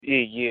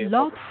Yeah,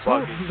 Blog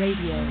Talk motherfuckers.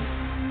 Radio.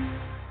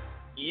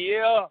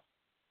 Yeah,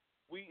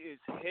 we is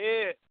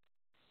here.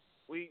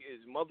 We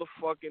is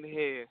motherfucking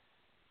here.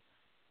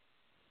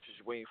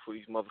 Just waiting for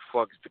these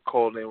motherfuckers to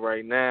call in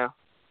right now.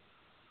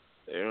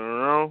 You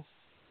know?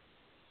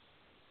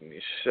 Give me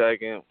a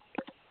second.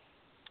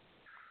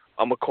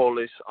 I'm gonna call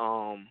this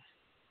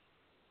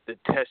the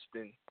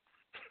testing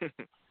the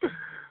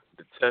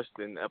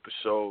testing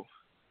episode.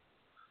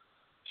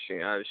 See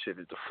how this shit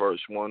is the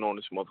first one on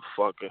this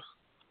motherfucker.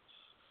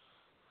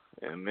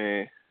 Yeah,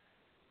 man.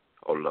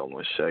 Hold on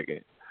 1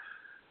 second.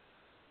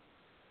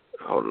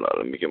 Hold on,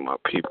 let me get my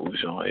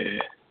peoples on here.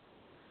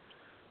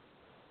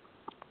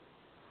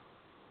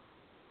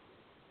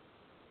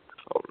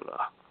 Hold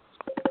on.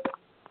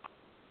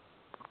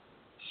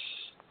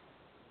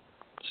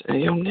 Say,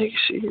 yo, niggas,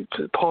 see,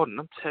 pardon,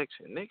 I'm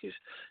texting.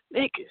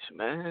 Niggas,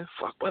 man.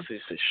 Fuck, whether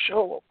it's a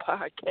show or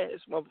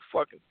podcast,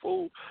 motherfucking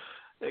fool.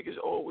 Niggas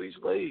always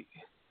late.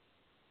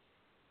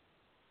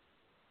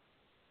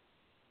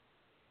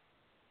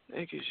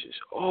 Niggas just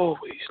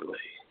always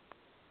late.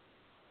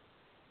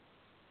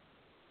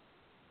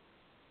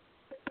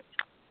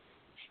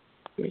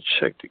 Let me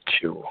check the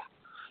queue.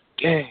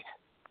 Gang.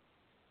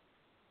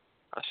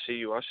 I see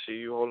you.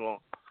 Hold on.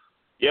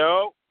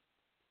 Yo.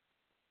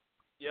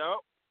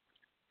 Yo.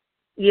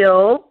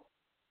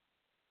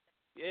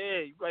 Yeah,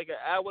 you like an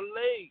hour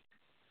late.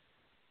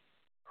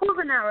 Who's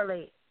an hour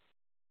late?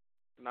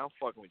 Nah, I'm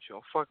fucking with you.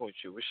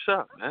 What's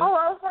up, man? Oh,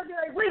 I was fucking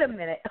like, wait a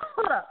minute.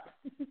 Hold up.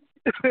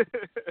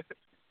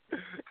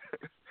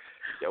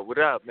 Yo, what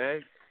up,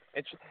 man?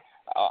 I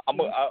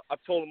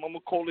told him I'm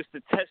gonna call this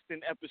the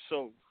testing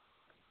episode.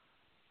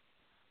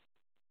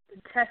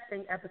 The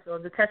testing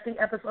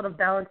episode of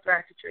Balanced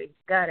Bracketry.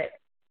 Got it.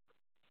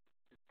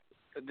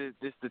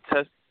 This the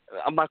test.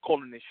 I'm not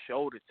calling this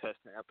show the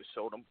testing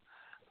episode. I'm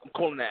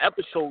calling the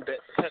episode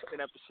that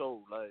testing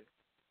episode. Like,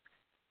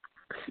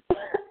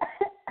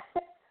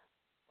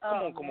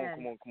 come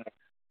on.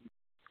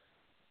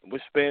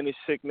 What Spanish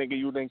sick nigga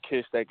you done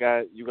kissed that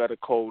guy? You got a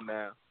cold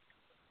now.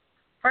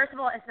 First of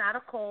all, it's not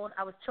a cold.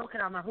 I was choking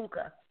on my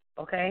hookah.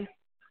 Okay,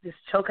 just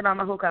choking on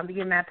my hookah. I'm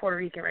being mad Puerto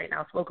Rican right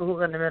now. Smoking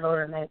hookah in the middle of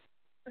the night.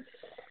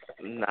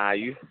 Nah,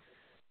 you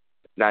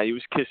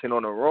was kissing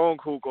on the wrong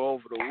hookah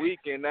over the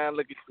weekend. Now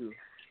look at you.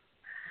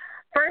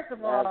 First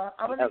of all,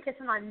 I wasn't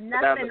kissing on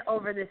nothing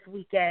over this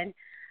weekend.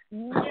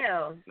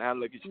 No. Now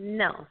look at you.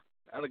 No.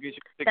 Now look at you.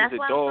 That's why I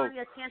was dog. throwing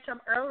a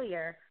tantrum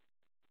earlier,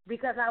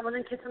 because I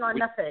wasn't kissing on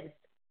nothing.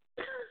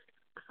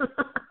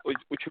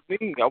 What you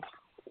mean?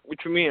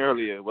 What you mean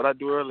earlier? What I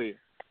do earlier?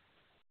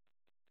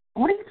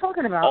 What are you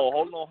talking about? Oh,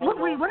 hold on. What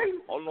are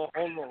you? Hold on.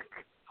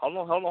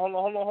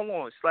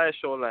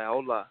 Slash all that.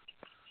 Hold on.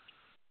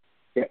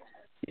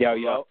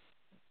 Yo.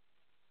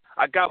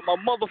 I got my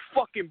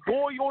motherfucking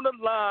boy on the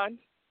line.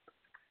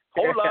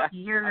 Hold up.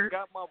 I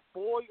got my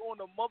boy on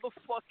the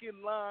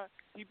motherfucking line.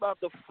 He about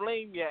to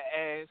flame your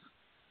ass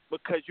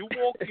because you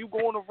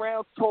going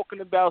around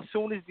talking about as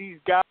soon as these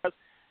guys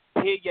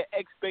hear your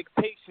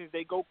expectations,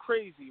 they go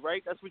crazy,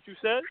 right? That's what you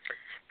said?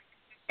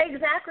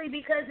 Exactly,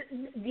 because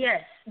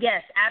yes,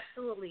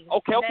 absolutely.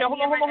 Okay, hold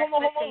on.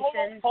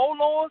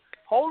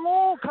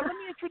 Let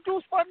me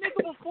introduce my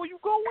nigga before you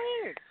go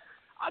in.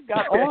 I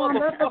got I'm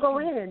about to go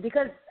in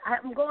because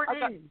I'm going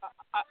in.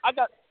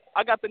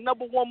 I got the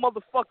number one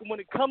motherfucker when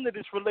it comes to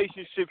this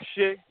relationship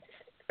shit.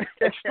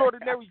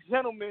 Extraordinary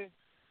gentleman,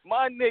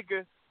 my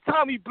nigga,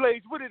 Tommy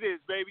Blaze. What it is,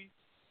 baby?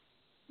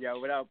 Yo,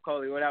 what up,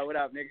 Coley? What up,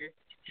 nigga?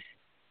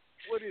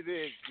 What it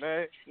is,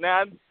 man.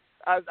 Now,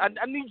 I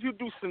need you to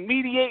do some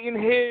mediating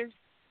here.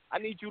 I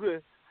need you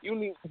to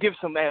give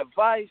some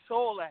advice,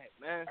 all that,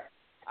 man.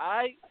 All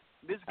right?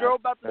 This girl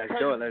about to Let's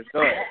tell do it.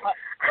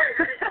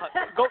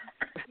 Go.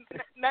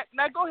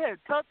 Now go ahead.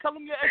 Tell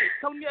them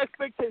your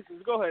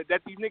expectations. Go ahead.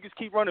 That these niggas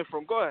keep running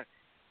from. Go ahead.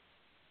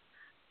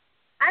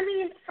 I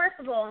mean, first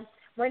of all,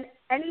 when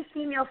any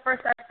female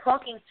first starts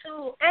talking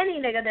to any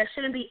nigga, there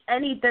shouldn't be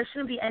any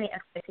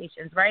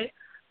expectations, right?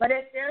 But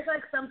if there's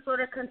like some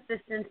sort of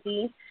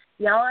consistency,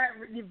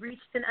 you've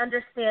reached an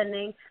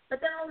understanding,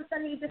 but then all of a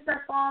sudden you just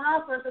start falling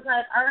off, and it's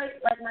like, all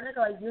right, like my nigga,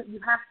 like you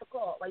have to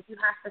call, like you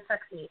have to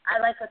text me. I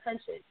like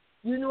attention.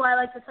 You knew I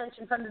liked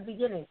attention from the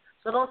beginning,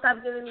 so don't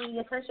stop giving me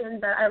the attention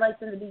that I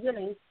liked in the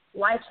beginning.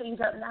 Why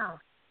change up now?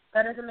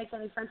 That doesn't make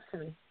any sense to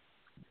me.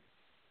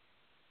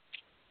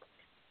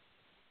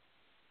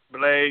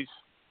 Blaze.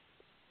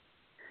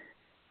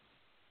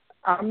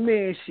 I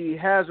mean, she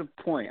has a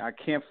point. I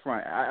can't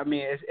front. I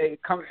mean,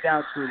 it comes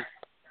down to,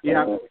 you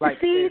know,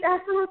 like. See,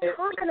 that's what I'm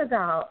talking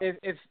about. If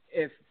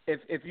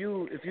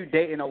you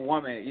dating a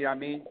woman, you know what I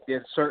mean,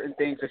 there's certain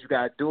things that you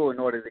gotta do in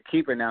order to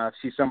keep her. Now, if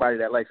she's somebody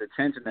that likes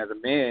attention as a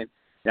man,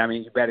 I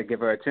mean, you better give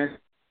her attention.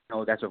 You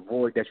know, that's a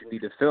void that you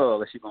need to fill,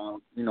 unless you're gonna,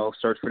 you know,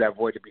 search for that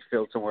void to be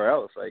filled somewhere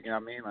else. Like, you know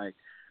what I mean? Like,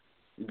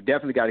 you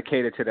definitely got to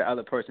cater to the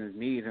other person's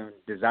needs and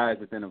desires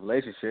within a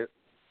relationship.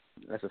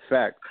 That's a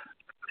fact.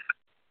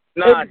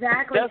 Nah,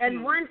 exactly. definitely.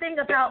 And one thing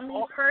about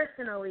me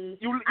personally,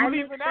 I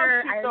make sure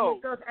I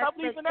make those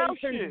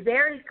expectations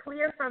very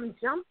clear from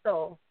jump,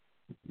 though.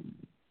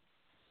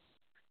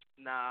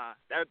 Nah,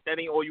 that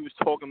ain't all you was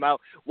talking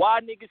about. Why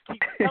niggas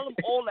keep tell them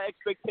all the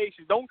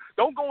expectations. Don't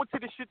go into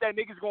the shit that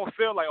niggas gonna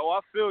feel like. Oh,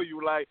 I feel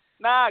you. Like,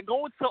 nah,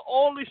 go into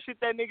all the shit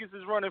that niggas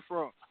is running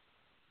from.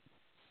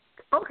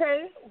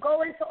 Okay,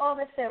 go into all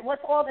the shit.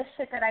 What's all the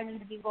shit that I need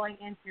to be going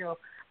into?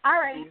 All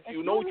right,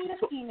 You know what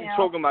you're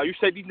talking about. You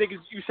said these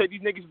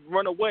niggas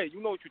run away.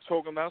 You know what you're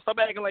talking about. Stop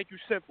acting like you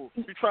simple.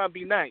 You trying to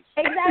be nice.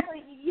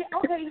 Exactly. Yeah,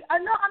 okay.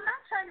 No, I'm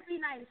not trying to be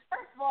nice.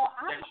 First of all,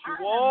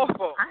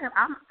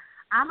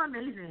 I'm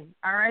amazing.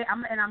 All right.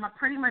 I'm a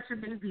pretty much a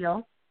big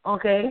deal.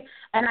 Okay.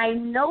 And I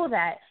know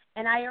that.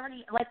 And I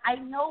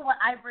know what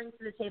I bring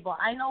to the table.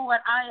 I know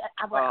what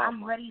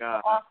I'm ready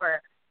to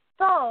offer.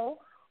 So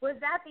with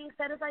that being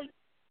said, it's like,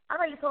 all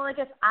right, so like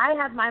if I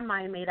have my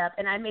mind made up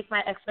and I make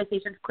my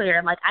expectations clear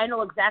and like I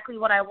know exactly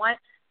what I want,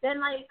 then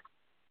like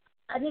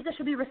I think I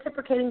should be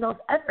reciprocating those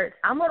efforts.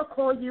 I'm gonna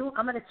call you,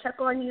 I'm gonna check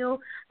on you,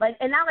 like,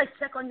 and not like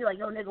check on you like,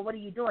 yo nigga, what are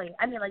you doing?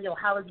 I mean like, yo,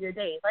 how was your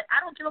day? Like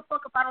I don't give a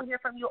fuck if I don't hear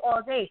from you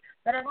all day.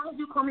 But as long as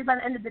you call me by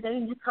the end of the day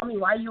and you tell me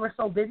why you were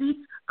so busy,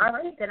 all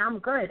right, then I'm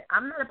good.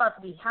 I'm not about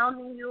to be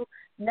hounding you,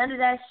 none of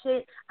that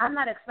shit. I'm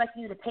not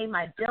expecting you to pay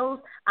my bills.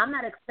 I'm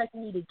not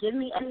expecting you to give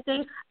me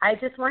anything. I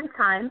just want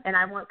time and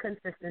I want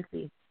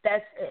consistency.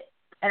 That's it.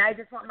 And I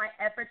just want my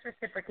efforts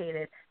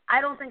reciprocated. I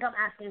don't think I'm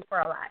asking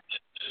for a lot.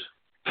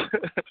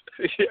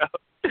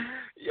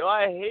 Yo,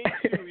 I hate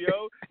you,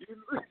 yo.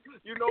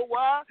 You know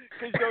why?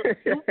 Because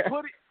you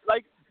put it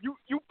like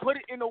you put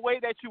it in a way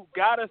that you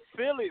gotta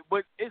feel it,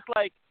 but it's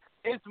like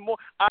it's more.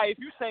 If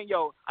you saying,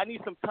 yo, I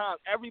need some time,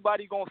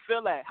 everybody gonna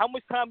feel that. How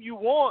much time you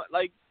want?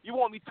 Like you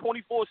want me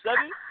 24/7?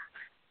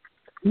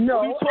 No,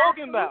 what are you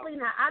talking about?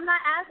 Not. I'm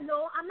not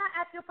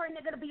asking for a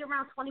nigga to be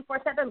around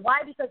 24/7.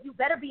 Why? Because you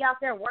better be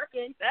out there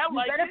working.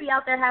 You better be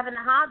out there having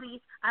a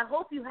hobby. I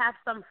hope you have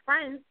some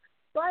friends,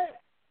 but.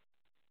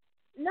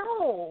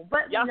 No,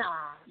 but no.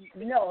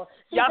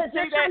 Because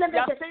you're trying to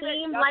make it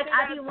seem like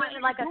I be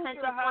wanting like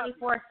attention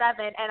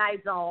 24/7, and I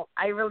don't.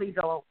 I really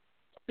don't,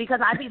 because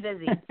I be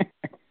busy.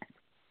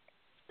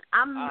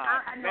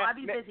 I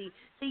be busy.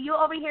 See, you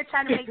over here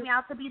trying to make me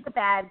out to be the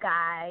bad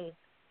guy.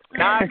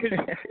 Because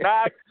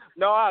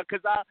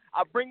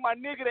I bring my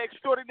nigga, the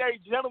extraordinary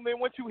gentleman.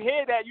 Once you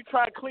hear that, you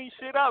try to clean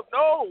shit up.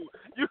 No,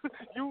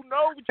 you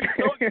know what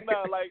you're talking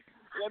about, like.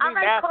 All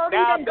right, Coley,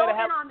 then go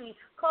in on me.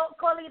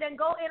 Coley, then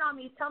go in on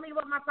me. Tell me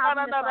what my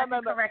problem is so I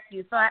can correct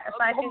you. So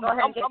I can go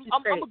ahead and get you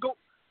straight.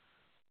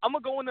 I'm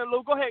going to go in there,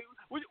 Lou. Go ahead.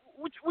 What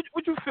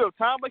you feel,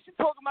 Tom? Like, you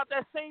talking about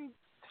that same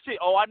shit.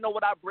 Oh, I know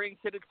what I bring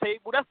to the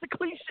table. That's the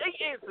cliche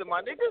answer,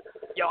 my nigga.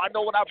 Yo, I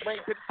know what I bring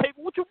to the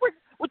table. What you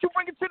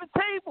bringing to the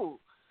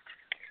table?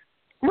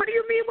 What do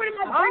you mean, what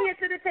am I bringing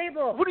to the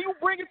table? What are you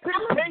bringing to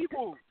the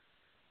table?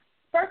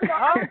 First of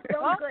all, I'm so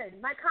good.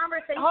 My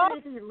conversation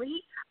is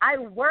elite. I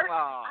work.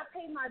 I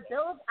pay my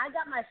bills. I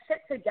got my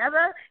shit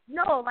together.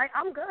 No, like,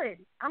 I'm good.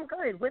 I'm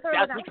good with or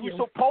without you. That's what you're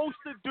supposed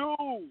to do.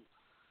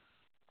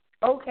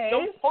 Okay.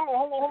 Hold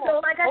on.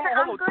 So, like I said,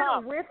 I'm good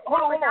Tom. with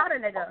or without a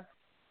nigga.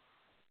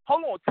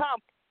 Hold on, Tom.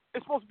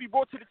 It's supposed to be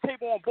brought to the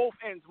table on both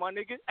ends, my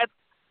nigga.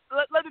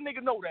 Let the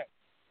nigga know that.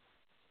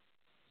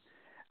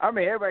 I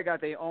mean, everybody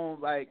got their own,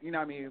 like,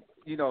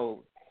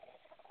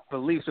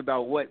 beliefs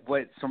about what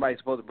somebody's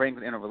supposed to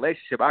bring in a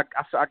relationship. I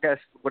guess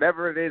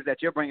whatever it is that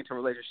you're bringing to a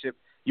relationship,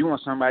 you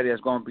want somebody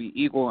that's going to be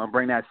equal and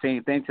bring that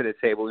same thing to the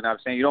table. You know what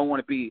I'm saying? You don't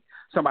want to be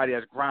somebody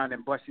that's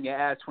grinding, busting your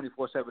ass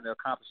 24/7 to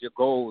accomplish your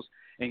goals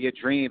and your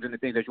dreams and the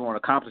things that you want to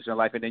accomplish in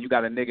life. And then you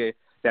got a nigga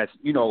that's,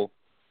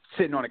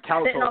 sitting on the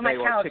couch all day,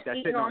 or a chick that's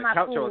sitting on the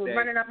couch all day,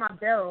 running up my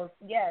bills.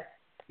 Yes.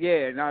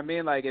 Yeah, you know what I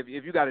mean? Like, if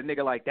you got a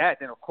nigga like that,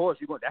 then of course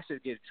that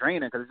shit gets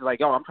draining, because it's like,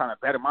 yo, I'm trying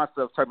to better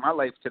myself, take my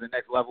life to the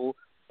next level.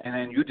 And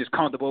then you just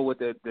comfortable with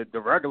the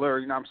regular,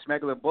 I'm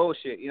smuggling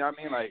bullshit. You know what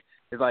I mean? Like,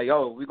 it's like,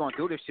 yo, we're going to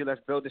do this shit. Let's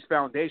build this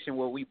foundation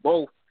where we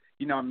both,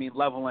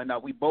 leveling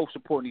up. We both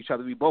supporting each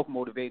other. We both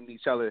motivating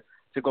each other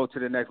to go to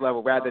the next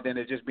level, rather than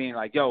it just being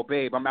like, yo,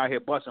 babe, I'm out here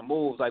busting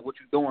moves. Like, what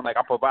you doing? Like,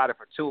 I'm providing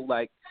for two.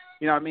 Like,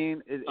 you know what I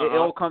mean? It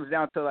all comes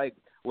down to, like,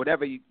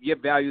 whatever your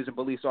values and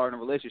beliefs are in a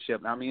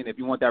relationship. I mean, if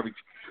you want that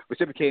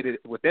reciprocated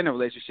within a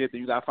relationship, then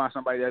you got to find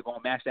somebody that's going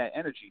to match that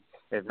energy.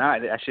 If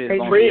not, that shit is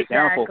going to be a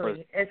downfall.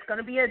 It's going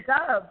to be a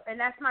dub, and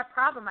that's my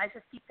problem. I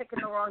just keep picking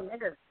the wrong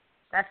niggas.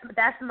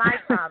 That's my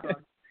problem.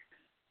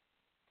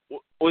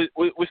 What's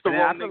the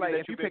wrong nigga? I feel like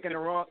if you're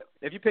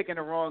picking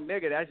the wrong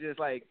nigga, that's just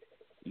like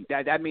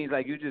that means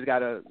like you just got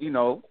to,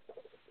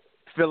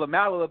 fill him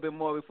out a little bit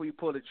more before you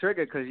pull the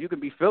trigger, because you can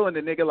be feeling the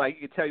nigga like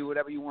he can tell you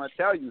whatever you want to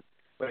tell you.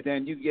 But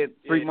then you get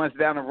 3 months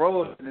down the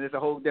road, and it's a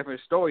whole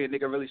different story. A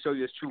nigga really show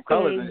you his true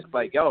colors, and it's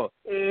like, yo.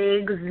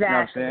 Exactly. You know what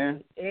I'm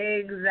saying?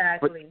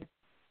 Exactly. But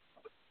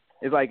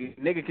it's like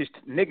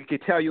nigga can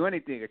tell you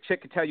anything. A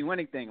chick can tell you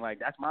anything. Like,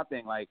 that's my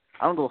thing. Like,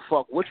 I don't give a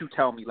fuck what you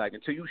tell me. Like,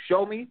 until you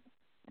show me,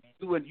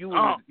 you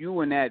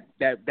in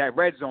that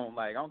red zone.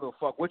 Like, I don't give a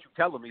fuck what you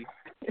telling me.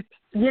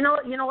 You know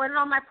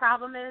what my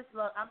problem is?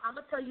 Look, I'm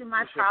gonna tell you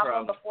my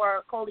problem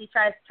before Coley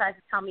tries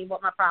to tell me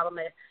what my problem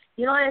is.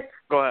 You know what?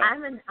 Go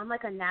ahead. I'm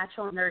like a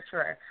natural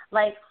nurturer.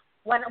 Like,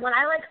 when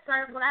I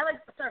start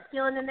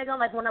feeling the nigga,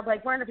 like when I'm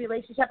like we're in a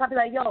relationship, I'll be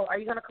like, yo, are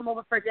you gonna come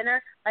over for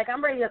dinner? Like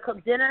I'm ready to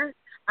cook dinner.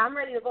 I'm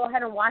ready to go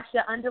ahead and wash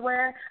your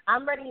underwear.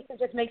 I'm ready to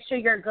just make sure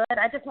you're good.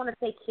 I just want to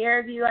take care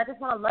of you. I just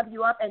want to love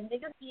you up. And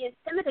niggas be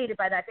intimidated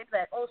by that. They be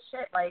like, oh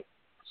shit, like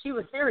she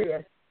was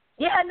serious.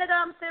 Yeah, nigga,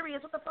 I'm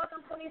serious. What the fuck?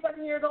 I'm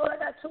 27 years old. I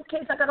got 2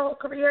 kids. I got a whole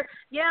career.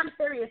 Yeah, I'm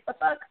serious. The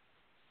fuck?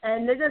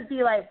 And niggas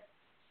be like,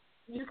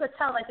 you could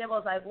tell like they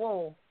was like,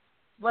 whoa,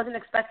 wasn't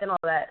expecting all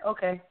that.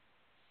 Okay.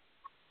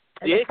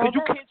 Yeah, because you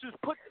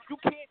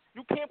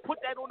can't put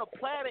that on a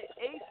platter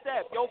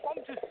ASAP. Yo, if I'm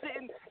just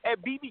sitting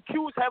at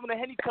BBQs having a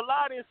Henny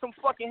Colada and some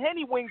fucking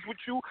Henny wings with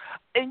you,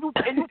 and you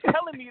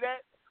telling me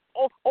that,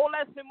 all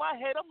that's in my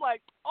head, I'm like,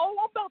 oh,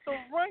 I'm about to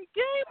run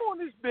game on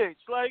this bitch.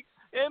 Like,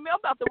 you know what I mean?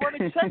 I'm about to run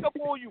a checkup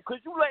on you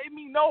because you letting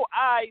me know,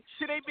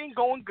 shit ain't been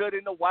going good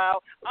in a while.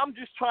 I'm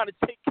just trying to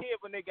take care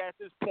of a nigga at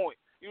this point.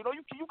 You know,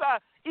 you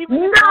got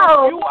even.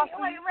 No, wait.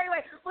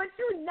 What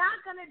you're not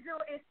gonna do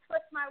is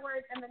twist my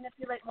words and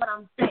manipulate what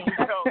I'm saying.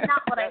 That's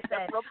not what I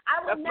said.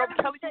 I would never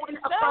be sitting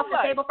across the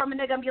table from a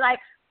nigga and be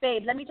like,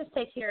 babe, let me just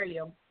take care of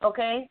you,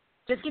 okay?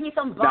 Just give me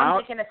some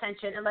bum dick and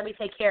attention and let me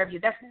take care of you.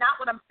 That's not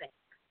what I'm saying.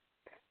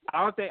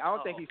 I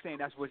don't think he's saying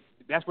that's what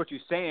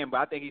you're saying,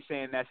 but I think he's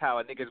saying that's how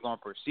a nigga's gonna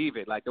perceive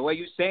it. Like the way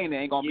you saying it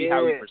ain't gonna be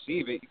how we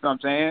perceive it. You know what I'm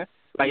saying?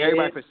 Like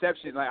everybody's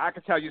perception. Like I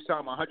can tell you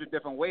something 100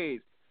 different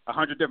ways.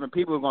 100 different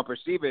people are gonna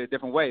perceive it in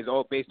different ways,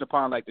 all based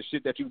upon like the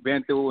shit that you've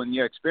been through and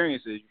your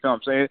experiences. You know what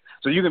I'm saying?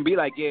 So you can be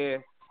like, yeah,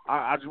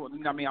 I just, you know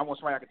what I mean, I want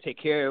somebody I can take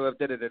care of,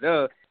 But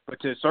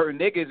to certain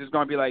niggas, it's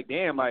gonna be like,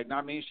 damn, like, you know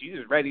what I mean, she's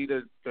just ready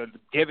to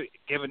give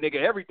a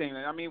nigga everything. You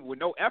know what I mean, with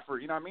no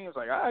effort. You know what I mean? It's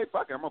like, all right,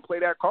 fuck it, I'm gonna play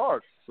that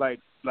card.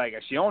 Like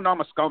she don't know I'm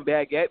a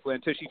scumbag yet, but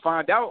until she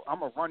find out, I'm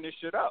gonna run this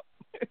shit up.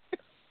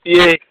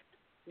 Yeah.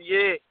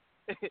 See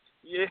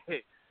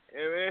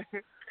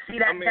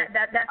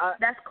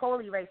that's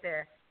Coley right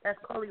there. That's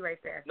Coley right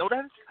there. No,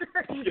 that's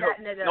that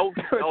nigga. No,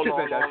 hold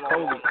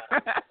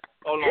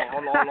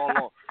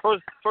on.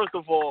 First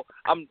of all,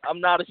 I'm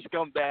not a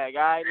scumbag.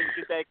 All right, let's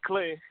get that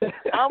clear.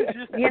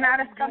 You're not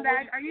a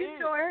scumbag. Are you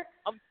sure?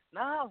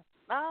 Nah.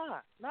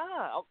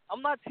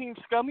 I'm not team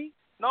scummy.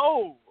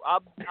 No, I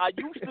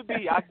used to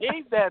be. I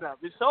gave that up.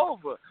 It's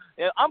over.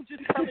 And I'm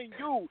just telling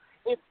you,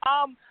 if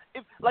I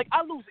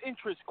lose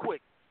interest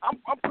quick.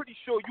 I'm pretty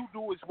sure you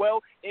do as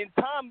well. In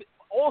time,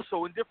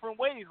 also in different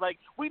ways. Like,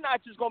 we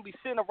not just going to be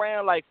sitting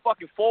around like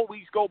fucking 4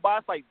 weeks go by.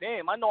 It's like,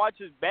 damn, I know I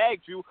just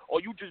bagged you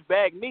or you just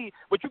bagged me,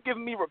 but you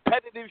giving me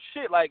repetitive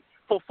shit. Like,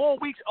 for 4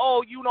 weeks,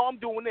 oh, you know, I'm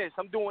doing this,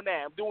 I'm doing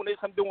that, I'm doing this,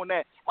 I'm doing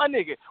that. My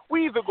nigga,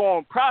 we either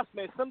going to prosper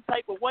in some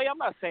type of way. I'm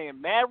not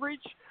saying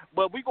marriage,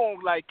 but we going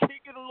to, like,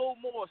 kick it a little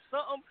more or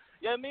something.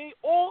 You know what I mean?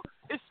 Or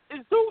it's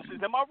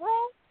deuces. Am I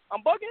wrong?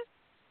 I'm bugging?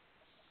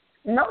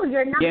 No,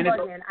 you're not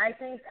bugging. I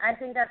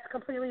think that's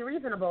completely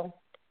reasonable.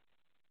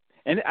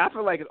 And I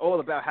feel like it's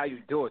all about how you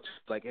do it.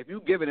 Like, if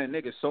you giving a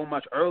nigga so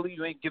much early,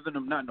 you ain't giving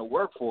them nothing to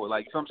work for.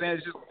 Like, you know what I'm saying?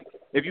 It's just,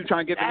 if you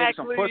trying to give a nigga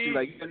some pussy,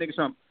 like, you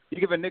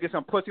give a nigga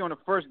some pussy on the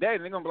first day,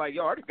 and they're going to be like,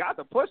 yo, I already got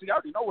the pussy. I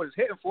already know what it's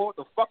hitting for. What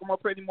the fuck am I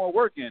putting any more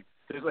work in?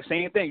 It's the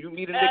same thing. You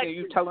meet a nigga and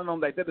you telling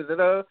them, like,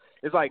 da-da-da-da.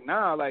 It's like,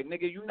 nah, like,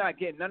 nigga, you not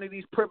getting none of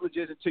these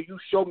privileges until you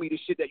show me the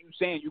shit that you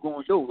saying you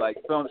going to do. Like,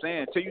 you know what I'm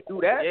saying? Until you do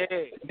that,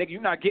 nigga, you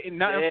not getting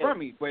nothing from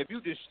me. But if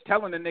you just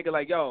telling the nigga,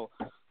 like, yo,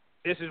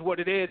 this is what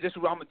it is, this is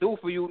what I'm going to do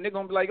for you, nigga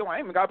gonna be like, yo, I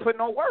ain't even got to put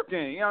no work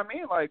in. You know what I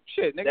mean? Like,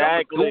 shit, nigga,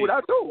 I'm going to do what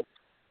I do.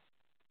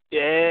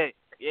 Yeah.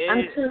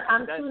 I'm too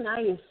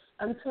nice.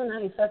 I'm too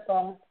nice, that's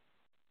all.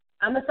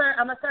 I'm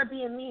gonna start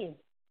being mean.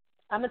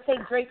 I'm going to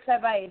take Drake's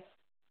advice.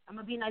 I'm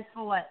going to be nice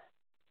for what?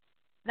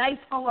 Nice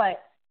for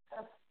what?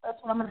 That's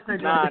what I'm going to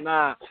start doing.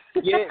 Nah.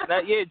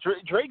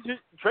 Drake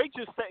just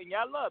setting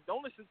y'all up.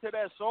 Don't listen to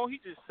that song. He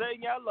just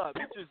setting y'all up.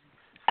 He just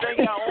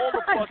setting y'all all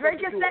the fuck up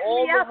to do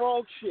all the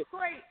wrong shit.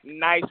 Great.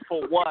 Nice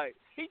for what?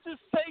 He just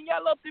setting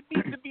y'all up to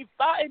be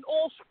fighting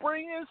all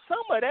spring and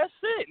summer. That's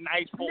it.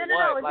 Nice for what?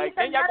 No. Like,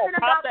 then y'all gonna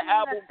pop the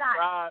album.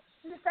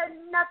 He said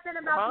nothing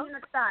about being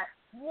a thought.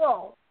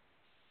 Whoa.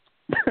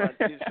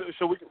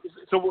 So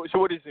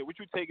what is it?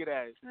 What you take it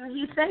as?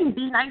 He's saying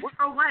be nice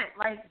for what?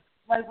 Like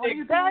what are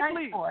you being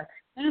nice for?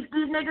 These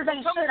niggas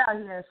ain't shit out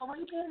here. So what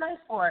are you being nice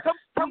for? You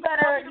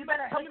better hit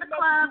the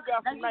club,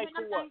 let you hang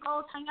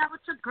singles, hang out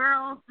with your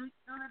girls, do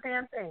the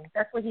damn thing.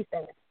 That's what he's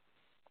saying.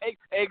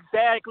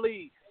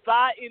 Exactly.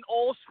 Fighting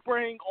all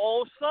spring,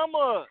 all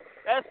summer.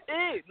 That's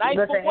it. Nice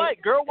for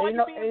what, girl? Why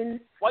you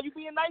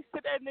being nice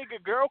to that nigga,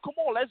 girl? Come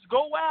on, let's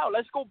go out.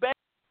 Let's go back.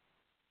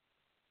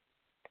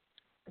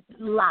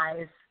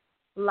 Lies.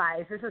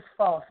 This is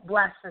false.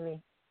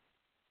 Blasphemy.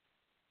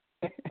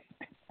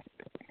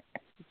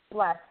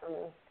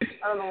 Blasphemy.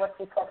 I don't know what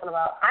he's talking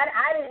about.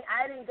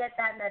 I didn't get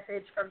that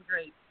message from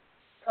Drake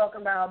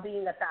talking about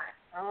being a thot.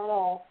 I don't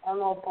know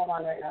what's going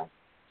on right now.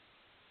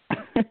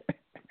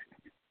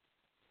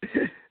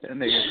 That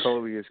nigga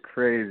Coley is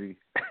crazy.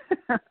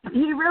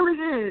 He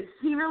really is.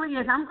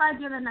 I'm glad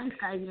you're the nice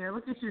guy here.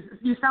 Look at you.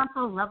 You sound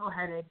so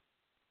level-headed.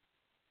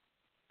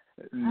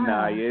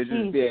 Nah, just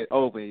being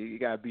open. You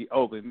gotta be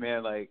open,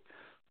 man. Like,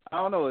 I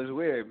don't know. It's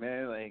weird,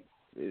 man. Like,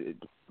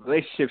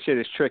 relationship shit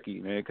is tricky,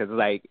 man, because,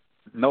 like,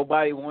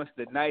 nobody wants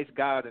the nice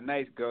guy or the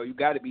nice girl. You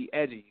got to be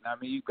edgy. You know what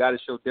I mean? You got to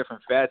show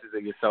different facets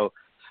of yourself.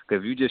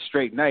 Because if you just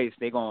straight nice,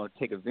 they going to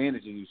take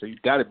advantage of you. So you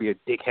got to be a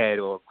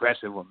dickhead or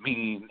aggressive or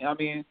mean. You know what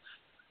I mean?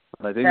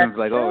 Like, they're going to be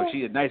like, oh,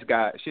 she a nice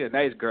guy. She a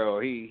nice girl.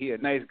 He a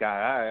nice guy.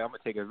 All right, I'm going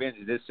to take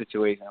advantage of this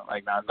situation. I'm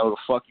like, nah, no, the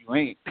fuck you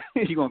ain't.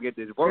 You going to get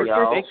this work.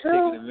 They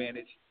taking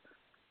advantage.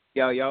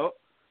 Yo.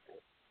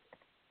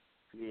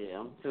 Yeah,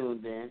 I'm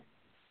tuned in.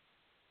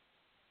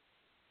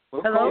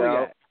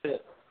 Hello?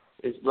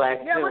 It's Black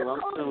Yeah, Phil. I'm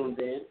Cody? tuned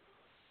in.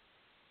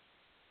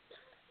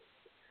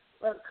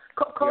 Look,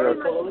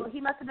 Cody,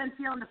 he must have been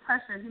feeling the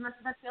pressure. He must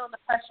have been feeling the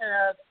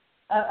pressure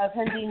of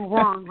him being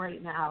wrong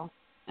right now.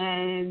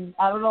 And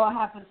I don't know what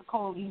happened to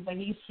Cody, but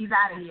he's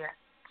out of here.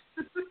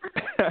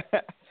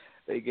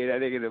 They get that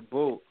nigga the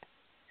boot.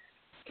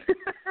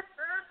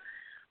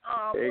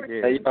 Oh,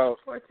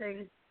 poor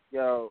thing.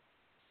 Yo,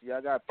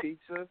 y'all got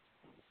pizza?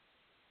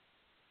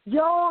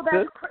 Yo,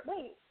 that's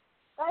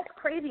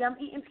crazy. I'm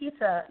eating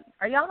pizza.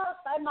 Are y'all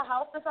outside my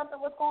house or something?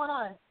 What's going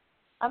on?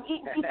 I'm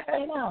eating pizza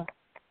right now.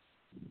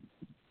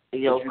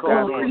 Yo,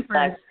 Cody,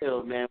 Black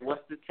Phil, man.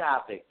 What's the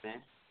topic,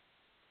 man?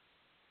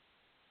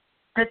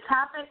 The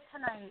topic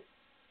tonight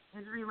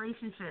is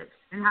relationships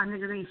and how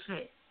niggas ain't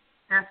shit.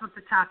 That's what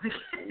the topic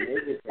is.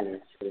 Niggas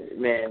ain't shit.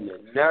 Man, the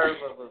nerve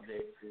of a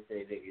bitch to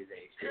say niggas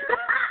ain't shit.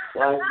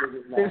 Why is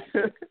niggas not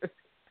shit?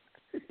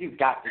 You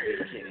got to be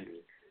kidding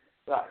me.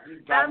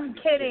 I'm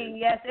kidding.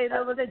 Yes, it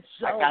was a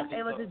joke.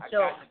 It was a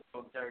joke.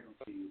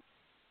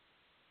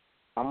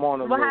 I'm on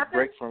a little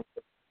break from.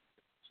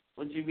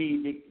 What you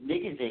mean,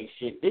 niggas ain't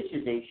shit?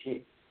 Bitches ain't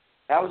shit.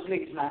 That was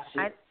niggas not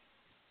shit.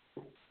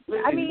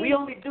 Listen, we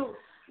only do.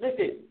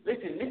 Listen. This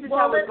is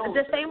how it goes.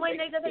 The same way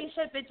niggas ain't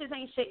shit, bitches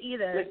ain't shit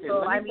either. Listen,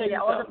 so it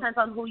all depends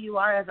on who you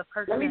are as a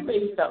person. Let me tell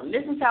you something.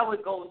 This is how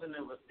it goes in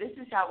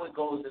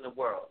the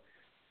world.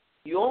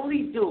 You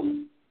only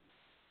do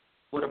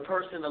what a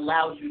person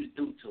allows you to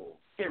do to them.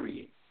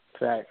 Period.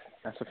 Fact.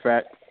 That's a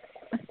fact.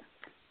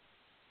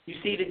 You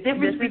see, the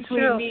difference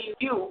between me and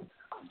you.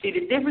 See,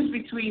 the difference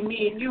between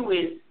me and you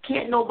is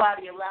can't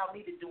nobody allow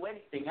me to do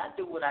anything. I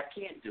do what I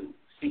can't do.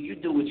 So you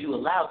do what you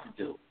allowed to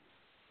do.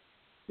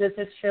 This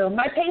is true.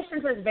 My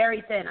patience is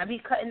very thin. I be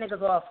cutting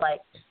niggas off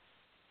like,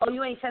 oh,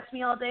 you ain't text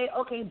me all day?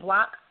 Okay,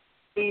 block.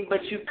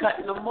 But you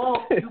cutting them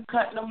off. You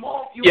cutting them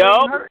off. You Yo.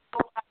 ain't hurt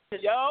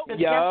nobody.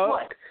 Guess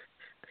what?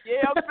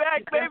 Yeah, I'm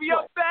back, baby.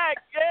 I'm back.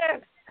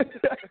 Yeah. I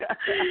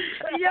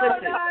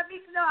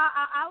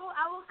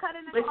will cut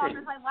in the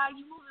comments like, wow,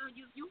 you moving,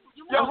 you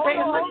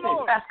moving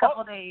the past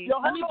couple days.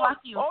 Let me block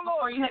you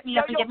before you hit me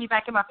up and get me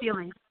back in my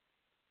feelings.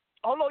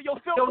 Hold on,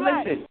 Phil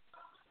Black. Listen.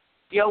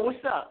 Yo,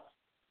 what's up?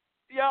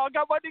 Yo, I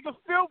got my nigga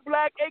Phil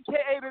Black,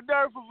 a.k.a. the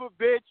nerve of a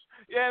bitch.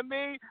 You know what I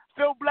mean?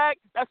 Phil Black,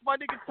 that's my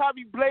nigga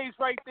Tommy Blaze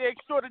right there,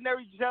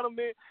 extraordinary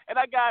gentleman. And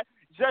I got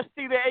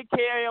Justina,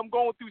 a.k.a. I'm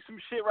going through some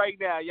shit right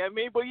now. You know what I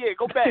mean? But yeah,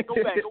 go back.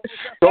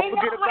 Don't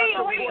forget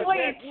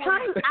Wait.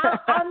 Time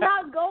out. I'm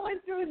not going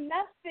through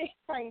nothing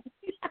right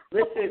now.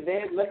 Listen,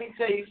 man, let me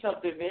tell you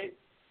something, man.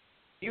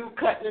 You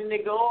cutting a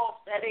nigga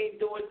off, that ain't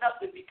doing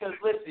nothing because,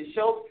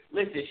 show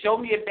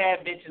me a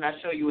bad bitch and I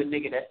show you a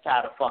nigga that's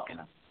tired of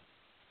fucking her.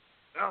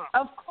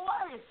 Of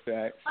course.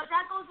 Fact. But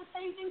that goes the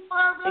same thing for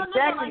a real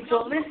nigga. Like,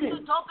 so listen.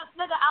 The dopest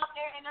nigga out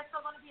there, and there's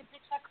still going to be a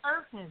bitch that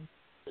curves him.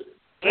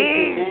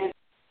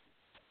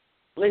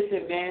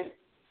 Listen, man.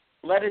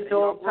 Let it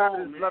go.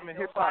 Loving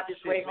hip hop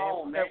shit,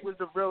 man. That was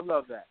the real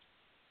love that.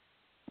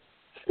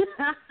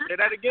 Say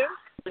that again?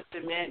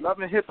 Listen, man.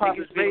 Loving hip hop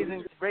is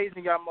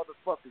raising y'all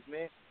motherfuckers,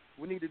 man.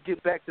 We need to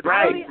get back to the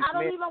basics, man. I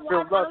don't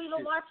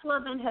even watch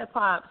Love and Hip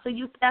Hop, so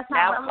that's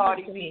not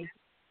relevant to me.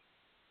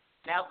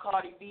 Now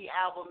Cardi B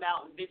album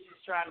out and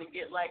bitches trying to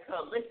get like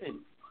her.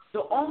 Listen,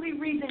 the only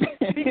reason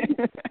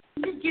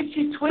this gets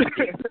you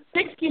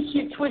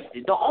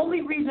twisted. The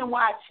only reason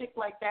why a chick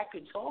like that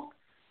could talk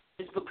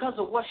is because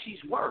of what she's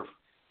worth.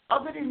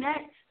 Other than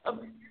that,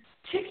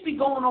 chicks be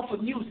going off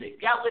of music.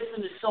 Y'all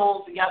listen to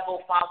songs and y'all go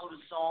follow the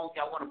songs.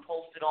 Y'all want to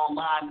post it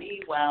online.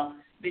 Meanwhile,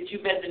 bitch,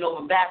 you bending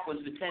over backwards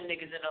with 10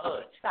 niggas in the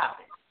hood. Stop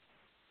it.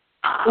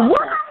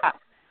 What?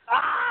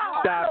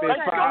 Stop it,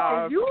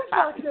 Bob. You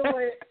fucking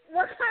with.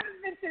 What kind of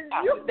bitches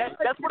you? That's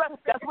what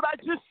I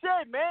just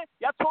said, man.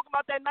 Y'all talking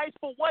about that nice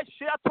for what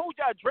shit? I told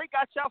y'all Drake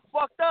got y'all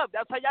fucked up.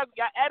 That's how y'all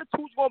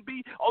attitude's gonna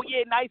be. Oh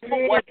yeah, nice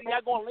for what? And y'all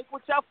gonna link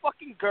with y'all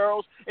fucking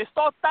girls and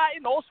start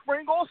thotting all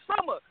spring, all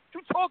summer. What you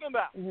talking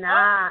about?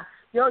 Nah,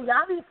 yo,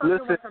 y'all be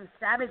fucking with some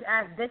savage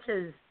ass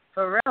bitches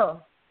for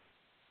real.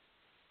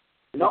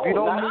 No, if you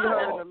don't meet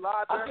her in the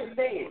library, if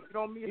you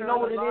don't meet her in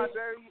the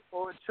library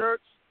or in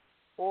church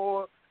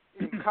or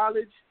in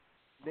college,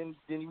 then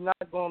you're not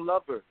gonna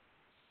love her.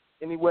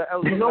 Anywhere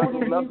else, you not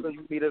gonna love her.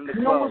 You meet her in the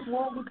club. You know what's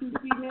wrong with you,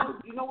 females?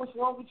 You know what's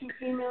wrong with you,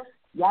 females?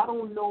 Y'all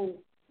don't know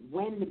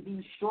when to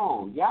be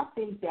strong. Y'all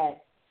think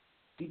that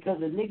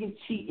because a nigga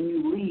cheat and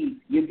you leave,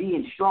 you're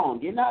being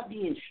strong. You're not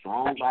being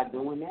strong by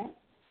doing that.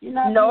 You're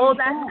not No, being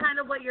that's strong. kind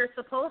of what you're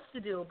supposed to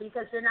do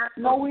because you're not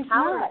No, supposed it's to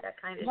tolerate not. that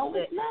kind of No,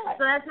 shit. it's not.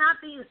 So that's not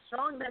being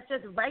strong. That's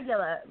just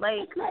regular.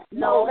 Like,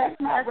 No, that's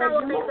not what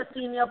regular. makes a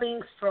female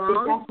being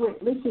strong. That's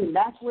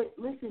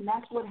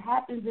what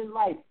happens in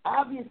life.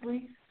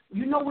 Obviously,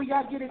 you know where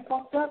y'all get it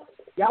fucked up?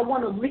 Y'all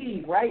want to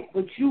leave, right?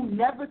 But you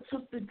never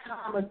took the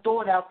time or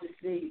thought out to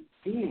say,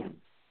 damn,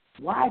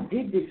 why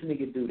did this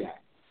nigga do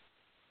that?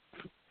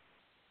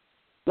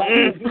 Like,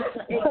 is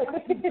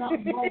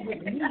something wrong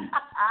with me?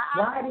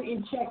 Why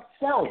didn't check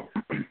self?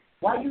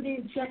 Why you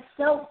didn't check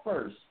self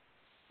first?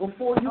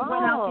 Before you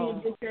went out there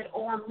and just said,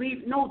 oh, I'm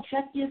leaving. No,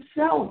 check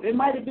yourself. It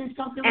might have been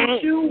something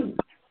with you.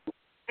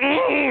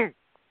 I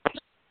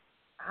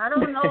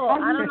don't know.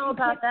 I don't know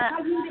about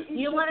that.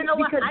 You want to know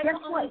what? I can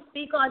only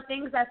speak on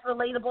things that's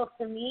relatable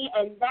to me,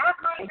 and that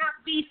might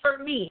not be for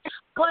me.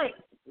 But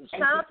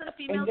shout out to the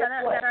females that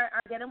are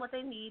getting what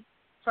they need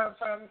from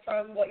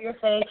what you're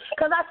saying.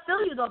 Because I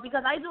feel you, though,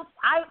 because I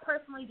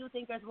personally do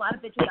think there's a lot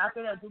of bitches out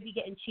there that do be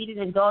getting cheated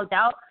and dogged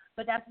out,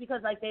 but that's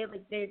because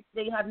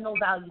they have no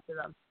value to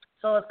them.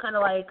 So it's kind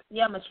of like,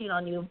 yeah, I'm going to cheat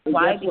on you.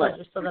 Why? Because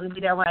you're still going to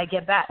be there when I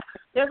get back.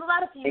 There's a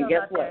lot of females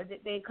out there.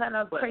 They kind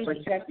of crazy.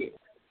 But check it.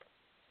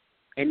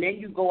 And then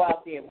you go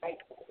out there, right?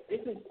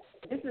 This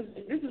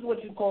is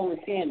what you call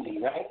insanity,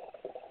 right?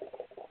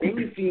 Then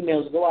you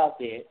females go out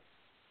there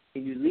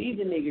and you leave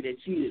the nigga that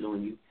cheated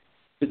on you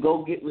to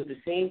go get with the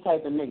same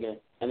type of nigga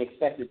and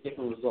expect a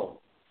different result.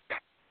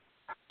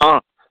 I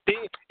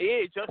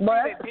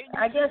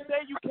guess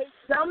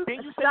some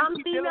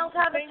females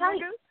have a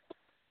type.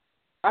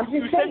 I'm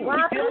just saying,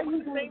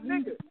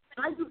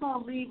 how you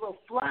gonna leave a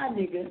fly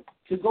nigga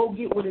to go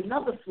get with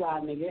another fly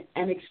nigga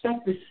and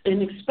expect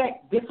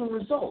different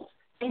results?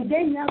 And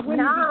then y'all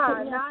Nah.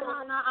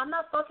 I'm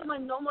not fucking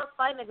with no more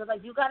fly niggas.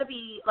 Like, you gotta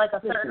be like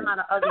a certain amount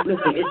of ugly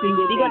niggas.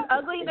 Because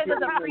ugly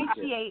niggas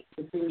appreciate.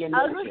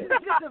 Ugly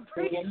niggas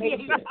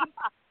appreciate.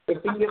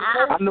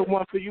 I'm the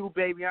one for you,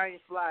 baby. I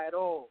ain't fly at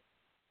all.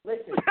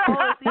 Listen.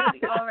 Oh,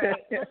 see, all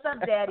right. What's up,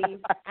 daddy?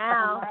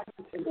 Ow.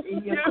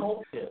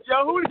 Yo,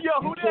 who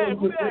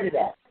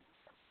that?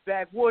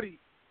 Backwoody.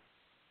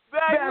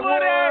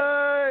 Backwood.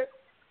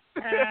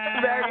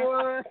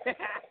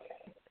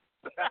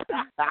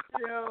 Yo,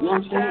 you know what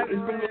I'm saying?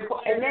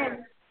 And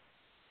then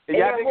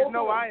y'all niggas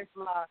know I ain't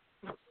fly.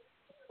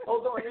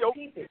 Hold on, let's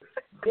keep it.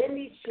 Then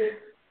these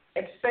chicks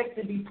expect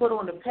to be put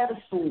on a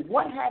pedestal.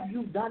 What have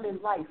you done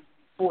in life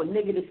for a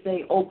nigga to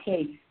say,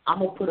 okay, I'm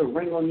going to put a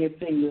ring on your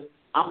finger,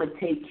 I'm going to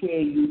take care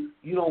of you,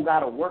 you don't got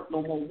to work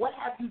no more? What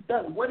have you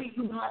done? What do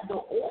you have to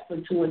offer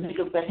to a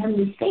nigga for him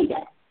to say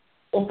that?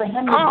 Or for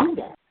him to do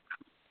that?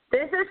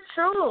 This is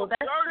true.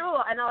 That's true.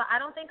 I know. I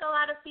don't think a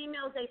lot of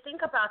females, they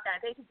think about that.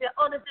 They just say,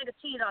 oh, this nigga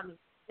cheated on me.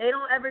 They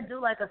don't ever do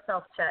like a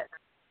self-check.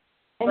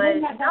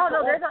 But I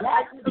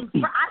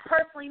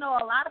personally know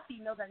a lot of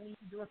females that need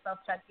to do a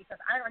self-check because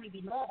I already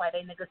be knowing why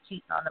they niggas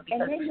cheating on them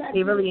because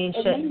they really ain't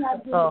shit.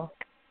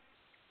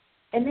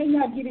 And then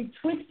y'all get it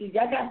twisted.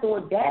 Y'all got the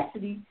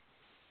audacity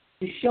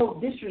to show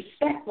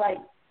disrespect.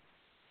 Like,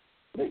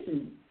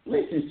 listen,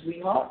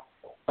 sweetheart.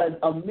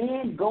 A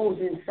man goes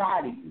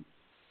inside of you.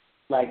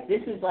 Like,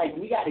 this is like,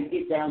 we got to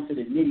get down to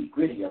the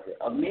nitty-gritty of it.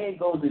 A man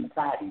goes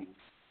inside of you.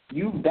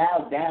 You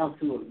bow down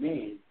to a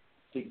man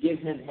to give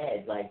him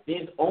head. Like,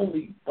 there's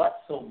only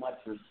but so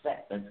much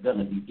respect that's going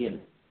to be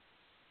given.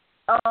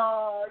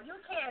 Oh, you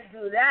can't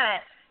do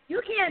that.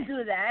 You can't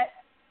do that.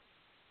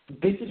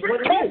 This is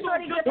what it is.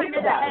 Somebody giving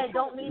him the head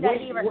don't mean that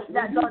he doesn't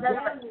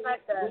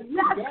respect us.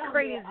 That's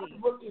crazy.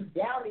 I'm looking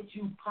down at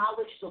you,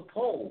 polish the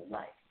pole.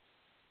 Like,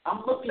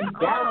 I'm looking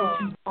down at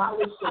you,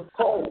 polish the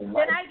pole.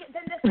 Like,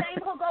 then the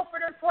same will go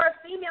for a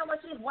female when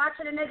she's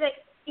watching a nigga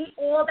eat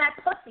all that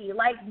pussy.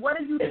 Like, what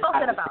are you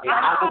talking about?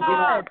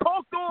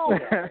 Talk to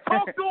him.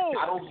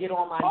 I don't get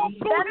on my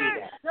knees.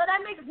 That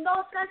makes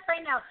no sense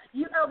right now.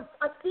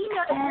 A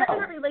female, if you're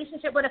in a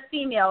relationship with a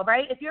female,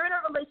 right? If you're in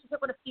a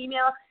relationship with a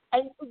female,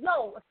 and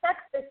no,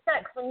 sex is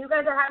sex. When you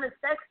guys are having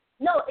sex,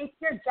 no, it's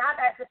your job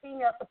as a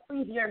female to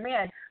please your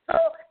man. So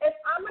if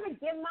I'm going to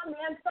give my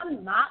man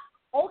some knock,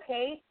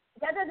 okay,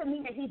 that doesn't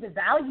mean that he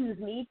devalues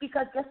me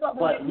because guess what?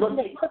 When you're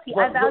eating pussy,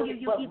 I value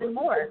you even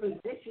more. Look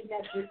at the position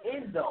that you're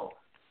in, though.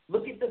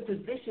 Look at the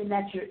position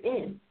that you're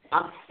in.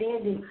 I'm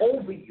standing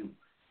over you.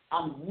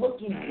 I'm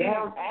looking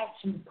down at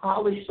you,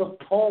 polish the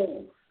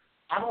pole.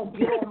 I don't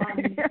get on my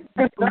knees.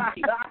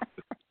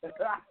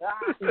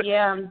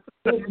 Yeah.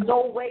 There's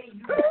no way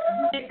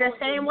the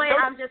same way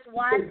I'm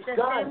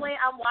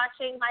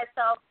watching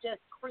myself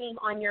just cream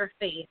on your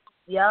face.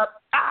 Yep.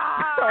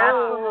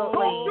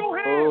 Absolutely.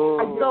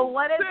 So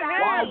what does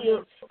that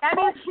mean? That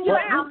means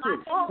I'm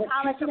watching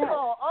polish the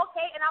pole.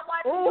 Okay, and I'm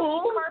watching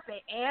you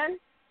carpet and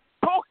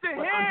talk to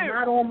him. I'm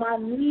not on my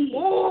knees.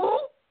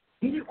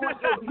 You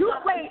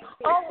wait.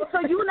 Oh, so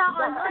you not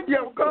on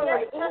your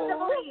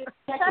knees?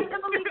 Trust and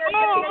believe there's a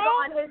nigga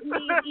on his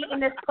knees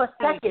eating this pussy.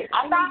 Check it.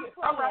 I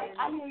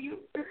hear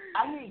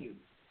you.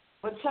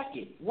 But check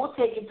it. We'll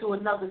take it to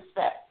another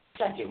step.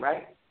 Check it,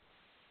 right?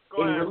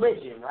 Go ahead.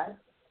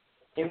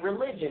 In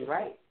religion,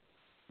 right?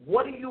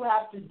 What do you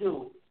have to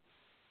do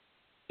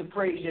to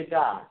praise your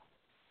God.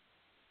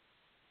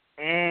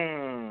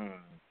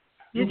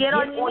 You get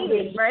on your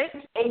knees, right?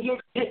 And you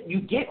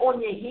get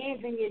on your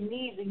hands and your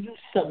knees and you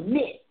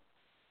submit.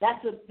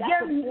 That's a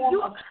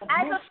form of submission.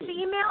 As a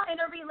female in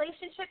a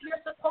relationship, you're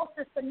supposed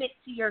to submit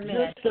to your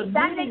man.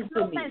 That makes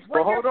no sense.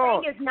 What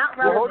you're saying is not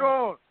relevant. Hold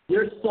on.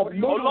 You're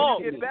submitting. Hold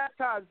on. Get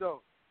baptized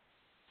though.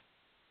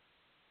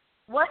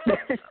 What? What?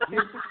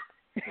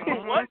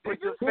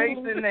 Put your face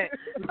in that.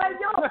 But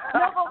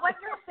but what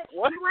you're saying,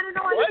 you want to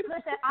know what?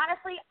 Listen,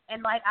 honestly,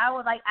 and like I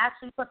would like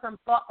actually put some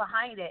thought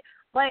behind it,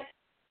 but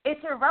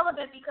it's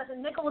irrelevant because a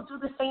nigga will do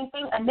the same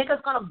thing. A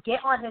nigga's gonna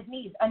get on his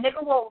knees. A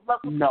nigga will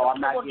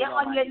get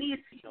on your knees.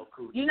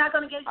 You're not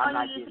gonna get on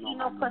your knees to eat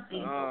no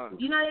pussy.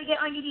 You're not gonna get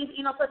on your knees to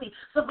eat no pussy.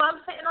 So if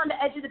I'm sitting on the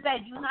edge of the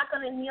bed, you're not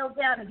gonna kneel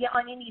down and get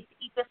on your knees to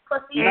eat this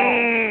pussy.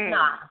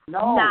 Nah.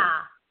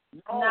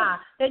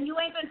 Then you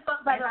ain't been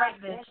fucked by the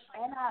right bitch.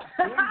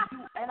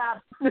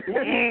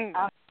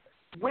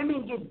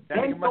 Women get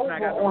bent over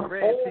on all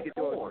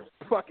fours.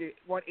 Fuck it,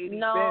 180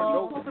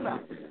 no. bend over.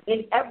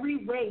 In every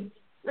way.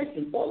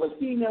 Listen, all a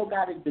female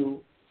got to do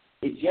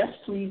is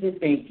just please and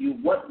thank you,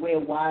 what,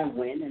 where, why,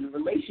 when, and the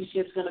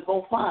relationship's going to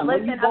go fine.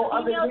 Listen,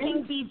 a female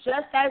can be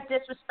just as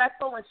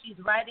disrespectful when she's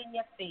right in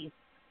your face.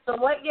 So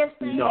what you're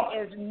saying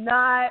is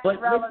not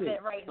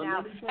relevant right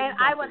now. And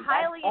I would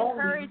highly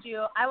encourage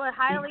you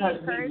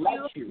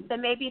to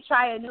maybe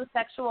try a new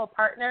sexual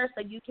partner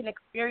so you can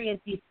experience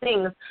these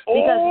things.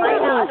 Because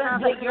right now it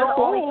sounds like you're the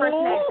only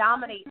person that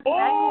dominates sex,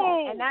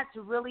 and that's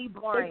really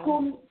boring.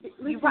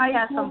 You probably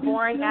have some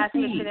boring ass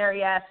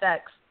missionary ass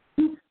sex.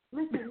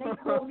 Listen, they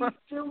call me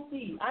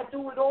Philthy. I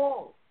do it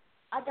all.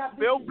 I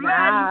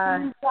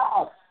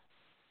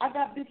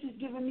got bitches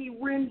giving me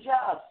rim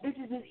jobs.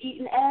 Bitches is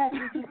eating ass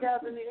in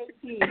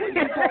 2018. What are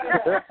you talking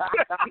about?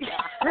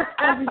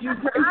 You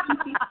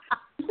crazy?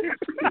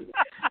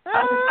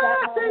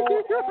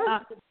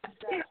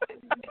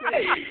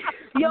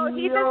 Yo,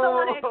 he just don't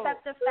want to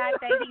accept the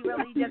fact that he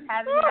really just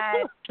hasn't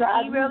had.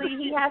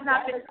 He has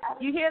not been.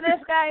 You hear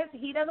this, guys?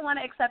 He doesn't want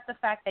to accept the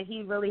fact that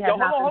he really has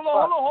not been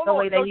fucked the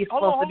way that he's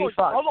supposed to be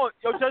fucked. Hold on,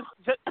 yo,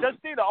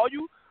 Justina, are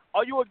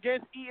you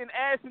against eating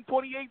ass in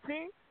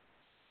 2018?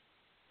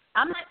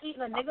 I'm not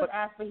eating a nigga's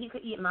ass, but he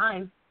could eat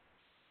mine.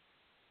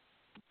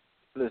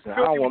 Listen, Philthy,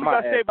 I don't want my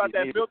what you ass say about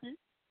that, eaten. Philthy?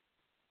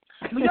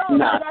 First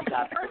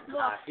of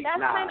all,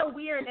 that's kind of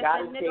weird if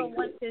a nigga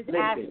wants his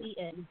ass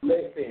eaten.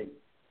 Listen,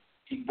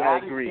 you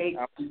gotta eat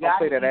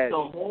the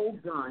whole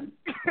gun.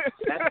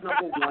 That's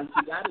number one.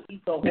 You gotta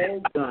eat the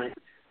whole gun.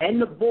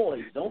 And the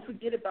boys. Don't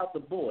forget about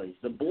the boys.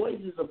 The boys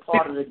is a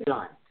part of the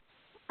gun.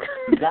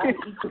 You gotta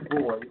eat the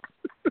boys.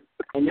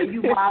 And then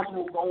you might as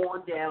well go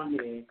on down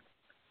there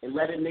and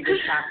let a nigga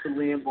cock the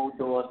Lambo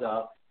doors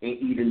up and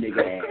eat a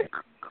nigga ass.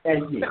 That's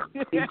it.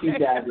 In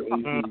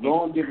 2018,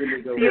 go and give a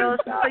nigga a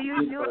shot.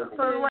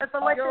 So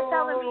what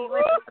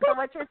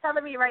you're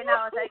telling me right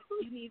now is that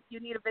you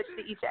need a bitch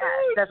to eat your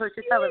ass. That's what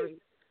you're telling me.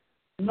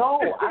 No,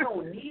 I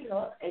don't need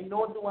her, and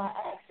nor do I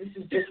ask. This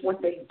is just what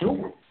they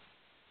do.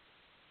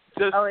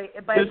 But how do you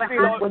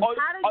feel?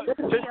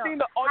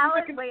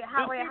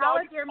 How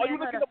is your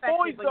manhood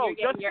affected when you're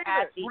getting your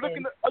ass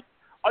eaten?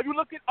 Are you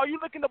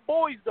looking the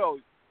boys though?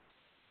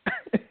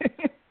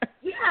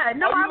 Yeah,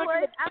 no, I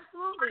would.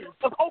 Absolutely.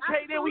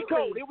 Okay, there we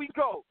go.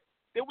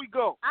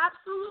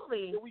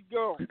 Absolutely. There we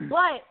go.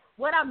 But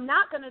what I'm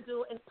not going to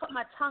do is put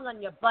my tongue on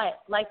your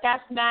butt. Like,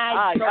 that's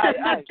mad. That's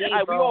not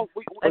gay, bro.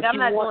 I'm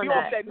not doing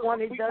that.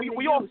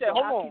 We all said,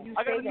 hold on.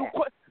 I got a new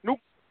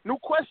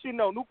question,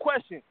 though. New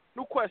question.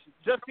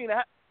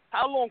 Justina,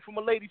 how long, from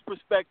a lady's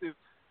perspective,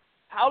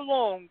 how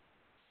long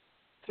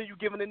till you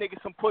giving a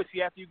nigga some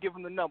pussy after you give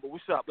him the number?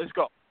 What's up? Let's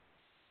go.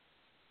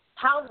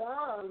 How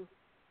long?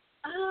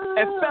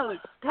 And fellas,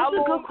 how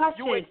long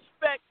you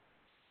expect?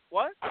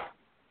 What?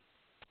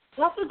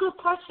 That's a good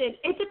question.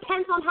 It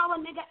depends on how a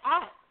nigga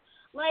acts.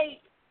 Like,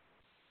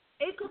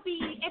 it could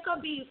be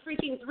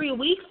freaking 3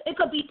 weeks. It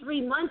could be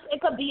 3 months. It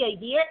could be a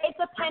year. It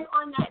depends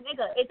on that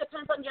nigga. It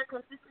depends on your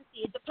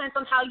consistency. It depends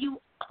on how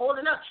you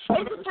holding up.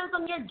 It depends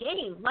on your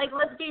game. Like,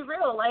 let's be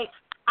real. Like,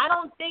 I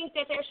don't think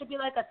that there should be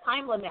like a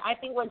time limit. I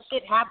think when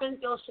shit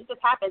happens, shit just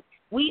happens.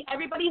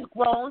 Everybody's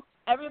grown.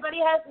 Everybody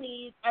has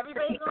needs.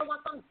 Everybody's gonna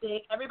want some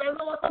dick. Everybody's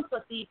gonna want some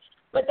pussy.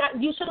 But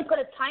that you shouldn't put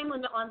a time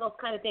limit on those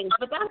kind of things.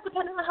 But that's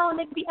depending on how a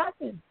nigga be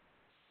acting.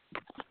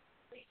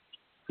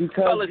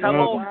 Because how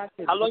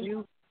long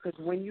you? Because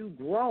when you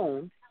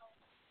grown,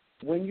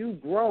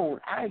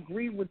 I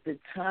agree with the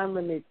time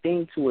limit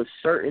thing to a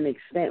certain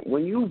extent.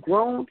 When you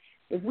grown,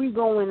 if we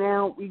going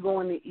out, we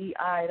going to eat.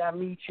 All right, I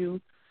meet you.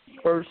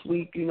 First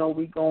week, we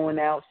going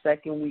out.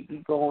 Second week,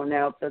 we going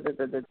out.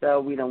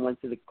 We done went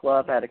to the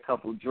club, had a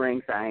couple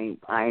drinks. I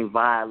ain't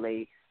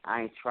violate.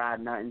 I ain't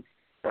tried nothing.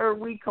 Third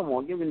week, come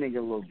on, give a nigga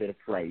a little bit of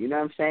play. You know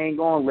what I'm saying?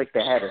 Go and lick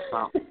the head or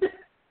something.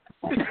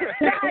 I'm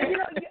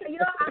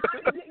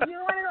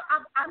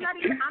not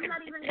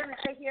even gonna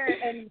sit here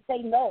and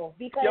say no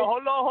because.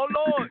 Hold on.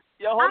 I'm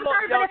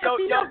sorry, but if a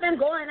female's been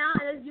going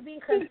out and you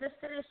being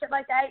consistent and shit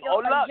like that,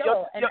 Tommy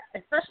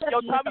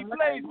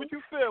Blaze, what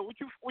you feel? What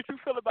you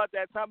feel about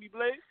that, Tommy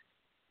Blaze?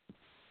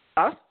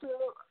 I feel.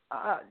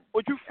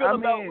 What you feel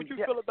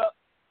about?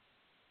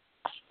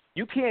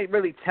 You can't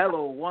really tell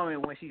a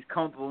woman when she's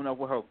comfortable enough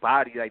with her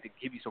body, like, to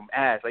give you some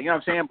ass. Like, you know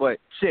what I'm saying? But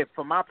shit,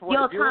 from my point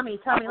of view. Yo,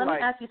 Tommy, let me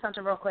ask you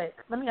something real quick.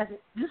 Let me ask you.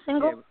 You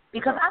single? Yeah,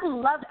 because I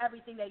love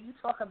everything that you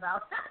talk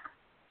about.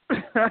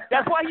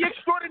 That's why he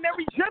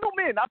extraordinary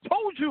gentleman. I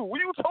told you.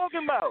 What are you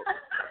talking about?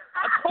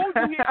 I told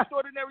you he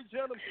extraordinary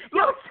gentleman.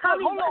 Look,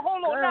 hold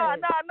on.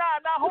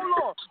 Nah, hold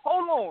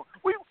on.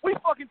 We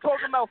fucking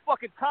talking about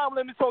fucking time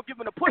limits or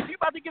giving a pussy. You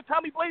about to give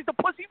Tommy Blaze the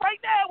pussy right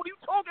now. What are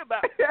you talking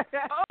about?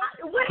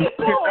 What are you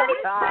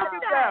talking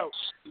about?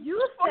 You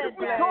said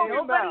that.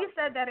 Nobody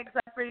said that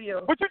except for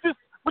you. What you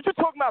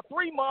talking about?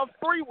 3 months,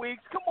 3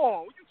 weeks? Come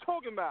on. What you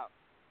talking about?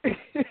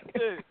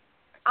 Yeah.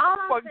 All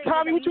I'm saying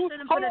Tommy, is that you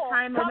shouldn't put a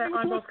time limit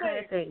on those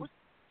kind of things.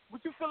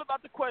 What you feel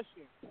about the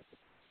question?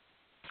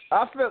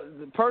 I feel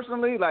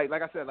personally, like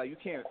I said, like, you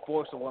can't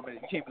force a woman. You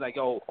can't be like,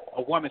 yo,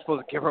 a woman's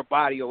supposed to give her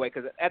body away,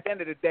 because at the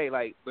end of the day,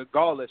 like,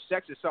 regardless,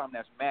 sex is something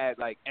that's mad,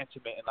 like,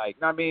 intimate, and, like,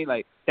 you know what I mean?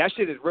 Like, that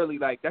shit is really,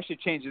 like, that shit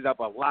changes up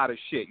a lot of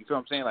shit. You feel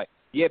what I'm saying? Like,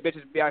 yeah,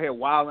 bitches be out here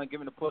wilding,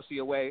 giving the pussy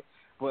away,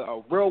 but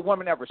a real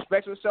woman that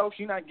respects herself,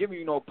 she's not giving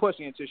you no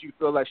pussy until she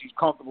feel like she's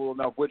comfortable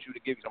enough with you to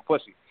give you some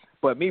pussy.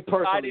 But me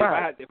personally, if I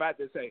had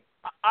to say,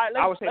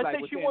 I would say, like,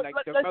 within, like,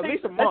 at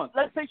least a month.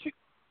 Let's say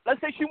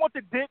she want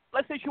the dick.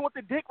 Let's say she want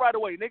the dick right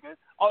away, nigga.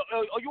 Are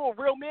you a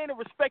real man and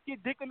respect your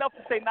dick enough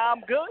to say, nah,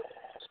 I'm good?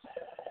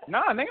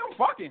 Nah, nigga, I'm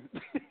fucking.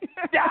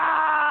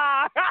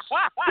 Yeah.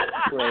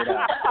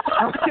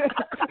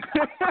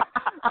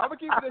 I'm gonna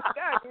keep it a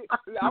stack.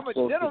 I'm a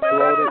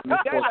gentleman.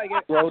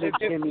 Throw the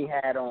Jimmy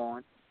hat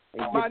on.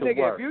 My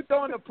nigga, if you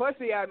throwing the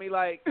pussy at me,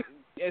 like,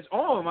 it's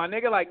on, my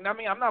nigga. Like, I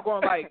mean, I'm not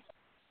going to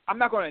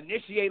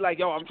initiate, like,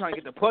 yo, I'm trying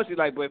to get the pussy,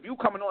 like, but if you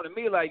coming on to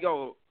me, like,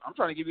 yo, I'm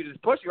trying to give you this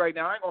pussy right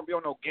now, I ain't going to be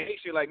on no gay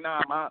shit, like,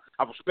 nah, I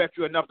respect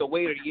you enough to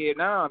wait a year,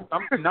 nah,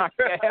 I'm going to knock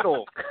your head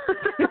off.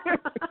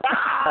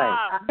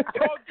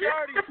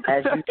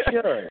 As you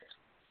should.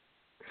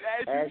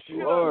 As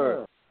you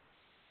should.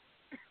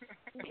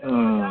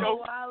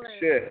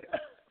 Shit.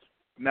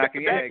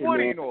 Knocking your head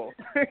clean off.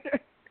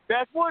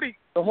 Backwoody.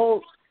 The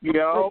whole,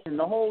 yo. Listen,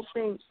 the whole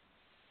thing,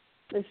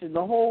 this is,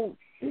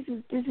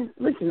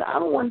 listen, I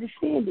don't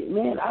understand it,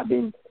 man. I've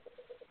been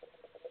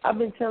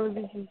telling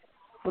bitches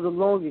for the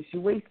longest,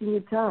 you're wasting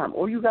your time.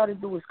 All you got to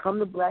do is come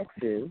to Black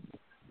Phil.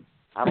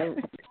 I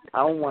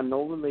don't want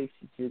no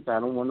relationships. I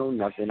don't want no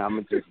nothing. I'm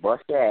going to just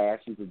bust your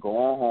ass. You could go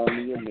on home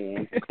with your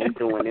man. Keep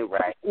doing it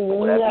right.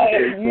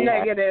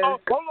 Negative.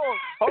 Hold on.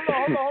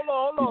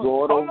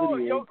 Go over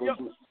there.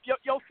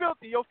 Yo,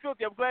 Philthy.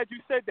 I'm glad you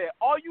said that.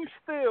 Are you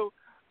still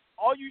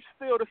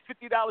the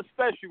 $50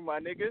 special, my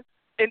nigga?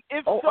 And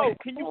if so,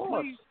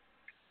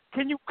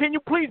 can you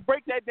please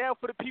break that down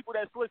for the people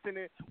that's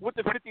listening? What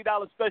the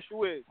 $50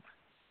 special is?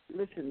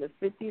 Listen, the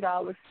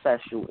 $50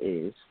 special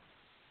is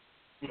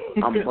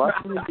I'm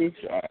busting the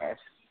bitch ass.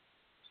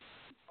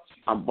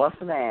 I'm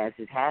busting the ass.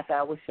 It's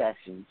half-hour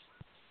sessions.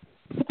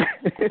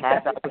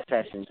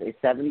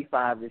 It's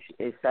 75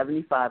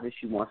 if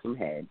she wants some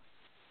head.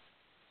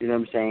 You know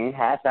what I'm saying?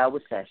 Half-hour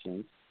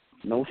sessions.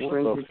 No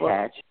strings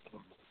attached.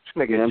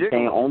 You know what I'm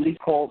saying?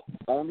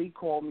 Only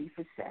call me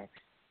for sex.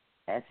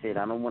 That's it.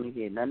 I don't want to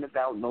hear nothing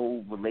about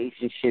no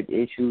relationship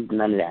issues,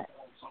 none of that.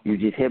 You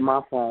just hit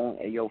my phone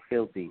and yo,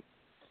 Philthy,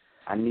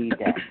 I need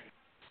that.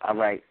 All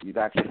right, you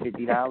got your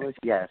 $50?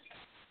 Yes.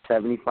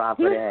 $75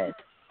 for the head.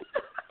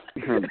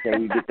 You know what I'm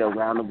saying? You get the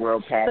around the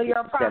world package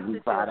for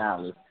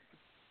 $75.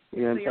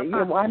 You know what I'm saying?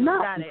 Yeah, why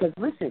not? Because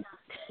listen,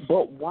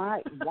 but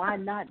why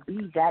not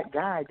be that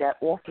guy that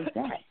offers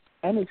that?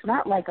 And it's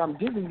not like I'm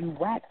giving you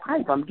whack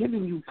pipe. I'm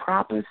giving you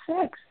proper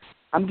sex.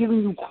 I'm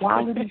giving you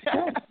quality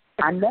sex.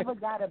 I never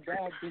got a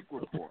bad dick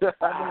report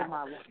ever in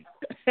my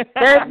life.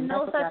 There's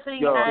no such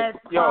thing as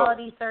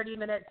quality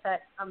 30-minute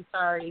sex. I'm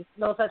sorry.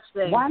 No such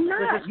thing. Why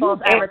not? This is false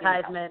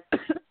advertisement.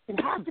 And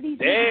half of these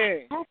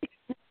ain't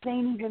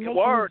even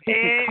making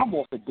these come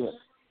off a dick.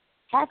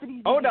 Half of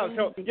these hold on.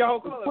 So, yo,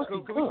 can we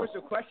switch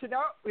the question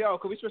out?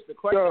 Can we switch the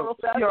question real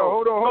fast?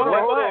 Hold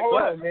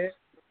on, man.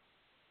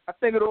 I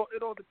think it all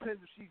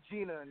depends if she's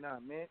Gina or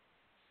not, man.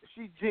 If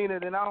she's Gina,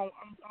 then I don't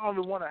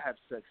even want to have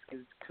sex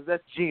because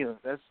that's Gina.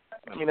 That's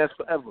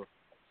forever.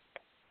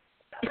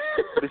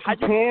 But if she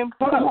can,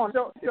 hold on.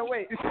 So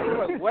wait.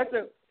 What's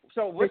the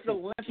length?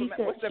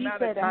 What's the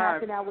amount of time? A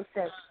half an hour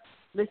sex.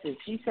 Listen,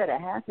 she said a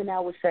half an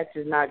hour sex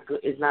is not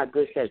good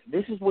sex.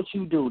 This is what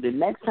you do. The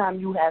next time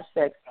you have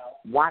sex,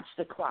 watch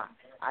the clock.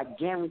 I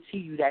guarantee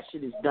you that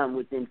shit is done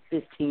within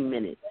 15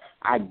 minutes.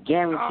 I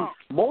guarantee.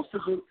 Most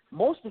of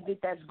it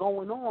that's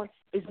going on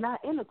is not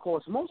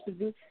intercourse. Most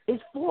of it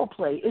is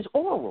foreplay. It's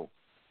oral.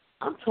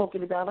 I'm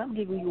talking about I'm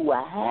giving you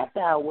a half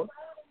hour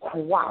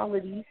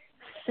quality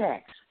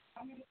sex.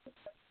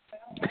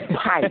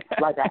 Tight,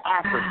 like an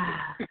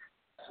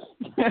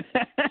African.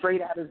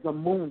 Straight out of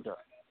Zamunda.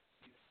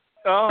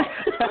 So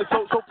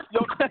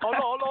yo,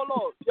 hold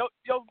on. Yo,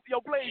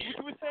 Blaze, what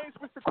you were saying?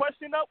 Switch the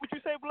question up. What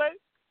you say, Blaze?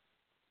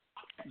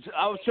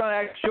 I was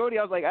trying to ask Shorty.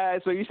 I was like, all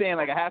right, so you're saying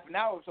like a half an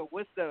hour. So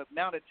what's the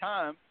amount of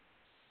time?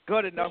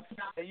 good enough.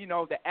 You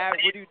know, the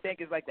average. What do you think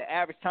is like the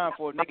average time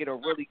for a nigga to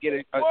really get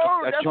a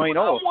Word, that's joint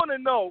what off? I want to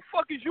know.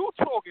 Fuck is you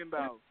talking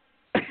about?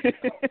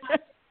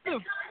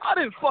 I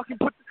didn't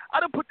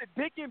put the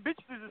dick in.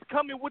 Bitches is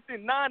coming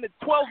within 9 to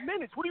 12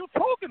 minutes. What are you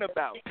talking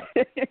about?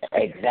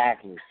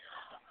 Exactly.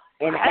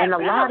 And a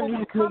lot of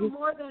these come niggas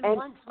more than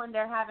once when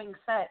they're having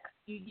sex.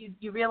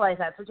 You realize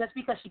that. So just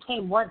because she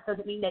came once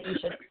doesn't mean that you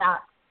should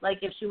stop.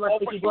 Like if she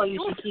wants to keep going,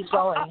 you should keep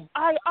going.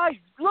 I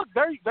look,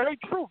 very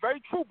true, very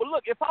true. But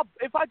look, if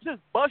I just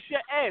bust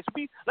your ass,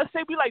 let's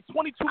say we like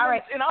 22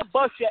 minutes and I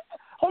bust your.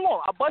 Hold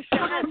on, I bust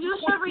your ass. You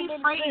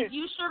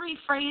should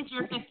rephrase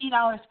your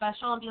 $50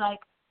 special and be like,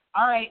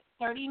 all right,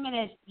 30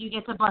 minutes, you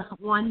get to bust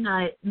one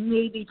nut,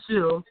 maybe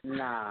two.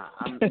 Nah,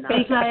 I'm not.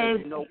 Because,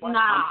 you know what?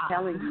 I'm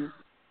telling you.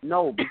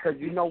 No, because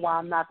you know why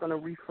I'm not going to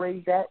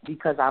rephrase that?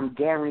 Because I'm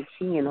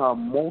guaranteeing her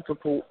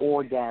multiple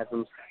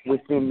orgasms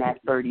within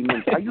that 30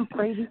 minutes. Are you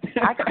crazy?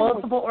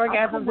 Multiple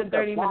orgasms in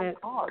 30 minutes.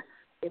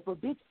 If a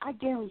bitch, I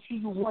guarantee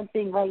you one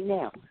thing right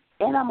now,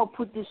 and I'm going to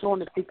put this on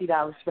the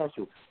 $50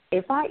 special.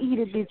 If I eat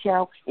a bitch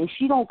out and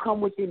she don't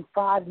come within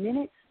 5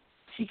 minutes,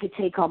 she could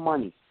take her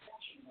money.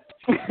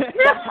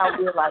 That's how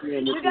real I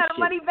am. You got a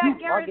money back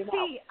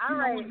guarantee. All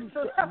right.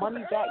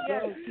 Money back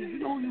guarantee. You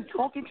know who you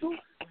talking to?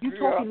 You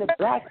talking to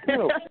Black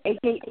Phil,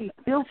 a.k.a.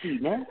 Philthy,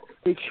 man.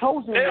 The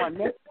chosen one,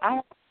 man.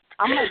 I'm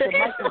like the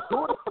Michael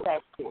Jordan for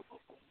that shit.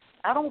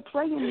 I don't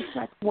play in the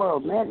sex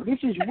world, man. This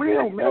is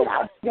real, man.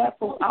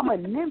 I'm a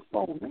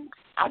nympho, man.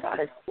 I got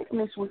a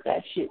sickness with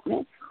that shit,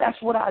 man.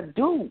 That's what I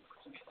do.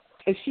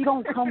 If she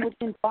don't come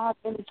within 5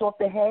 minutes off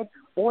the head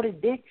or the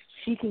dick,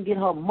 she can get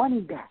her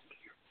money back.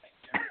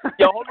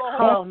 Yo, hold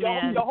on. Yo,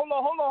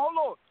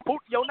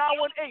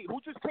 918. Who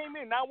just came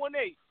in?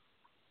 918.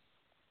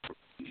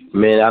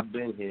 Man, I've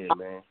been here,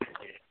 man.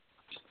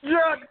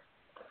 Yeah.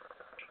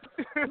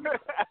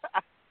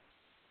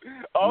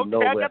 Okay,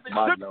 know I got the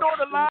Juxx on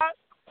the line.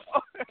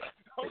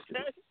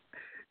 Okay.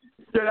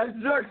 Yeah, that's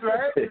Juxx,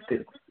 right?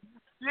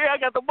 Yeah, I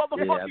got the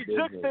motherfucking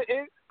Juxx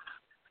in.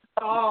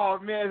 Oh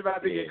man, it's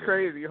about to get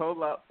crazy.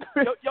 Hold up.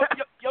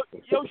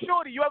 Yo,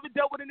 Shorty, you ever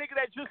dealt with a nigga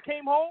that just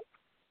came home?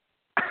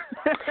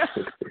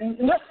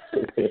 No,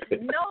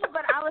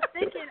 but I was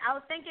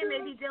thinking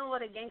maybe dealing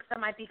with a gangster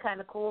might be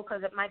kind of cool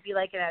because it might be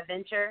like an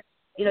adventure.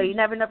 You know, you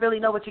never really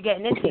know what you're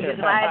getting into. You're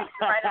right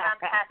around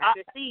the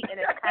passenger seat, and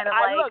it's kind of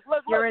like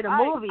you're in a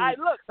movie.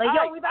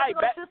 We about to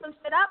go shoot some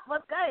shit up.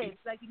 What's good?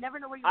 It's like you never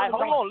know where you're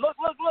going. Hold on. Look.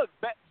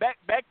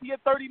 Back to your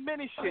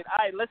 30-minute shit.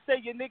 All right, let's say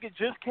your nigga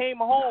just came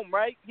home,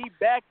 right? He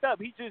backed up.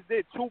 He just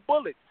did 2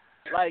 bullets,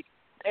 like,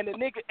 and the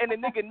nigga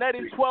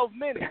nutted 12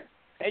 minutes.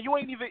 And you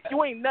ain't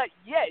nut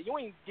yet. You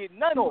ain't get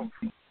none on.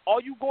 Are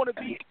you gonna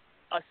be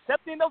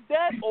accepting of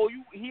that, or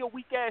he a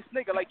weak ass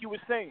nigga like you were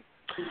saying?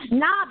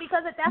 Nah,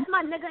 because if that's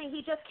my nigga and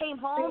he just came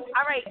home,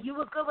 all right, you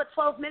were good with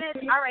 12 minutes.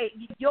 All right,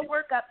 you'll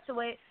work up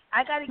to it.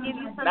 I gotta give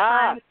you some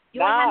time.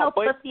 You ain't had no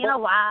pussy in a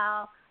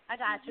while. I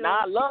got you.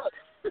 Nah, look,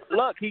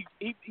 he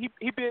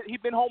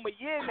been home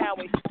a year now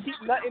and he keep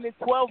nutting in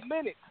 12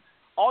 minutes.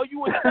 Are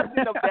you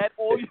accepting of that,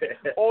 or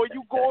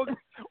you going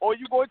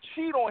to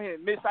cheat on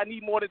him, Miss? I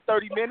need more than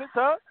 30 minutes,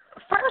 huh?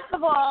 First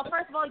of all,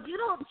 you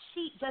don't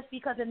cheat just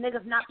because a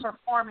nigga's not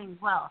performing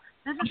well.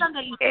 This is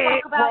something you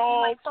talk about.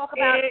 You might talk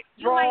about.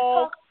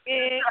 Wrong.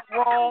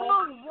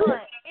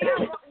 What?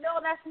 No,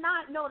 that's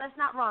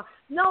not wrong.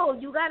 No,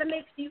 you gotta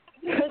make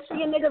sure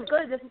your nigga's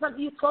good. This is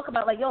something you talk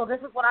about. Like, yo, this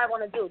is what I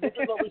want to do. This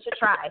is what we should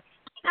try.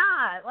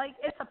 Nah, like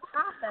it's a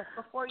process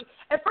before you.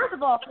 And first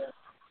of all,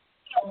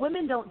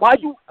 women don't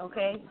cheat,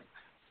 okay?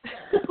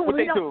 What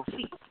we they don't do?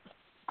 cheat.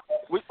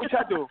 What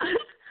y'all do?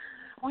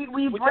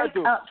 We break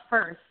up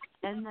first,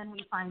 and then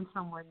we find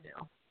someone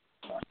new.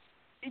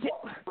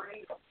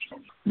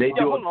 They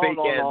do a fake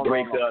ass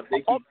breakup. They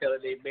keep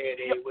telling their man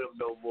they ain't with them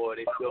no more.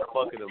 They still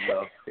fucking them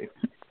though.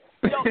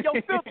 Yo,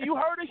 Philthy, you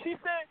heard her? She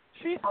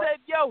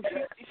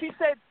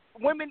said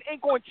women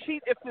ain't gonna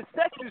cheat if the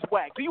sex is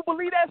whack. Do you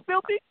believe that,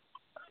 Philthy?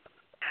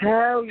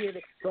 Hell yeah!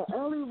 The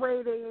only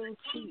way they ain't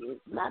cheating,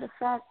 matter of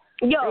fact,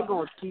 they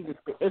gonna cheat.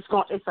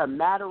 It's a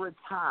matter of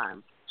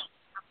time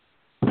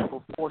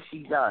before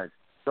she does.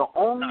 The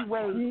only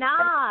way.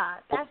 Nah,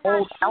 that's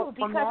not true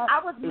because I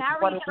was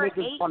married for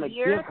 8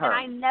 years and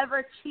I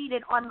never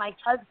cheated on my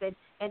husband,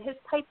 and his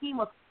type team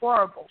was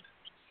horrible.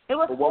 It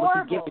was horrible. What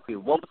was he giving you?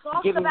 What was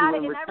he giving you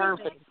in return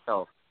for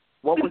yourself?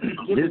 What was he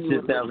giving you in return? This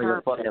just sounds like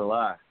a fucking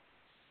lie.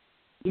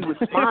 He was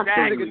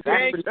sponsoring you.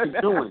 That's what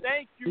he's doing.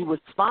 Thank you. He was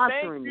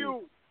sponsoring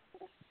you.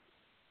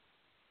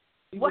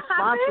 He was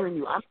sponsoring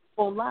you. I'm not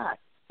gonna lie.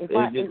 If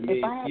I had a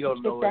chick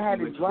that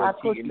had a dry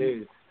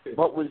pussy,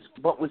 but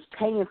was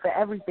paying for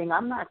everything,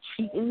 I'm not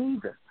cheating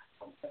either.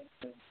 That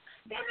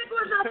nigga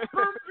was not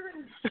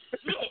sponsoring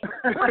shit.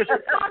 What are you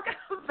talking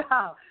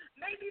about?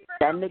 Maybe for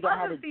that nigga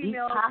had a deep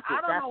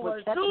pocket. That's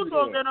what kept him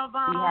there.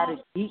 He had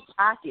a deep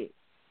pocket.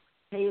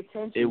 Pay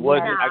attention. It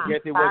wasn't. I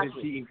guess it wasn't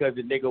cheating because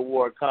the nigga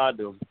wore a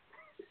condom.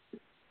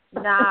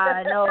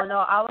 Nah,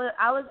 no. I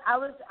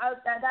was.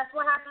 That's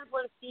what happens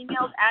when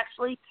females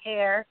actually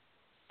care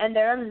and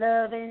they're in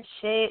love and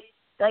shit.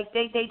 Like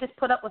they just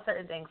put up with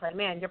certain things. Like,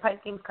 man, your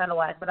pipe game's kind of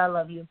whack, but I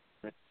love you,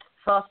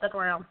 so I'll stick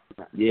around.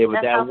 Yeah, but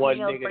That's that how one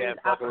females nigga brains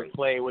that fucking was operate.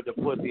 playing with the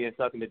pussy and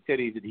sucking the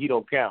titties, he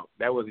don't count.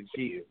 That wasn't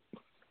cheating.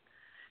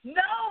 No,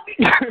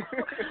 no,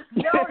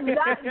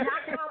 not while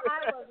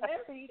I was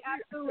married.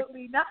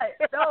 Absolutely not.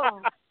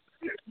 No.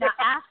 Now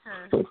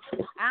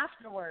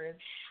afterwards,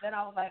 then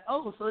I was like,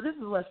 oh, so this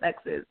is what sex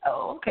is.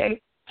 Oh,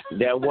 okay.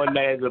 That one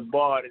night at the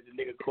bar, that the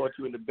nigga caught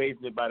you in the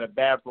basement by the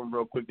bathroom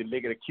real quick. The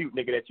cute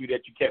nigga that you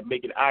kept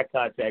making eye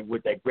contact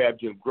with, that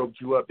grabbed you and groped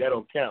you up. That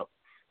don't count.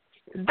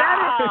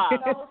 That is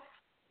so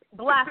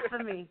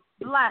blasphemy.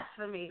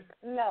 Blasphemy.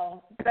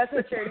 No, that's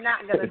what you're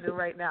not gonna do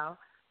right now.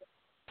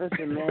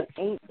 Listen, man,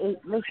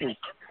 listen.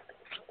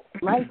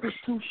 Life is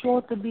too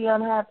short to be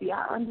unhappy.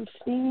 I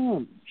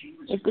understand.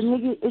 If the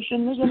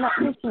nigga not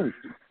listen.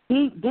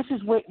 This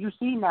is what you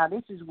see now.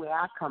 This is where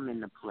I come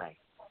into play.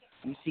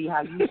 You see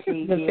how you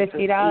say the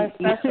 $50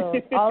 special.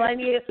 All I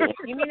needed.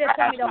 You mean to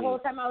tell me the whole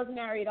time I was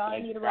married, all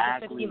I needed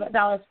was a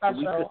 $50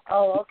 special?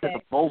 Okay. We could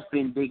have both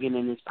been digging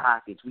in his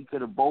pockets. We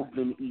could have both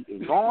been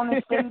eating. Go on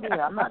and stay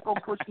there. I'm not gonna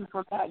push you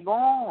from that. Go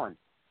on.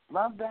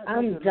 Love that.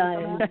 I'm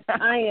done.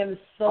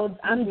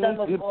 I'm done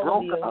with all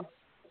of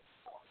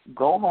you.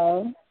 Go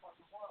home.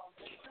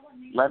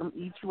 Let him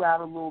eat you out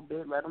a little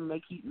bit. Let him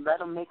make him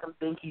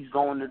think he's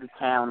going to the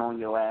town on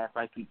your ass,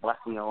 like he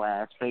busting your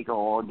ass, fake an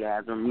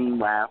orgasm.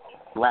 Meanwhile,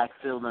 Black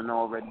Phil done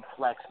already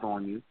flexed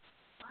on you,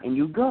 and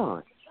you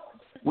good.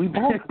 We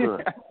both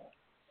good.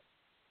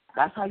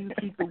 That's how you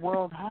keep the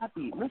world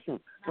happy. Listen,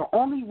 the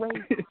only way,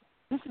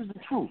 this is the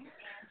truth,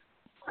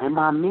 and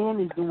my man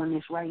is doing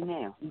this right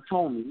now. He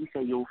told me, he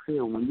said, yo,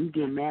 Phil, when you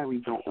get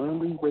married, the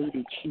only way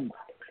to cheat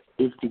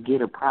is to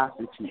get a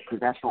prostitute, because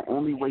that's the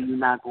only way you're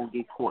not going to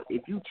get caught.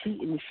 If you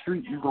cheat in the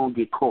street, you're going to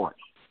get caught.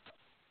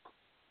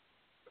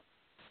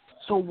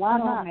 So why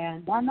not?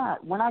 Man. Why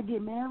not? When I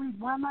get married,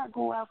 why not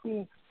go out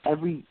there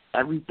every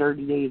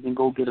 30 days and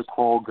go get a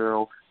call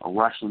girl, a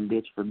Russian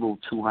bitch for a little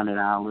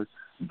 $200,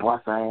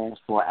 bust her ass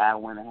for an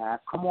hour and a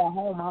half. Come on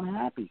home, I'm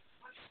happy.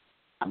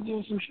 I'm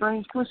getting some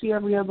strange pussy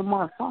every other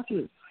month. Fuck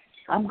it.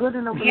 I'm good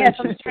in a relationship.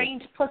 Yeah, some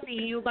strange pussy.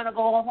 You're going to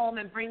go home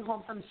and bring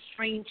home some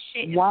strange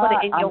shit and put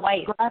it in your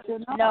wife.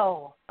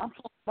 No. I'm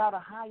talking about a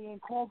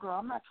high-end call girl.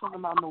 I'm not talking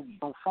about no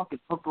fucking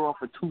hooker off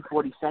of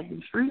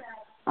 242nd Street.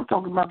 I'm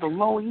talking about the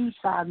Lower East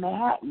Side,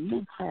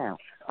 Manhattan, Midtown.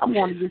 I'm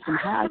going to get some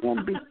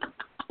high-end bitch.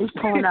 It's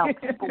pulling out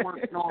paperwork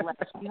and all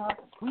that. Sweetheart.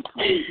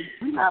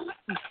 We not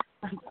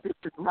like this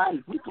is life.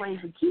 We playing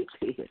for keeps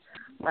here.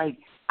 Like,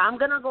 I'm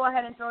going to go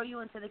ahead and throw you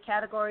into the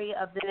category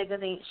of the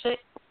niggas ain't shit.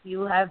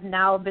 You have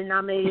now been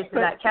nominated to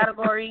that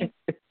category.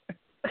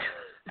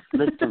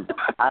 Listen,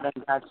 I done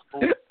got so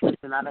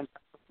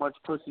much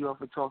pussy off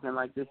of talking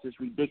like this. Is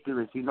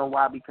ridiculous. You know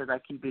why? Because I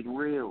keep it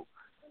real.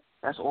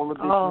 That's all the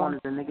bitch want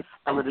is a nigga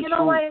tell her the truth. You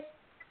know what?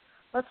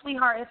 But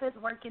sweetheart, if it's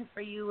working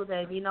for you,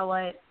 then you know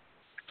what?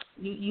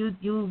 You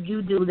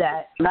do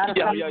that. Yo,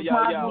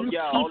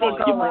 hold on,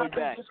 get right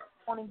back. Just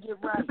want to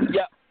get right.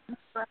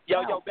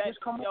 Yo, back.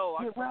 Just come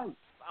on, get right.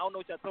 I don't know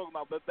what y'all talking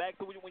about, but back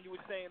to when you were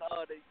saying,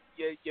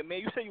 your man,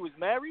 you said you was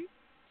married?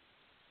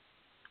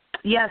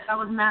 Yes, I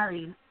was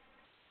married.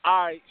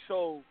 All right,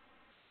 so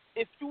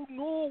if you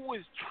knew it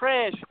was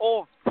trash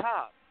off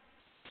top,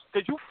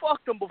 because you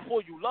fucked him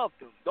before you loved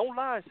him. Don't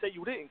lie and say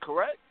you didn't,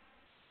 correct?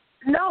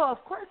 No,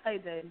 of course I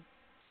did.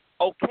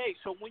 Okay,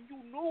 so when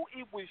you knew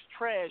it was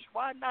trash,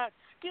 why not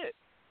skip?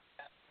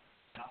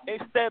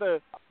 Instead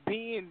of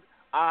being,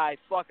 all right,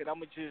 fuck it, I'm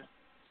going to just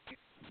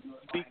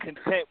be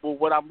content with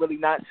what I'm really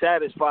not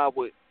satisfied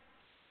with.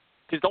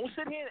 Because don't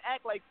sit here and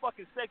act like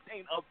fucking sex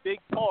ain't a big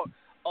part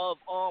of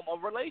a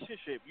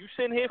relationship. You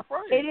sitting here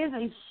first. It is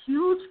a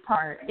huge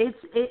part. It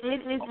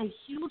is a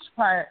huge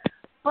part.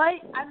 But,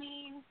 I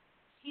mean,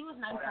 he was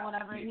nice or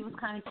whatever. He was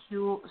kind of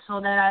cute. So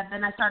then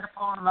I started to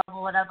fall in love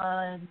or whatever.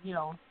 And, you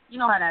know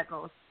how that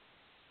goes.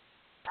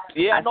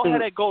 Yeah, I know how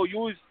that goes.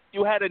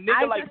 You had a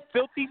nigga like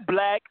Philthy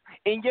Black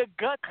in your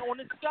guts on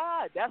the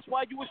side. That's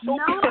why you were so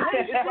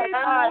content. It's like,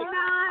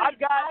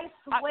 I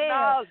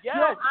swear.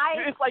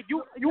 It's like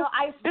you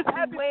this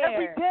happens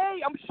every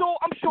day. I'm sure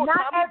not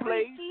Tommy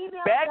Blaze,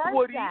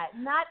 Backwoody.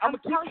 I'm gonna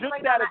keep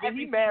Juxx out of it.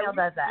 He married. You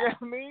know what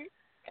I mean?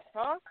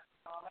 Huh?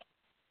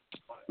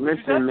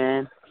 Listen,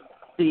 man.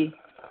 See,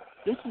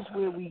 this is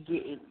where we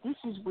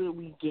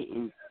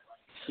getting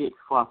shit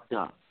fucked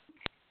up.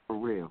 For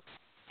real.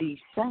 See,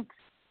 sex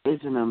is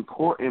an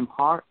important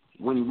part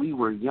when we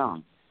were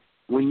young.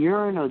 When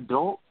you're an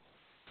adult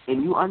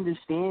and you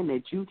understand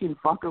that you can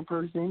fuck a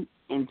person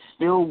and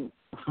still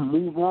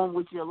move on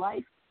with your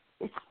life,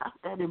 it's not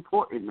that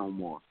important no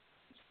more.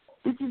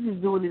 Bitches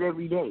is doing it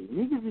every day.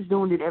 Niggas is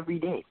doing it every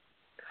day.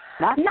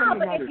 But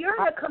if you're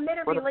in a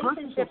committed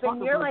relationship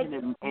and you're like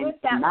with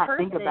that not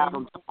person, think about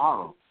them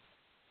tomorrow.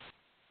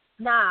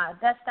 Nah,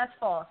 that's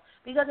false.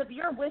 Because if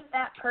you're with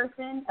that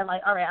person and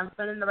like, all right, I'm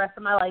spending the rest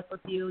of my life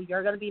with you,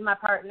 you're gonna be my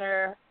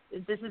partner.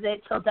 This is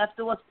it till death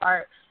do us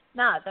part.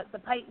 Nah, the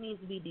pipe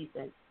needs to be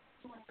decent.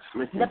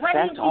 Listen, the pipe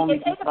needs to be. It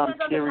depends on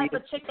the serious.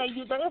 type of chick that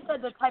you. It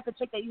said the type of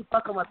chick that you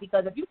fucking with.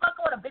 Because if you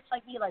fucking with a bitch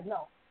like me, like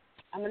no,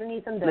 I'm gonna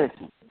need some dick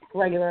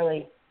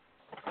regularly.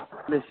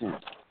 Listen.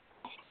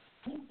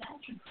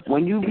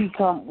 When you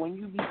become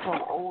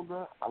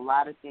older, a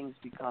lot of things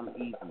become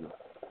easier.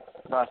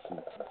 Trust me.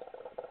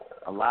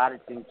 A lot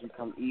of things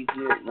become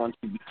easier once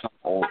you become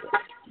older.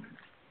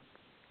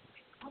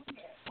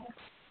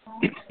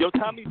 Yo,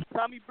 Tommy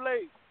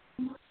Blaze.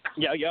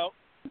 Yo.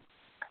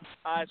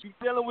 If you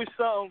dealing with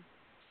something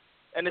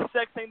and the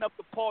sex ain't up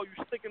to par,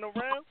 you sticking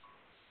around?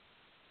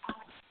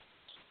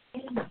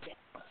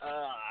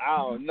 I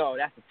don't know.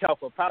 That's a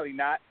tough one. Probably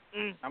not.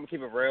 I'm gonna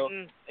keep it real.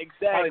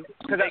 Exactly.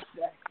 Because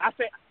I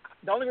say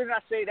the only reason I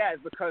say that is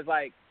because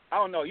like I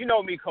don't know. You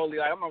know me, Coley.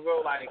 Like I'm a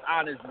real like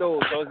honest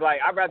dude. So it's like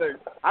I'd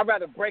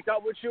rather break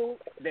up with you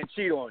than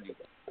cheat on you.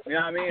 You know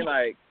what I mean?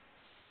 Like.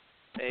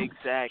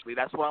 Exactly.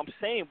 That's what I'm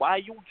saying. Why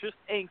you just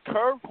ain't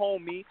curve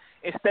homie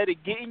instead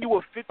of getting you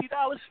a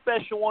 $50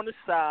 special on the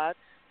side,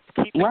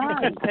 keeping you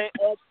content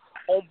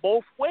on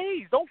both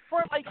ways. Don't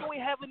front like you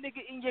ain't have a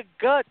nigga in your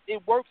gut.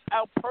 It works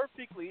out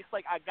perfectly. It's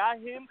like I got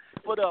him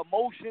for the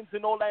emotions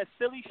and all that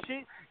silly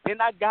shit. Then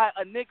I got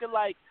a nigga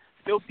like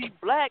Philthy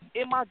Black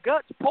in my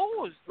guts.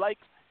 Pause. Like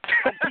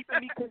I'm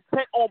keeping me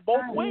content on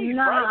both ways,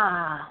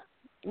 right?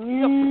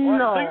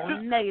 No,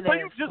 negative. So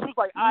you just was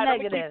like, I'm gonna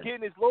Negative. keep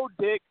getting his little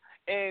dick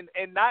and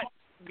not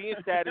being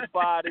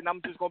satisfied, and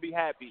I'm just gonna be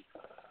happy.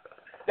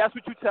 That's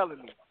what you're telling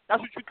me.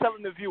 That's what you're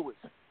telling the viewers.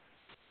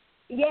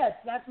 Yes,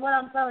 that's what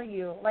I'm telling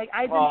you. Like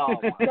I did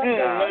the 8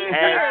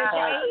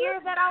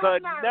 years that I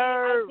was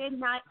married, I did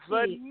not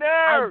cheat.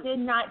 I did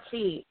not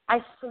cheat. I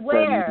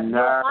swear.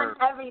 On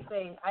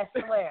everything. I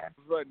swear.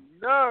 The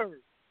nerve.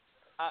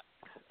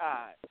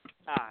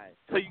 Alright.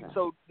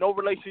 So no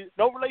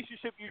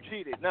relationship you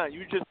cheated. None.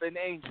 You just an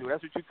angel.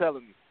 That's what you're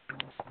telling me.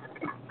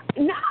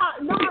 No,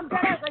 I'm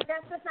dead. Like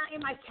that's just not in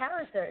my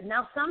character.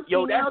 Now some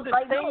females that's the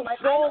like same like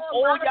song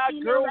all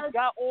y'all girls that...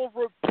 got on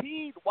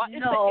repeat. Why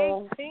it's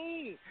the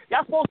 18?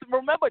 Y'all supposed to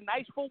remember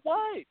nice for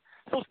what?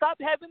 So stop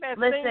having that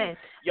Listen, same,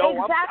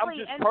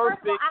 exactly. I'm just and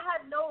perfect. First of all, I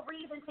had no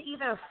reason to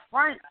even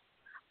front.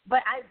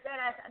 But I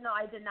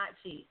did not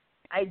cheat.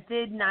 I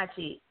did not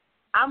cheat.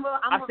 I'm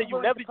willing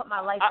to put my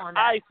life on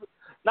that.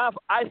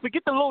 I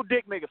forget the little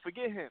dick nigga.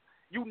 Forget him.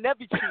 You never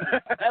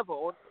cheated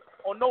ever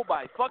on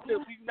nobody. Fuck this.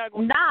 We not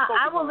gonna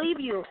I will leave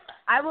you.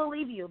 I will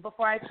leave you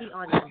before I cheat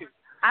on you.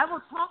 I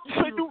will talk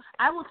to you.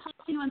 I will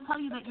talk to you and tell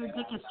you that your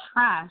dick is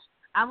trash.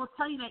 I will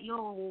tell you that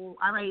all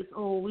right,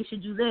 we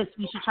should do this.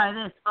 We should try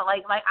this. But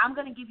like I'm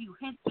gonna give you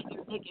hints that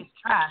your dick is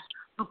trash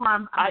before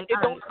I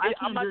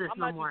can't do this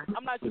no more.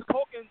 I'm not just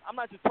talking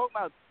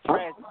about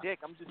trash dick.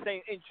 I'm just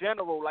saying in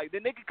general. Like the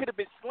nigga could have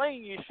been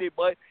slaying your shit,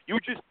 but you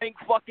just think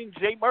fucking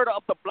Jay Murder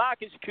up the block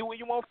is cute and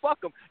you won't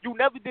fuck him. You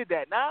never did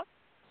that, nah?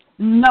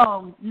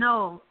 No. The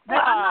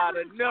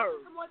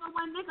nerve. More than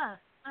one nigga.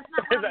 That's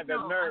not what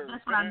the nerve.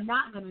 That's what I'm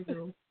not gonna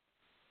do.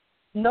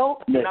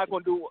 Nope. You're not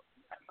gonna do,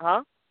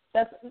 huh?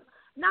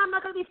 I'm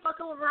not gonna be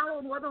fucking around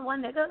with more than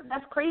one nigga.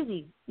 That's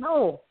crazy.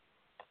 No.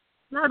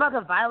 I'm not about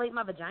to violate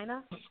my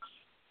vagina.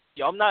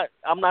 Yo, I'm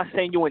not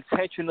saying you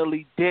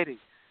intentionally did it.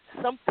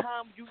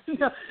 Sometimes you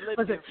just slip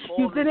and fall.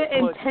 You didn't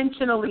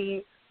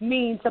intentionally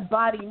mean to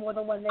body more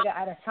than one nigga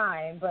at a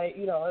time, but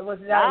it was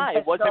not.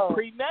 It wasn't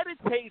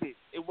premeditated.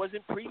 It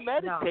wasn't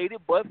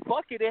premeditated, but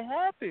fuck it, it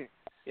happened.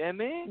 You know what I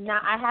mean? Nah,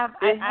 I have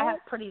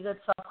pretty good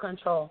self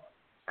control.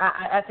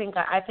 I think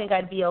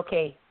I'd be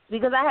okay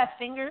because I have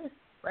fingers,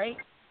 right?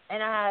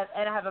 And I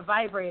have a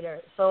vibrator,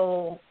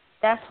 so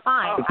that's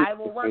fine. I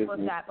will work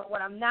with that. But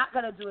what I'm not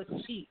gonna do is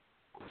cheat.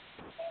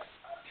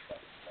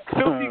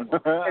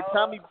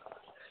 Tommy,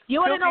 you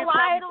want to know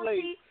why I don't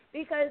cheat?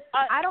 Because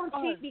I don't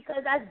cheat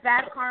because that's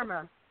bad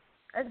karma.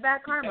 That's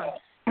bad karma.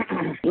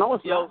 No,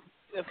 it's not.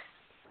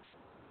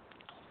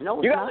 No,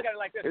 it's you gotta not. look at it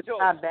like this, it's too.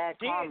 not bad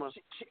karma.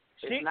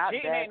 Cheating karma.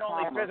 ain't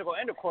only physical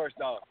intercourse,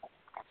 though.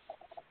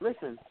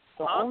 Listen,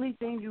 the only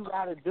thing you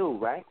gotta do,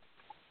 right?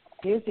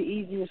 Here's the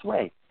easiest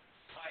way.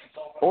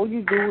 All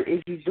you do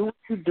is you do what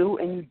you do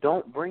and you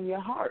don't bring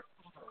your heart.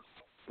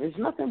 There's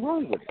nothing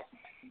wrong with it.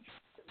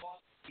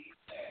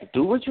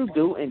 Do what you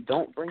do and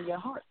don't bring your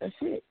heart. That's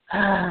it.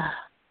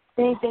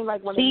 Same thing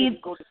like when a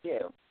nigga go to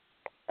jail.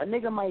 A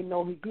nigga might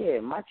know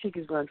my chick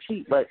is going to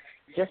cheat, but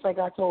just like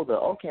I told her,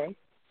 okay,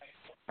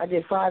 I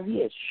did 5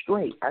 years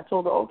straight. I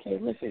told her, okay,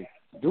 listen,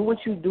 do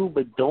what you do,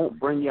 but don't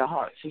bring your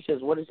heart. She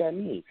says, what does that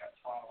mean?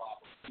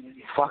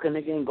 Fuck a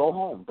nigga and go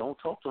home. Don't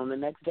talk to him the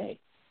next day.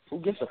 Who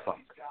gives a fuck?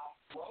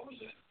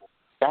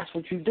 That's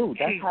what you do.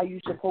 That's how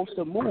you're supposed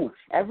to move.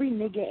 Every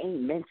nigga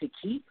ain't meant to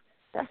keep.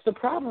 That's the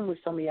problem with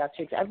some of y'all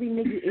chicks. Every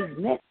nigga is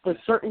meant for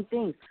certain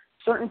things.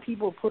 Certain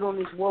people put on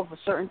this world for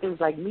certain things.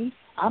 Like me,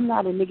 I'm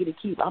not a nigga to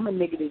keep. I'm a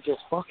nigga to just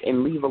fuck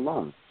and leave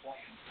alone.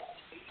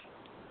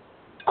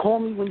 Call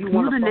me when you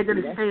want to fuck. You're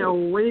the nigga to stay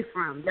away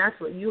from. That's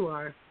what you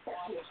are.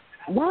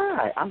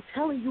 Why? I'm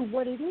telling you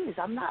what it is.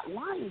 I'm not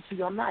lying to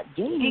you. I'm not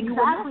gaming you.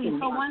 Exactly.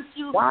 So once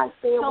you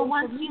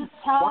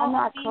tell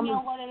a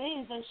female what it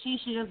is, then she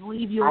should just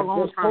leave you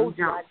alone from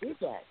jump. I did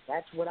that.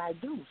 That's what I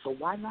do. So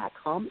why not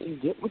come and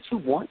get what you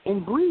want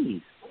and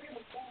breathe?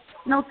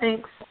 No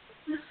thanks.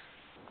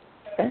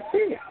 That's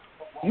it.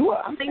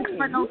 I'm Thanks saying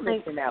for no you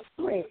thanks. missing out.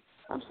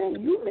 I'm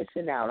saying you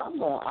missing out. I'm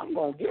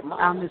gonna get mine.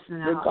 I'm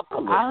missing out.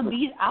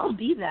 Regardless. I'll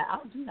be that.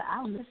 I'll do that.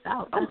 I'll miss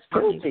out. I'm That's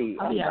fine. guilty.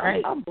 I'll be all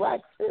right. I'm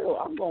black too.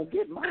 I'm gonna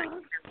get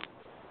mine.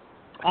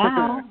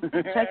 Ow.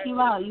 Check you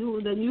out.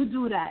 You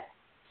do that.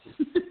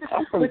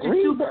 I'm from with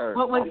Greenberg.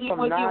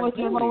 With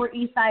your Lower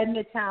East Side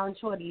Midtown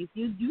shorties.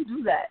 You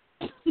do that.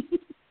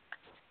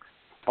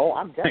 Oh,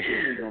 I'm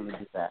definitely gonna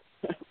do that.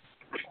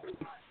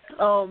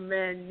 Oh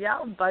man,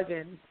 y'all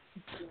bugging.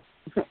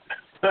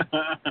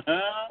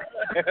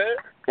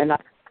 and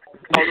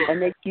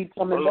they keep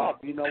coming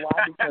back. You know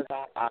why? Because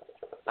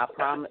I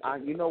promise.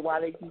 You know why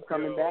they keep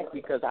coming back?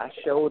 Because I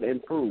showed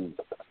and proved.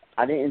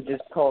 I didn't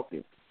just talk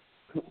it.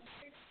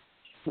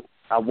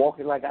 I walk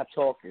it like I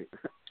talk it.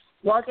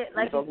 Walk it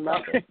like you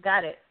talk it.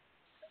 Got it.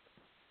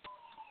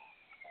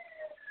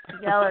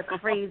 Y'all are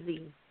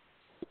crazy.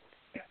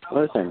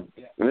 Listen,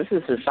 this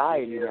is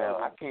society now.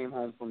 I came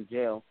home from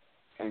jail,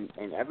 and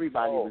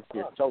everybody was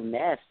just so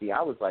nasty.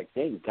 I was like,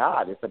 thank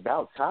God, it's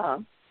about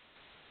time.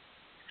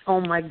 Oh,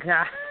 my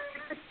God.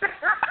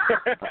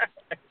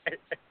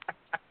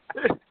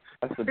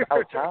 It's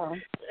about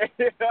time.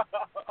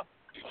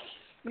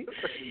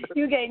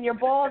 You getting your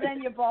balls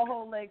and your ball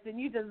hole legs, and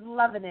you just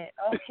loving it.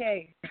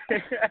 Okay.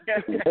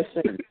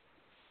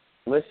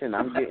 Listen.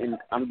 I'm getting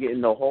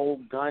the whole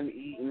gun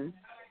eaten.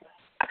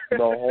 The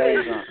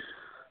whole gun.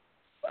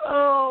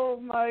 Oh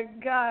my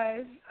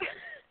gosh.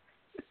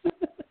 Just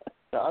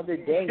the other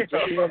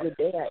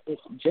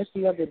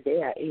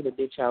day, I ate a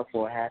bitch out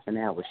for a half an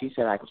hour. She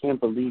said, "I can't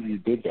believe you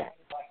did that."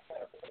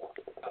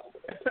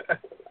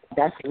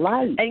 That's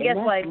light. And guess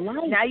what?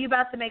 Light. Now you're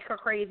about to make her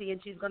crazy, and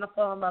she's gonna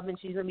fall in love, and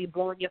she's gonna be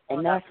blowing your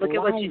phone up. Look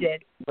at what you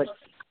did. But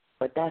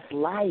that's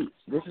light.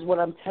 This is what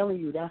I'm telling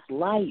you. That's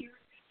light.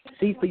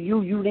 See, for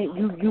you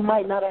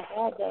might not have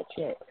had that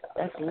yet.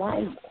 That's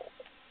light.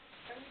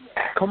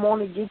 Come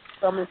on and get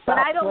some and stop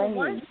But I don't playing.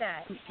 want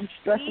that. You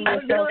stressing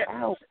yourself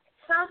out.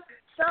 Some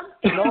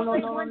No.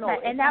 want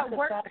that, and that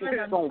works for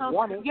them. So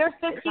your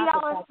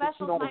 $50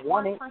 special might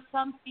work for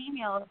some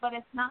females, but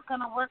it's not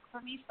gonna work for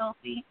me,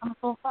 Philthy. I'm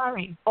so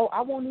sorry. Oh,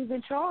 I won't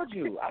even charge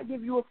you. I'll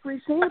give you a free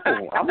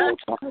sample. I won't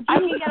charge you. I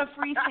can get a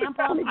free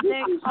sample of the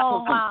dick.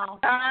 Oh wow!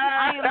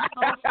 I am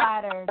so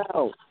flattered.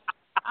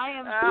 I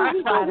am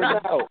so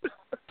flattered.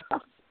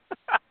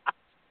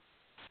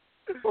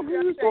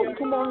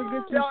 Come on and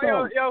get you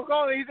some. Yo,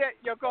 Coley, he said,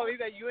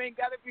 you ain't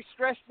got to be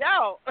stressed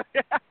out.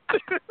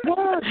 Look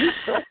at,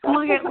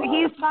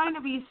 he's trying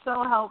to be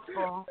so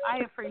helpful. I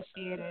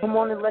appreciate it. Come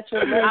on and let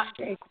your legs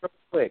shake real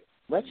quick.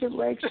 Let your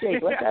legs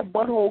shake. Let that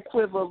butthole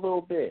quiver a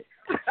little bit.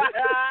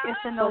 It's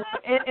a no.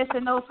 It's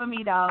a no for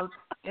me, dog.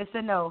 It's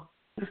a no.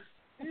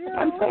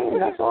 I'm saying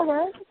that's all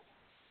right.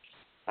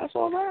 That's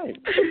all right.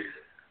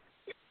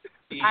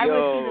 I wish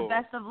you the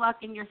best of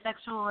luck in your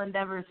sexual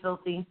endeavors,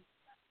 Philthy.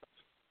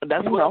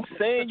 That's what I'm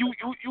saying. You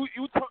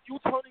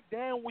turning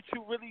down what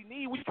you really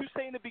need. What you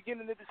say in the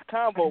beginning of this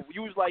convo?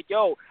 You was like,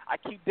 yo, I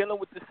keep dealing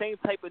with the same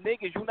type of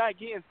niggas. You're not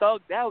getting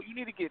thugged out. You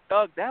need to get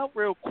thugged out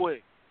real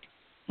quick.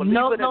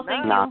 No,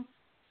 thank you.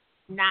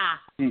 Nah,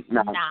 she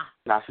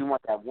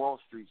want that Wall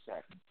Street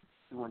sex.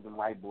 She want them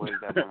white boys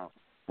that want to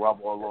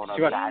rub all on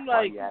her back.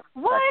 Like,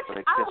 what?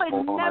 I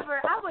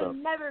would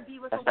never be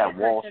with a white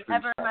person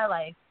ever in my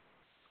life.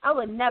 I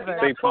would never.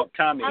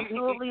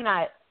 Absolutely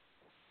not.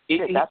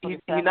 He's not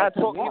talking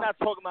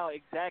about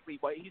exactly,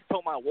 but he's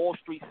talking about Wall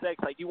Street sex.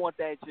 Like, you want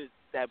that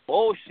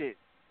bullshit,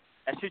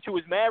 that shit you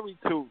was married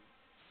to.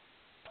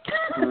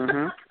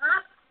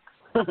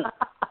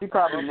 He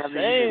probably never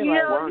even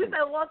you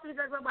said Wall Street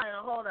sex. I'm like,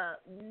 hold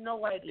up,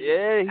 no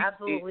idea. Yeah,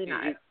 absolutely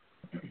not.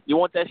 You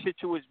want that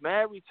shit you was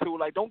married to.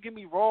 Like, don't get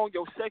me wrong,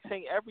 yo, sex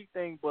ain't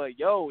everything, but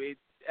yo,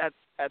 at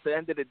the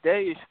end of the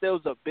day, it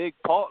still's a big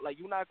part. Like,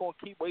 you're not gonna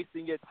keep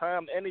wasting your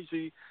time,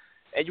 energy.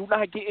 And you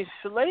not getting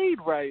slayed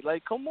right.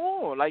 Like, come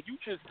on. Like, you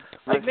just,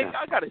 like, nigga,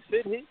 I got to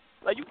sit here.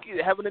 Like, you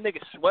having a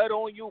nigga sweat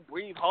on you,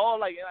 breathe hard.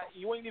 Like,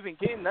 you ain't even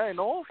getting nothing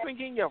off. You ain't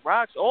getting your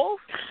rocks off.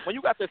 When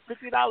you got the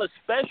 $50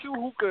 special,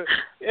 who could,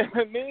 you know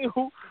what I mean,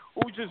 who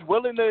just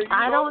willing to,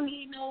 I don't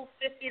need no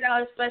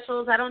 $50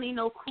 specials. I don't need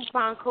no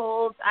coupon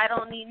codes. I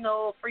don't need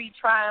no free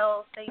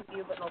trials. Thank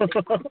you, but no thank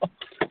you.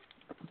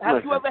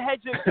 Have you ever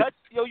had your guts,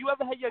 you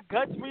ever had your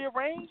guts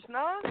rearranged,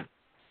 nah?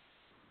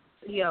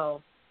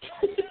 Yo.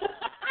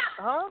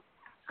 Huh?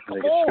 Come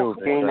on.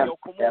 She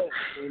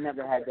ain't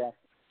never had that.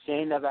 She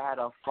ain't never had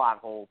a flat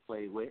hole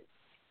played with.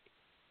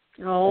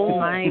 Oh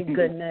my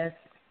goodness.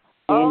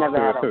 She ain't never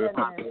had a flat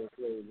hole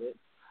played with.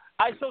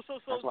 So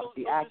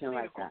acting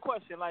like that.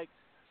 Question, like,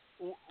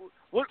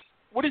 what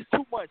is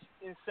too much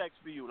in sex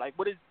for you? Like,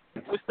 what's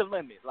the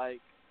limit? Like,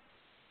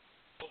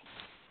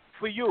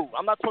 for you,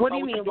 I'm not talking what do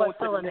about you mean? What what's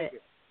the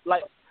limit?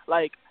 Like,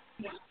 like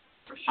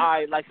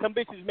some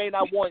bitches may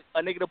not want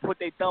a nigga to put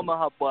their thumb in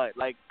her butt.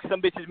 Like,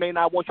 some bitches may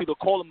not want you to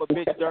call them a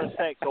bitch during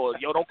sex, or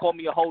yo, don't call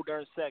me a hoe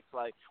during sex.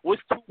 Like,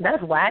 what's too?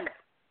 That's whack.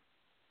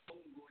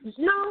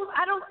 No,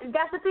 I don't.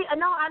 That's the thing.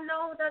 No, I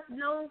know that's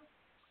no.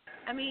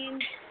 I mean,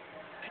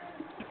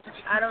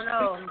 I don't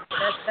know.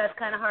 That's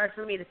kind of hard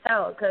for me to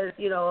tell because,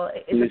 you know,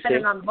 it's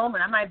depending on the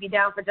moment. I might be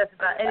down for just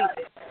about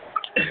anything.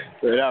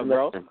 Straight up,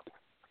 bro.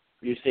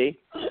 You see,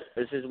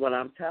 this is what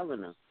I'm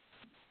telling them.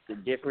 The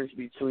difference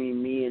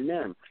between me and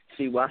them.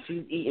 See, while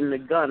she's eating the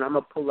gun, I'm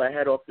going to pull her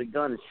head off the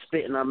gun and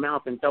spit in her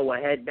mouth and throw her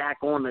head back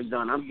on the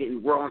gun. I'm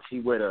getting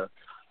raunchy with her.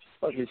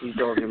 What is she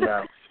talking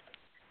about?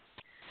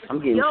 I'm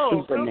getting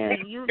super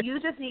nasty. You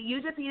just need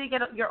to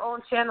get your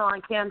own channel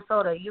on Cam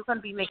Soda. You're going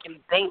to be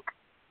making bank.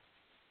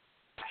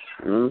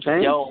 You know what I'm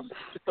saying? Yo,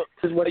 this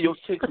is what your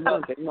chicks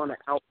want. They want to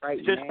outright.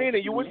 Justina,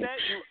 you with that?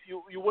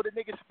 You with a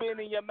nigga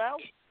spitting in your mouth?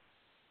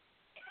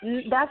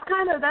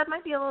 That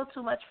might be a little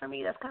too much for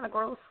me. That's kind of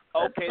gross.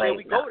 Okay, there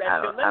we go.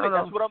 That's your limit.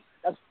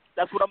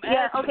 That's what I'm asking.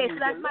 Yeah, okay, you. so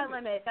that's my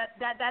limit.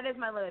 That is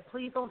my limit.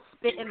 Please don't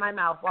spit in my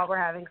mouth while we're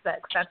having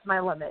sex. That's my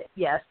limit.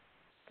 Yes.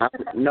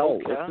 No,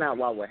 it's not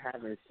while we're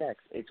having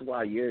sex. It's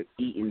while you're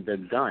eating the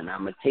gun.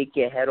 I'm going to take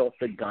your head off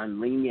the gun,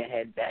 lean your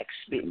head back,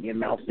 spit in your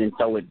mouth, and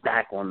throw it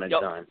back on the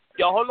gun.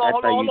 Yo, hold on.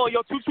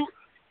 Yo,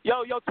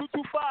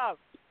 225.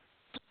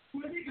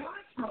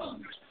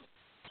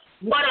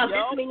 What up? This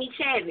is Mimi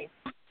Chazzy.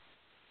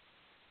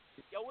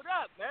 Yo, what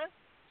up, man?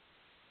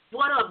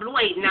 What up?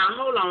 Wait, now,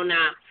 hold on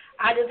now.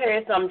 I just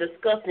heard some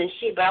disgusting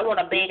shit, but I want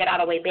to bag it all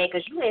the way back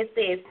because you had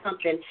said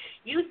something.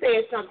 You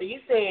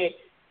said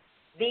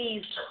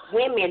the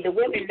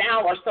women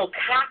now are so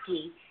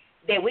cocky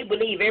that we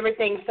believe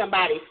everything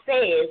somebody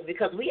says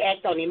because we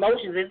act on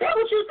emotions. Is that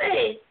what you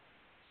said?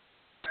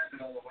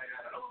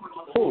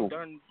 Who?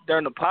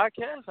 During the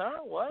podcast,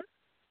 huh? What?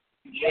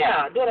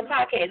 Yeah, during the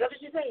podcast. That's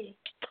what you said.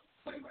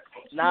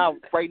 Now,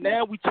 right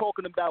now, we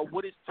talking about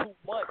what is too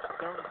much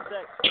during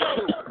sex.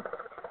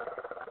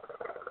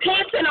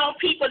 Pissing on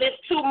people is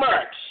too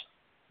much.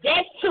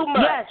 That's too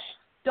much. Yes.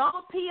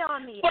 Don't pee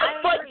on me. For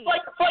your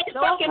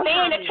fucking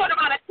man to turn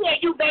around and tell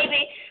you,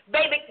 baby,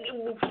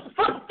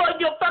 for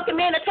your fucking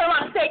man to turn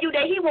around and tell you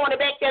that he wanted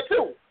back there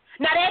too.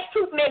 Now that's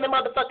too many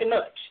motherfucking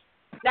nuts.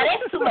 Now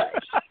that's too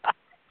much.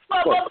 For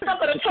a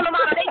motherfucker to turn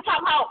around and they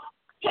talk about,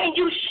 can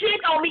you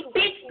shit on me,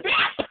 bitch?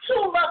 That's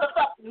too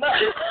motherfucking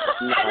much.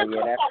 I just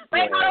want to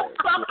break out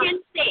fucking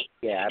stick.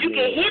 Yeah, you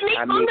can hit me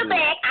from the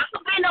back. I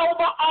can bend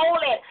over all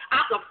that.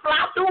 I can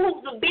fly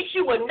through the bitch.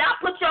 You will not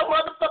put your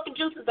motherfucking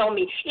juices on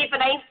me if it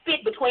ain't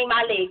fit between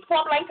my legs.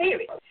 Point blank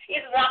period.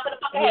 It's not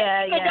gonna fucking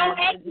happen. So don't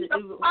ask me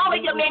to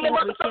swallow your mammy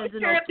motherfucking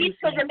churn, bitch,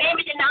 because your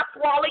mammy did not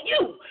swallow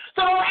you.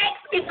 So don't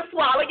ask me to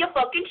swallow your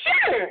fucking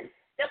churn.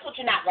 That's what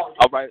you're not gonna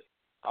do. All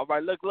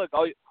right. Look.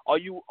 Are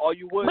you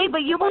with? Wait,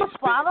 but you won't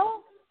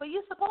swallow? But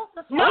you're supposed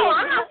to swallow. No,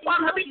 I'm not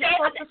swallowing. You're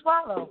supposed to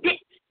swallow.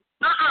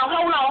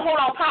 Hold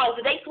on, pause.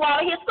 Did they swallow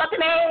his fucking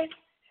ass?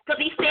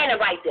 Because he's standing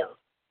right there.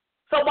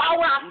 So why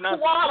would I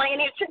swallow and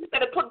his churn to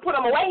put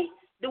him away?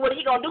 Do what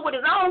he gonna do with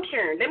his own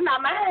churn. Them not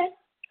mine.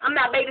 I'm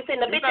not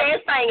babysitting the bitch ass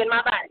thing in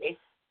my body.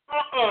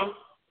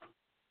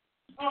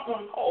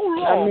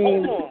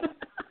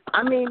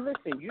 I mean,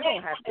 listen, you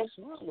don't have to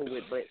swallow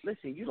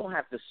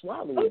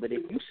it, but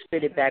if you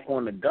spit it back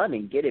on the gun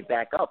and get it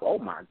back up, oh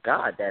my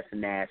God, that's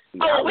nasty.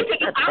 Oh, I'll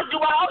do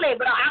all that,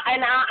 but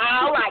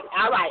all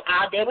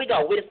right, there we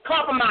go. We're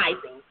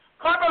compromising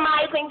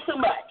too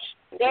much.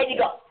 There you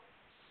go.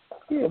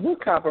 Yeah, we'll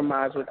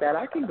compromise with that.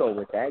 I can go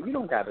with that. You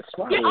don't got to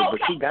swallow it,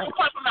 but you got to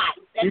compromise.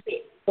 That's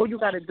it. All you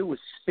got to do is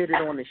spit it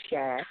on the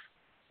shaft.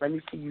 Let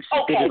me see you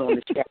spit it on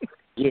the shaft.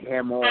 Get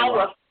him on. I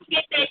will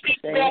get that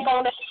bitch back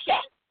on the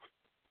shaft.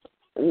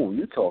 Oh,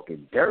 you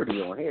talking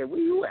dirty on here. Where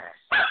you at?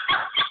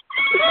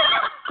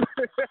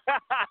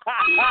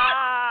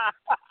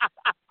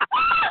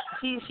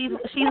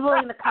 She's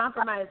willing to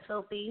compromise,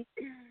 Philthy.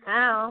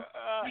 Ow.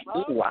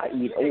 I'll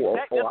eat her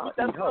right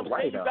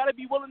You up. gotta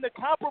be willing to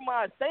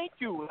compromise. Thank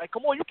you. Like,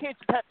 come on, you can't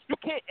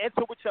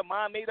enter with your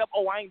mind made up.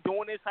 Oh, I ain't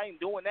doing this, I ain't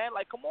doing that.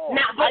 Like, come on.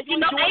 Now, but ain't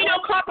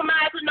no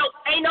compromising,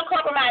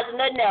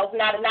 nothing else.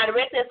 Now the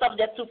rest of that stuff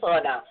that's too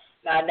far now.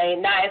 Now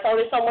it's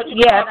only so much you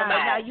can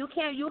compromise. Now you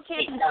can't be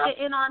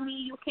sitting on me.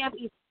 You can't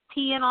be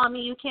peeing on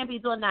me. You can't be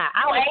doing that.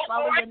 I will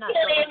swallow your nuts.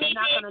 So what you're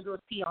not gonna do is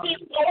pee on me.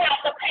 You don't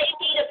have to pay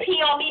me to pee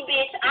on me,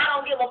 bitch. I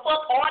don't give a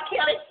fuck. Or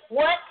Kelly,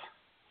 what?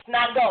 It's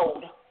not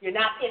gold. You're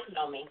not pissing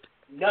on me.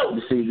 No.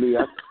 You see,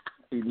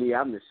 Lee,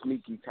 I'm the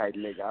sneaky type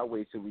nigga. I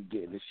wait till we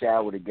get in the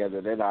shower together,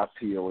 then I'll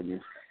pee on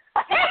you.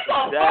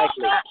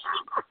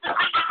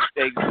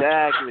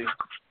 Exactly.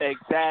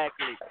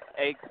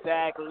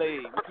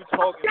 What you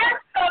talking about?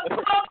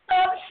 That's fucked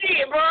up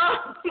shit, bro.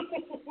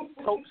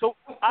 So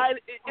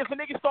if a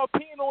nigga start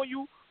peeing on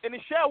you in the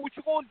shower, what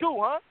you gonna do,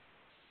 huh?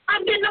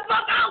 I'm getting the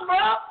fuck out, bro.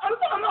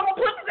 I'm gonna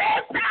put his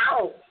ass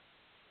down.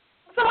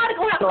 Somebody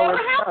gonna have to go to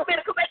the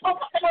hospital because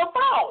they gonna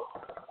fall.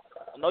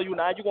 No, you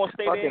not. You gonna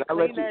stay there and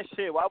clean that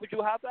shit. Why would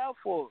you hop out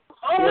for?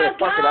 Oh my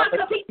God,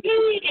 because he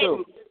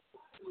peed.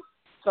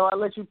 So I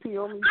let you pee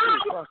on me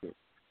too. Fuck it.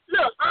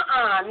 Look,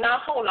 now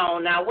hold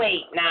on, now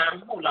wait,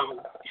 now hold on.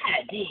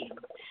 God damn,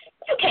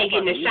 you can't get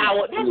in the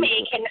shower. That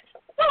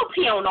Don't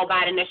pee on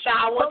nobody in the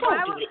shower. But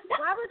Don't do it.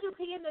 why would you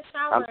pee in the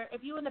shower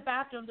if you in the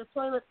bathroom? The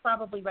toilet's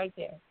probably right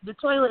there. The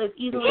toilet is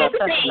easily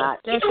accessible.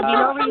 There should be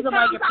no reason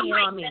why you're peeing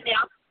on me.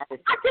 I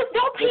just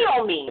don't pee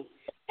on me.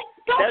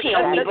 Don't pee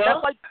on me, bro.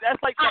 That's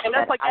like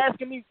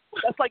asking me.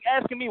 That's like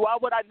asking me why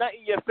would I nut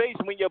in your face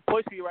when your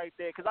pussy right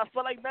there? Because I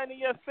feel like nut in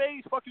your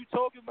face. Fuck you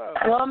talking about?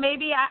 Well,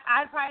 maybe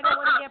I probably don't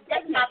want to get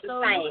pregnant, so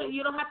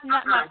you don't have to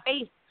nut in my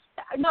face.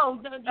 No,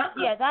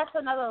 yeah, that's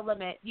another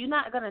limit. You're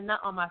not gonna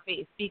nut on my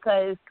face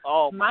because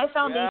my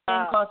foundation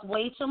costs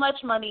way too much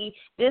money.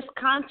 This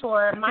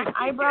contour, my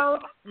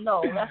eyebrows,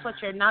 no, that's what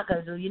you're not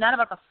gonna do. You're not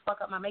about to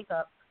fuck up my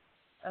makeup.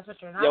 That's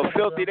what you're not gonna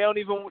Philthy, do. they don't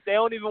even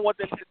want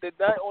the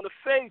nut on the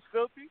face,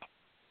 Philthy.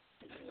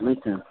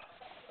 Listen.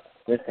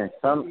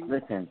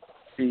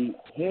 See,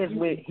 here's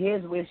where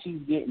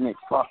she's getting it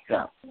fucked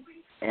up,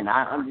 and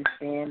I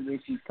understand where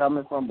she's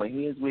coming from, but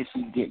here's where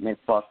she's getting it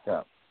fucked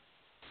up.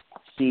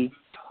 See,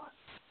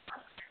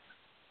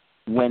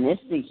 when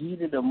it's the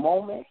heat of the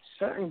moment,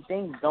 certain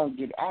things don't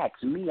get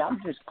asked. Me,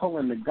 I'm just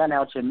pulling the gun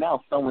out your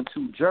mouth, throwing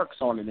 2 jerks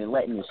on it, and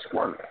letting it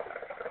squirt.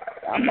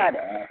 I'm not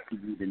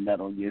asking you to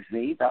nut on your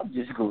face. I'm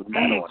just going to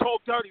nut on it.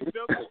 Talk dirty,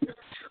 Philthy.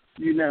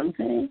 You know what I'm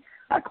saying?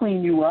 I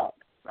clean you up.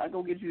 I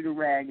go get you the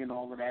rag and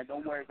all of that.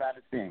 Don't worry about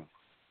a thing.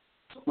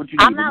 What you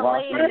I'm need, not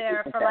laying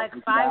there for like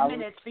 5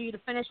 minutes for you to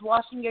finish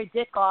washing your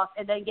dick off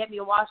and then get me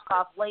a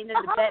washcloth laying in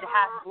the bed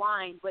half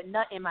blind with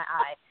nut in my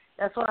eye.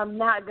 That's what I'm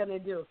not going to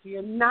do.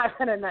 You're not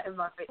going to nut in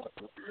my face.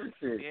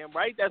 Damn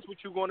right that's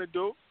what you're going to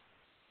do.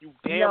 You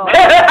damn No. right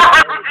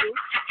that's what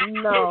you're going to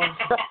do. No.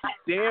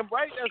 Damn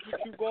right that's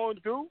what you're going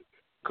to do.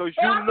 Because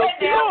you look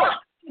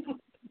good.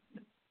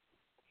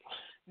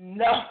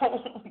 No.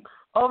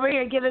 Over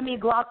here giving me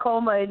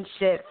glaucoma and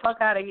shit. Fuck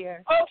out of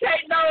here.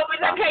 Okay, no,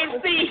 but I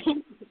can't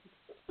see.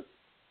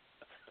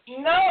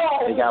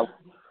 No. They got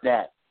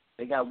that.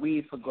 They got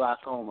weed for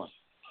glaucoma.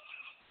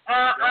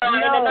 No.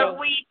 Enough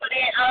weed for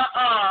that.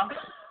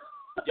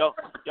 Yo,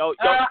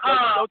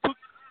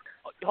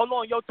 hold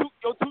on,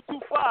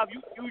 225.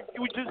 You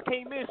just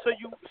came in, so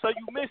you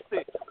missed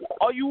it.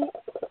 Are you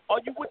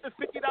with the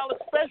 $50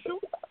 special?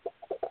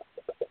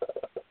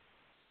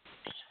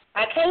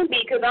 I can't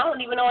be because I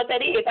don't even know what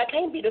that is. I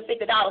can't be the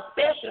 $50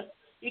 special.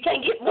 You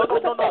can't get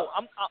No.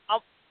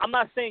 I'm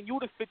not saying you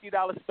the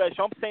 $50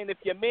 special. I'm saying if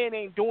your man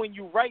ain't doing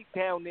you right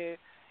down there,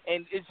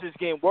 and it's just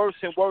getting worse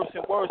and worse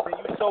and worse, and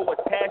you so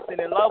attached and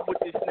in love with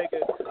this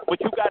nigga,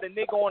 but you got a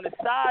nigga on the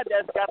side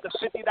that's got the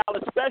 $50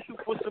 special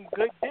for some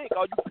good dick.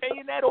 Are you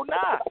paying that or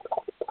not?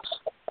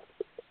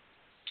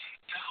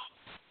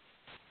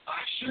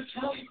 I should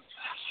tell you.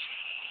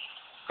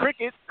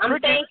 Cricket. I'm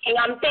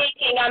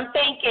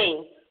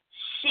thinking.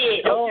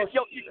 Shit. Yo,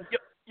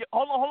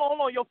 hold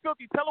on. Yo,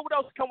 Philthy, tell her what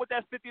else come with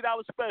that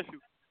 $50 special.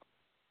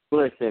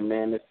 Listen,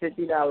 man, the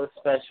 $50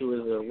 special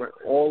is a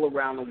all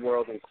around the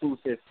world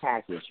inclusive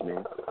package,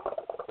 man.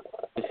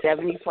 For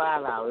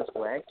 $75,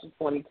 for extra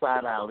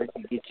 $25,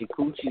 you get your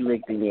coochie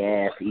licked and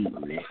your ass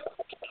eaten, man.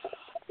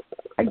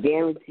 I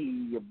guarantee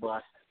you your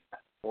bust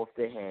off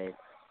the head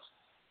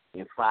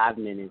in 5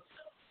 minutes.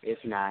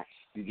 If not,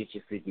 you get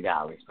your $50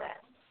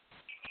 back.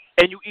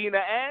 And you eating the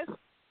ass?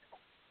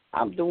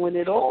 I'm doing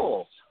it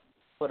all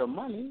for the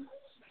money,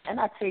 and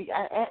I take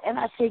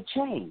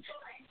change,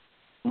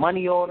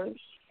 money orders,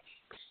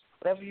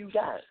 whatever you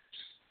got.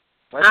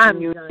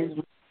 I'm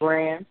Union,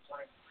 brand.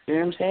 You know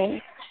what I'm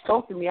saying?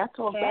 Talk to me. I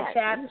talk back.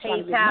 Cash App,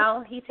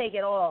 PayPal, he take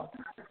it all.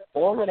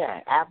 All of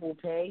that. Apple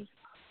Pay,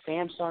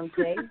 Samsung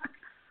Pay,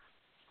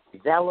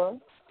 Zella,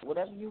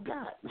 whatever you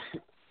got.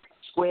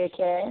 Square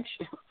Cash.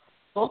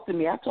 Talk to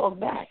me. I talk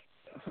back.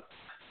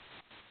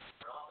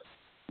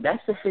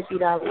 That's the $50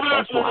 special. I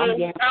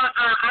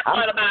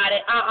thought about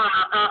it.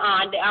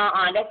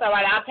 That's all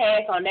right. I'll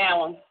pass on that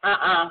one.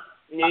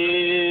 No.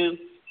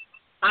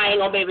 I ain't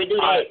gonna be able to do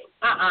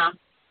that.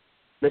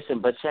 Listen,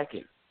 but check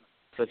it.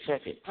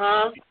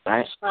 Huh?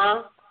 Right?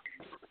 Huh?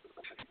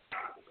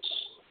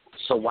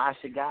 So why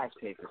should guys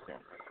pay for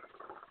sex?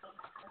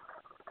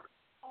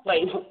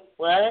 Wait,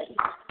 what?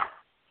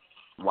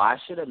 Why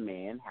should a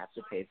man have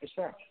to pay for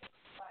sex?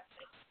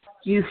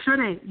 You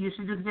shouldn't. You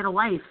should just get a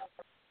wife.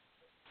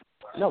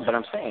 No, but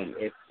I'm saying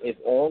if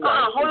all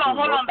hold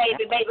on,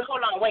 baby,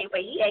 hold on, wait.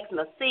 He asking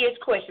a serious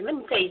question. Let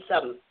me tell you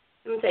something.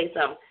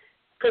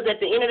 Because at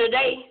the end of the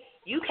day,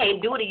 you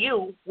can't do to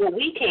you what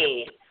we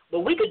can,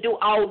 but we could do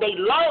all day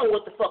long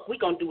what the fuck we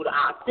gonna do to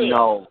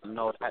ourselves.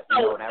 No.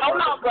 Hold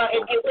on, bro.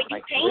 And when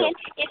you're paying,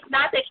 it's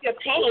not that you're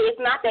paying. It's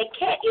not that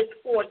cat is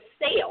for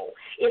sale.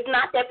 It's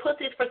not that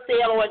pussy is for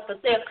sale or it's for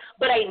sale.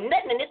 But ain't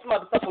nothing in this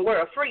motherfucking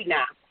world free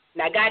now.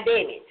 Now,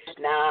 goddamn it.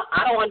 Now,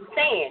 I don't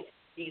understand.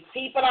 These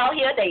people out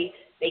here, they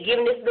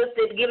giving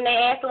giving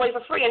their ass away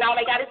for free, and all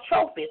they got is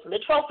trophies. The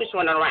trophies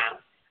running around.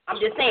 I'm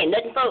just saying,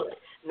 nothing for it.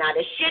 Now,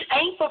 the shit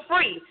ain't for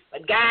free,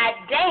 but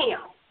goddamn.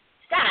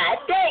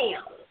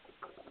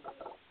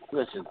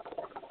 Listen,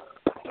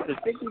 the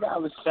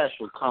 $50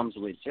 special comes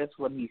with just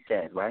what he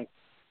said, right?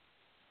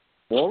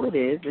 All it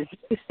is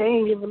you stay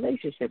in your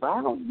relationship.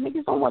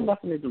 Niggas don't want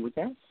nothing to do with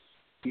that.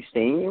 You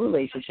stay in your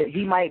relationship.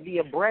 He might be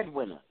a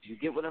breadwinner. You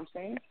get what I'm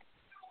saying?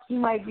 He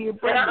might be a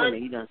breadwinner.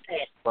 He done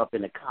set you up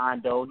in a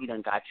condo. He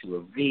done got you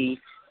a V.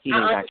 He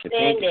done got your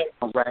bank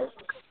account right.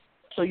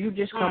 So you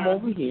just come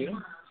over here,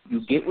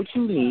 you get what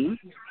you need,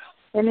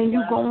 and then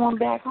you go on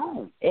back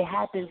home. It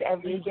happens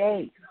every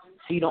day.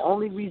 See, the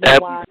only reason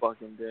why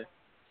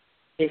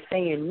they're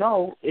saying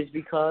no is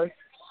because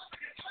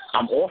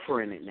I'm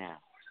offering it now.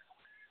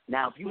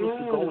 Now, if you was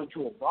to go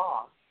into a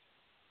bar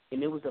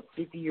and there was a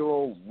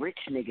 50-year-old rich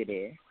nigga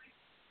there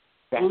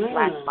that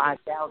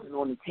slapped $5,000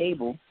 on the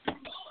table,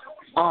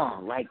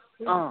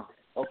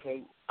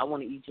 okay, I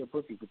want to eat your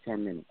pussy for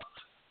 10 minutes.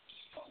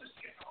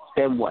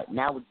 Then what?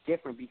 Now it's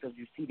different because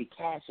you see the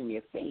cash in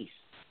your face.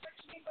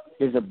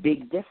 There's a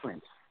big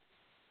difference.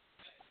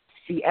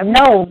 See,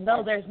 no,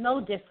 there's no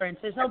difference.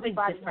 There's no big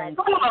difference.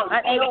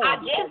 I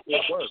just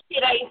said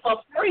it ain't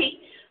for free.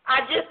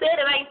 I just said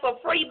it ain't for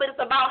free, but it's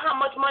about how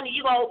much money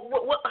you gonna,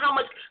 how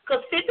much?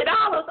 Cause $50,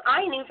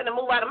 I ain't even finna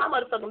move out of my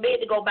motherfucking bed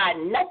to go buy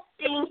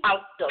nothing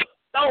out the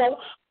store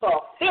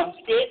for $50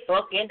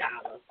 fucking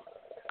dollars.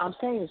 I'm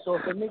saying, so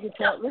if a nigga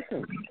tell,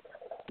 listen,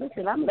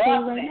 I'm gonna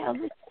tell you right now,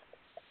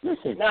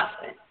 listen,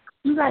 nothing.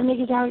 You got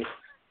niggas out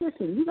here,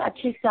 listen, you got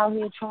chicks out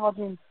here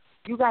charging,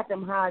 you got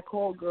them high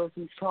call girls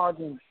who's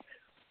charging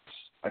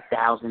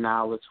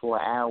 $1,000 for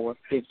an hour,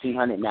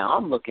 $1,500. Now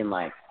I'm looking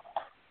like,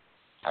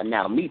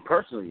 now me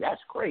personally, that's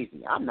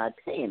crazy. I'm not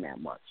paying that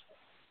much.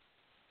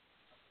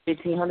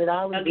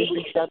 $1,500. This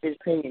stuff is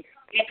paying.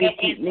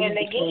 And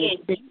again,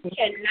 you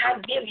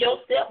cannot give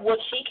yourself what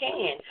she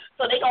can,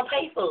 so they gonna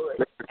pay for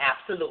it.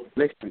 Absolutely.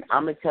 Listen,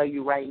 I'm gonna tell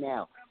you right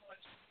now,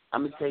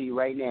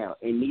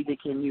 and neither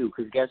can you,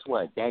 because guess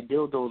what? That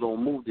dildo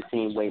don't move the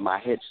same way my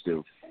hips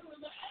do.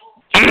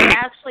 They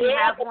actually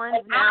have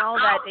ones now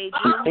that they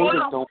do. Hold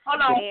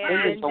on.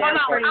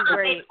 Pretty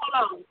great.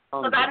 Hold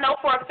on. Because I know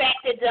for a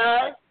fact it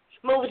does.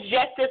 Moves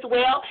just as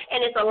well,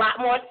 and it's a lot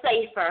more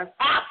safer.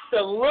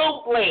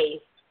 Absolutely.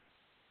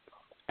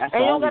 That's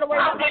and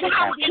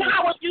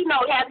how would you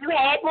know? Have you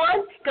had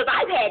one? Because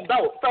I've had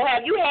both. So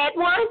have you had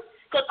one?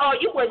 Because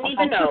you wouldn't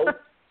even know.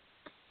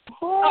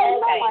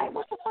 Okay.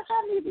 What the fuck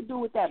I need to do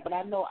with that? But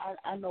I know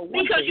one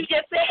because thing. You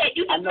just said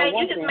you just made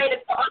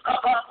it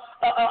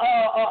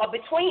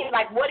between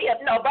like what if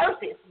no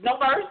verses no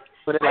verse.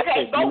 But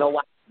okay, you know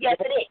why? Yes,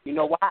 it is. You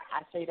know why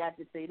I say that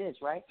to say this,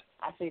 right?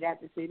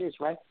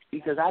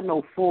 Because I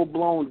know full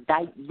blown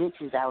dyke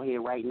bitches out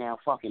here right now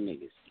fucking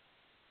niggas.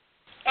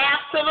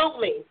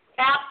 Absolutely.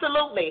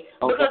 Okay.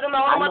 Because you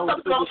know how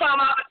much gonna come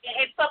out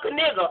and fuck a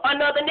nigga,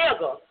 another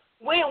nigga.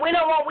 We ain't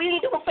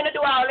finna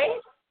do all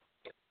that.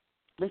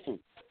 Listen,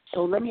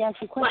 so let me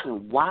ask you a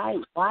question. Why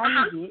is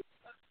it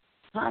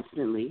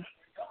constantly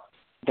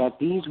that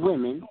these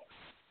women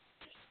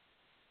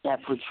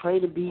that portray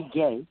to be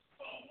gay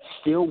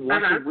still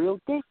want the real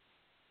thing?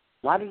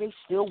 Why do they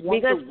still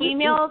want because the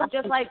females thing?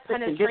 just like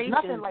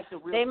penetration. Like the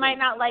real they thing. might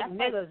not like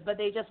niggas, but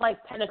they just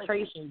like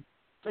penetration.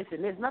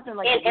 Listen, there's nothing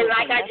like and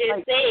like I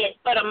just said,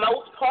 for the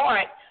most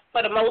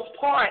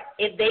part,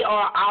 if they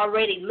are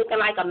already looking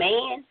like a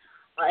man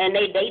and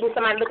they dating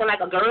somebody looking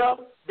like a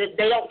girl, they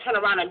don't turn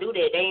around and do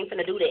that. They ain't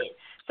finna do that.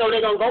 So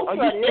they're going to go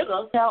to a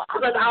nigga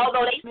because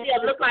although they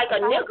still look like a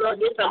nigga,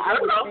 it's a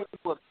girl,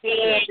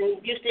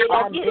 and you still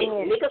going to get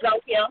it. Niggas don't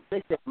care.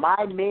 Listen,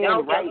 my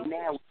man right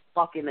now is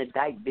fucking a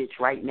dyke bitch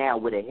right now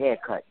with a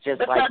haircut,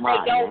 just because like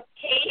mine. Because they don't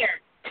care.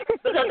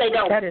 Because they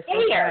don't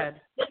care.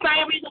 The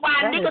same reason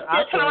why niggas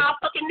still turn around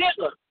fucking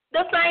niggas.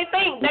 The same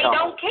thing. They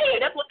don't care.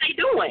 That's what they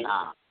doing.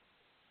 Nah.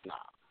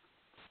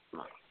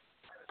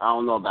 I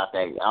don't know about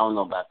that.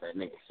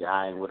 Nigga shit.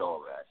 I ain't with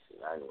all that shit.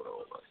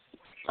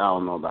 I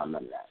don't know about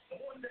none of that.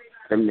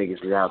 Them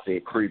niggas is out there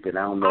creeping.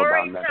 I don't know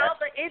about none of that. All right,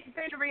 but it's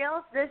been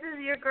real. This is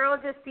your girl,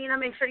 Justina.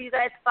 Make sure you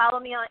guys follow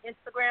me on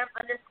Instagram,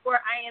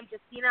 /I am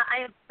Justina.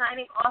 I am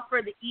signing off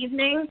for the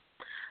evening.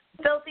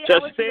 Philthy, I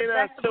wish you the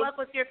best of luck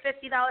with your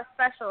 $50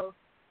 specials.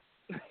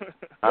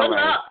 All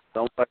right.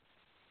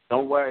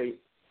 Don't worry.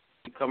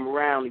 You come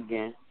around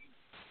again.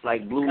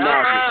 Like blue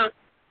magic.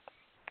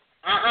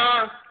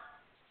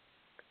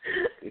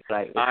 It's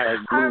like blue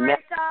magic. All right,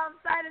 Tom.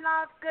 Signing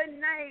off. Good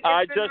night. All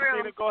right,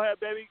 Justina, go ahead,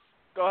 baby.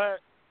 Go ahead.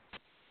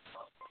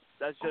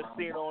 That's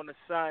Justina on the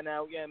sign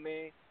out. Yeah,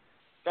 man.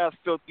 Got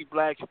Philthy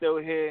Black still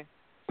here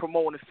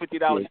promoting the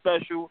 $50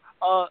 special.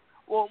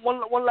 Well,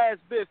 one last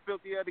bit,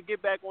 Philthy, to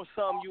get back on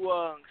something you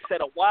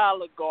said a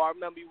while ago. I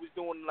remember you was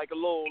doing like a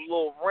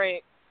little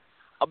rant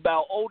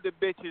about older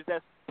bitches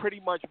that's pretty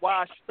much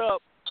washed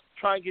up,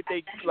 trying to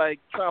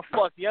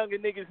fuck younger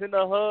niggas in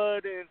the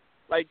hood and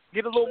like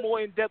get a little more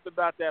in depth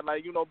about that.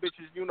 Like, you know,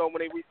 bitches, you know, when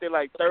they reach their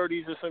like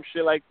 30s or some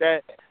shit like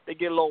that, they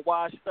get a little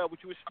washed up.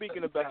 What you were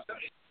speaking about?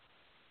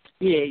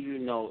 Yeah, you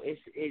know,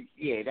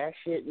 that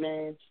shit,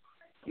 man.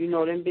 You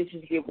know, them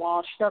bitches get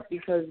washed up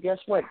because guess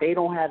what? They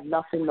don't have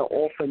nothing to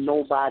offer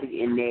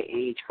nobody in their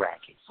age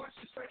bracket.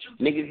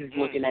 Niggas is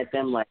looking at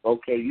them like,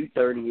 okay, you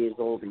 30 years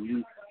old and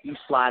you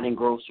sliding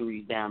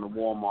groceries down the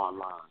Walmart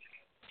line.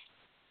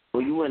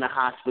 Or you in a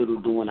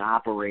hospital doing an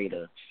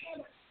operator.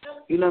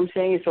 You know what I'm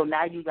saying? So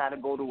now you got to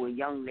go to a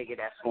young nigga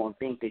that's going to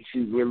think that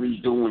you really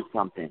doing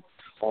something.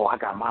 Oh, I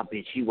got my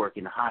bitch. She work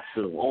in the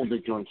hospital. Older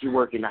joint. She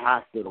work in the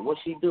hospital. What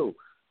she do?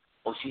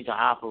 Oh, she's an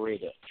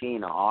operator. She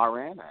ain't an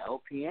RN, an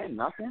LPN,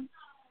 nothing?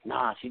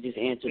 Nah, she just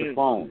answered the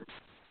phone.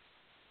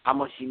 How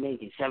much she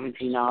making?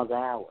 $17 an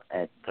hour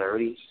at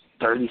 30,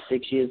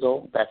 36 years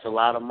old. That's a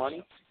lot of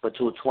money. But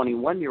to a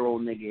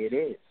 21-year-old nigga, it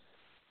is.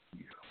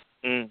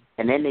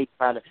 And then they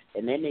try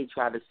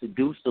to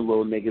seduce the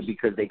little nigga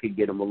because they could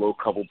get him a little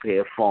couple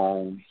pair of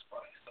phones,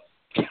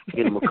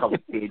 get him a couple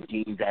pair of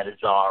jeans at a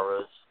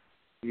Zara's.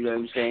 You know what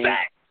I'm saying?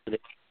 So they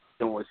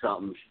doing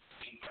something.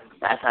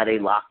 That's how they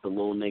lock the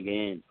little nigga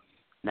in.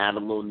 Now the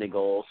little nigga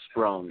all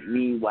sprung.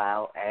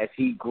 Meanwhile, as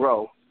he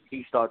grow,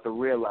 he start to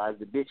realize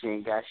the bitch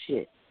ain't got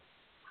shit.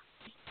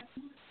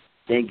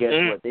 Then guess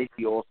what? They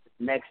see all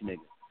the next nigga.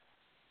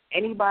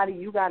 Anybody,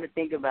 you got to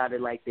think about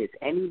it like this.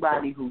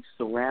 Anybody who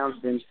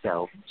surrounds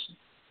themselves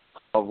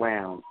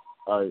around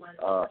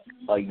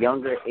a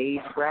younger age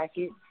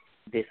bracket,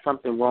 there's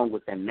something wrong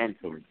with them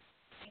mentally.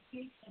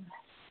 You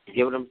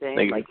get what I'm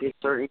saying? Like there's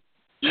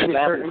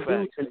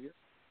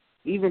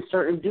even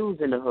certain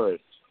dudes in the hood.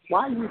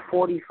 Why are you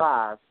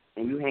 45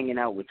 and you hanging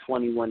out with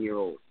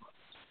 21-year-olds?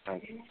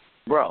 Like,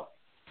 bro,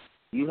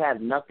 you have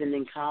nothing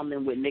in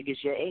common with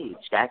niggas your age.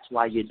 That's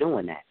why you're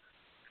doing that.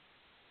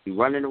 You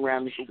running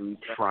around the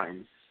streets,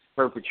 fronting,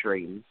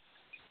 perpetrating.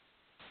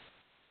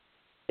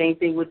 Same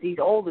thing with these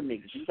older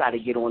niggas. You got to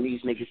get on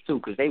these niggas too,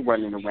 because they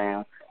running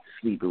around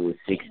sleeping with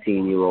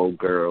 16-year-old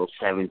girls,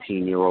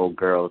 17-year-old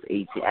girls,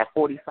 18. At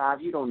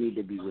 45, you don't need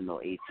to be with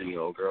no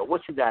 18-year-old girl.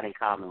 What you got in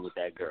common with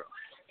that girl?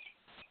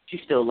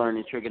 She's still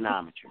learning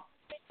trigonometry.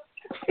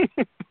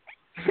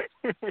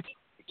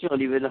 She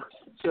don't even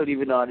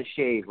know how to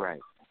shave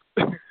right.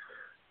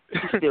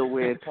 She's still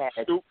wearing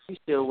pads. She's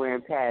still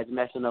wearing pads,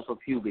 messing up her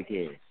pubic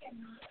hair.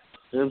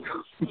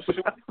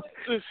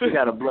 She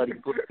got a bloody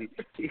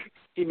pussy.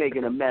 She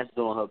making a mess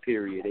on her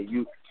period, and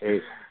you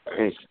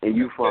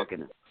fucking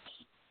her.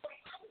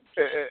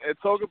 And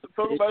talk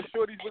about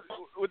shorties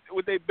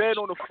with their bed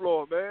on the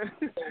floor, man.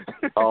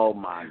 Oh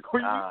my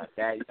God,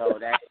 that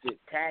shit.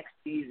 Tax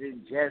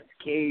season just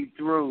came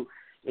through.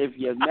 If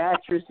your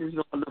mattress is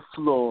on the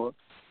floor,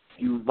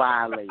 you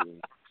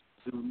violating.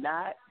 Do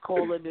not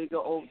call a nigga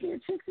over there.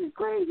 Chicks is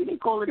crazy. They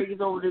call the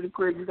niggas over to the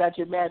crib. You got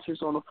your mattress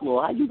on the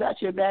floor. How you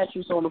got your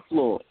mattress on the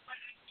floor?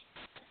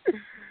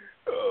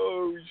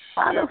 Oh, shit.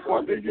 How the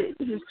fuck is it?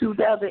 This is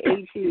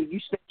 2018. You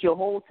spent your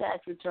whole tax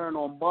return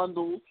on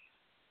bundles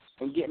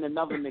and getting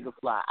another nigga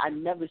fly. I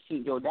never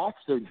seen,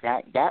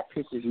 that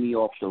pisses me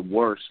off the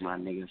worst, my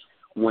niggas.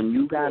 When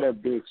you got a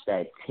bitch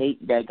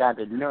that got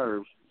the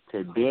nerve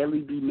to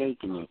barely be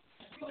making it,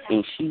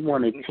 and she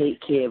want to take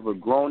care of a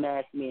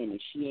grown-ass man,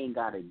 and she ain't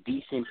got a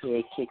decent pair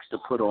of kicks to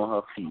put on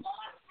her feet.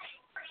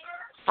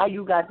 How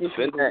you got this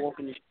nigga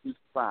walking the street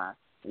fine,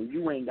 and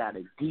you ain't got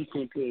a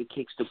decent pair of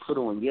kicks to put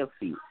on your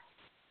feet?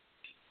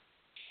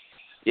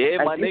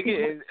 Yeah, my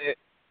nigga,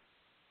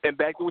 and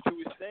back to what you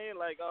were saying,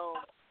 like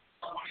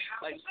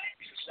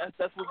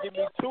that's what get me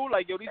too.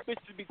 Like, yo, these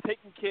bitches be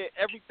taking care of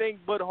everything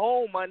but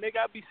home, my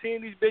nigga. I be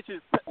seeing these bitches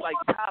like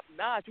top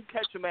notch. You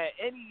catch them at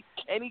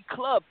any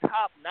club,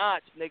 top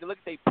notch, nigga. Look,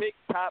 they pick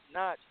top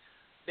notch.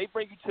 They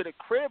bring you to the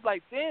crib,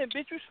 like, damn,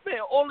 bitch, you spent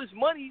all this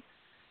money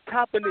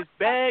copping this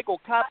bag or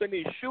copping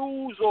these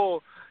shoes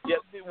or your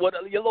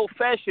little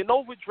Fashion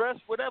Nova dress,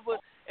 whatever,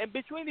 and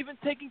bitch, you ain't even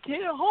taking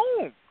care of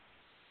home.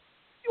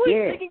 You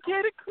ain't taking care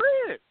of the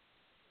crib.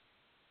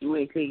 You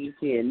ain't taking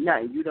care of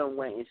nothing. You done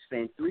went and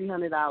spent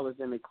 $300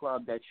 in a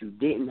club that you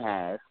didn't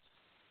have.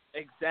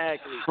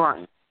 Exactly.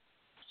 Fronting.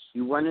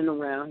 You running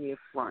around here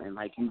fronting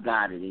like you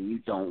got it and you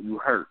don't. You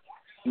hurt.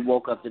 You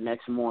woke up the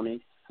next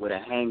morning with a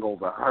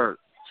hangover. Hurt.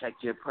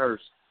 Checked your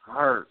purse.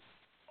 Hurt.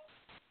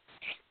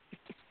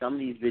 Some of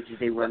these bitches,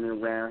 they running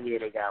around here,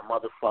 they got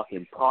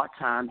motherfucking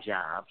part-time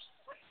jobs.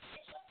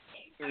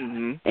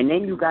 Mm-hmm. And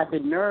then you got the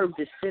nerve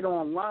to sit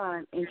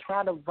online and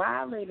try to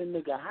violate a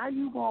nigga. How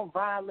you gonna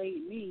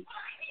violate me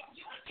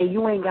and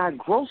you ain't got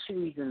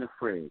groceries in the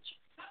fridge?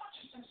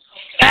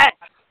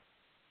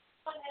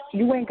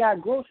 You ain't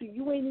got groceries.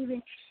 You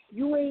ain't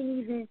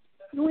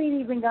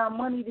even got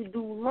money to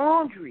do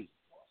laundry.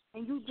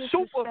 And you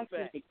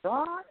disrespecting the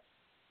God?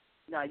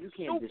 No, you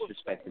can't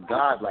disrespect the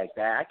God like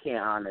that. I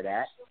can't honor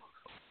that.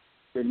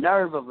 The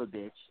nerve of a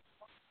bitch.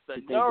 The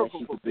nerve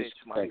of a bitch,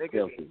 my nigga.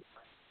 Philthy.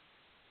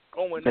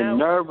 Going the out,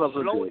 nerve of a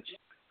bitch.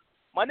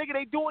 My nigga,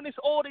 they doing this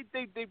all.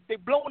 They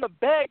blowing a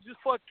bag just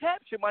for a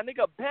caption. My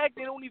nigga, a bag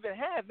they don't even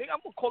have. Nigga,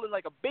 I'm gonna call it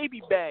like a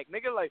baby bag.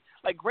 Nigga,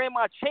 like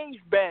grandma change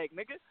bag.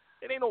 Nigga,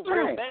 it ain't no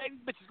real bag.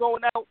 These bitches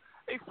going out.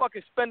 They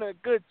fucking spending a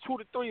good $200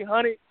 to $300.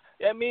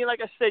 You know what I mean?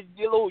 Like I said,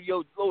 your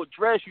little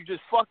dress, you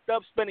just fucked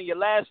up spending your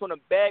last on a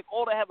bag.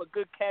 All to have a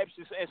good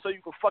caption, and so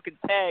you can fucking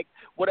tag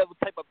whatever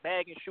type of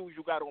bag and shoes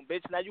you got on,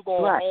 bitch. Now you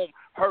going home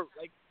hurt,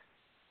 like,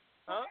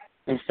 huh?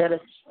 Instead of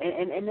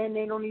and then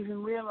they don't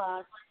even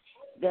realize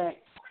that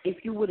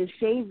if you would have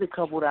saved a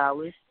couple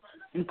dollars,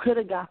 you could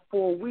have got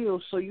 4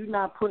 wheels, so you're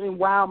not putting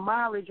wild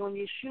mileage on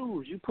your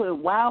shoes. You put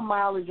wild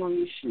mileage on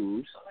your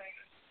shoes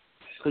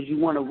because you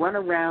want to run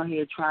around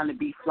here trying to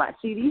be fly.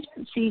 See,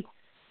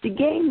 The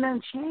game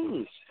done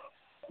changed.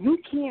 You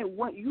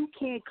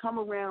can't come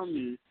around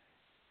me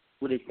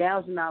with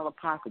 $1,000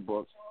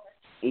 pocketbook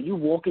and you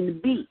walk in the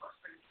beat.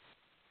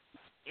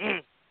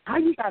 How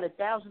you got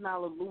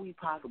 $1,000 Louis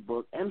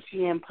pocketbook,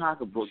 MCM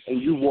pocketbook,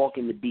 and you walk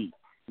in the beat?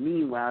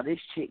 Meanwhile, this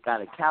chick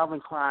got a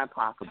Calvin Klein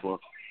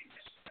pocketbook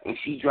and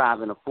she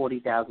driving a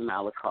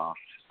 $40,000 car.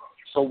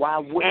 So why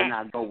wouldn't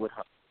I go with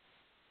her?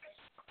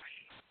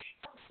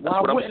 That's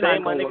what I'm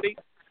saying, my nigga.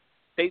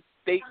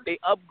 They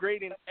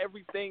upgrading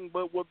everything,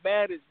 but what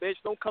matters, bitch?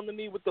 Don't come to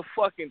me with the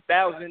fucking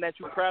 $1,000 that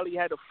you probably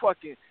had to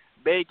fucking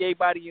beg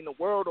everybody in the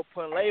world or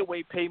put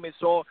layaway payments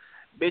on.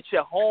 Bitch,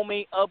 your home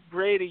ain't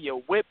upgraded,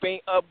 your whip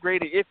ain't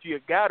upgraded if you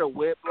got a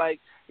whip. Like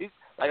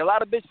a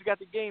lot of bitches got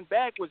the game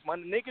backwards. My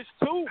niggas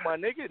too, my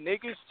nigga.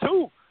 Niggas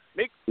too.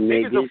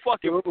 Niggas will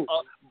fucking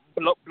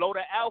blow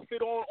the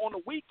outfit on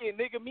the weekend,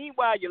 nigga.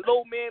 Meanwhile, your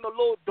little man or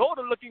little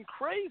daughter looking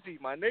crazy,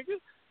 my nigga.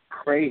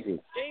 Crazy.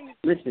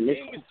 Listen,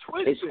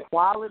 it's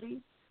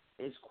quality.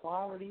 It's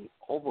quality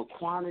over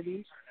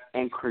quantity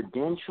and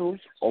credentials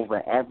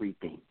over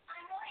everything.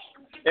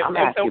 I'm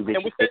asking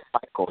bitches to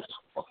FICO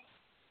score.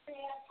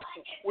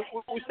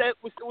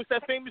 What's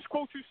that famous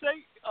quote you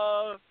say?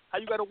 How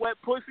you got a wet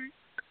pussy?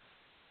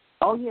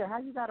 Oh, yeah, how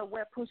you got a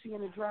wet pussy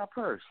and a dry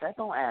purse? That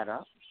don't add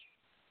up.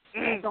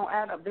 That don't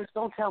add up. Bitch,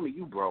 don't tell me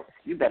you broke.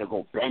 You better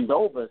go bend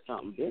over or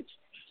something, bitch.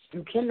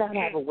 You cannot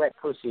have a wet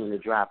pussy and a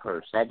dry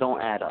purse. That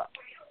don't add up.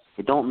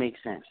 It don't make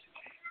sense.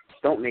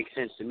 Don't make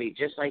sense to me.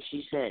 Just like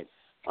she said,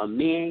 a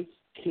man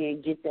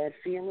can't get that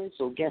feeling,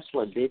 so guess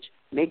what, bitch?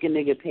 Make a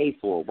nigga pay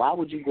for it. Why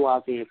would you go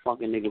out there and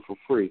fuck a nigga for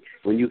free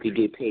when you could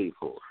get paid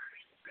for it?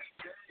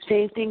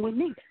 Same thing with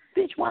me.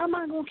 Bitch, why am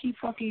I going to keep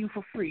fucking you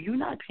for free? You're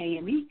not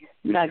paying me.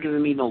 You're not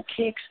giving me no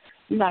kicks.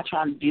 You're not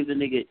trying to give a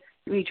nigga,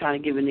 you ain't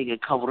trying to give a nigga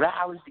a couple of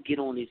hours to get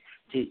on his,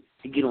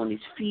 to get on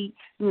his feet.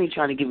 You ain't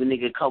trying to give a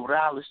nigga a couple of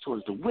hours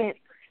towards the whip.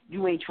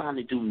 You ain't trying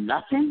to do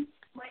nothing.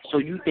 So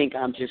you think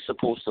I'm just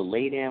supposed to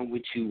lay down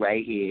with you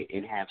right here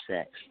and have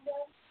sex?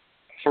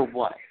 For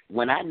what?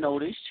 When I know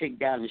this chick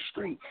down the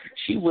street,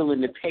 she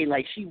willing to pay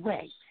like she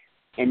weigh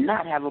and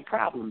not have a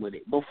problem with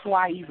it. Before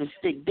I even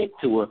stick dick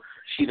to her,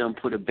 she done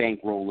put a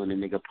bankroll in a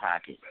nigga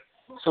pocket.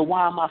 So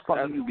why am I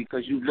fucking you?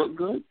 Because you look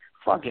good?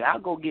 Fuck it. I'll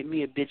go get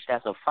me a bitch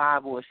that's a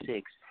 5 or a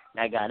 6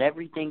 that got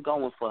everything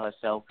going for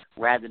herself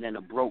rather than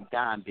a broke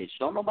dime bitch.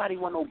 Don't nobody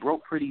want no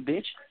broke pretty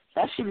bitch.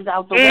 That shit is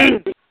out the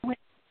way.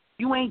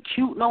 You ain't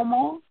cute no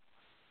more.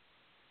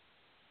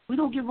 We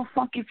don't give a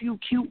fuck if you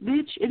cute,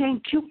 bitch. It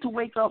ain't cute to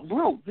wake up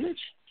broke, bitch.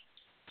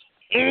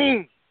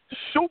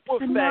 Super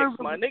facts,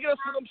 my nigga.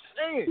 That's what I'm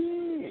saying.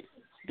 Yeah.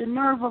 The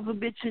nerve of a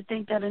bitch to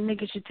think that a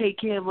nigga should take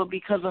care of her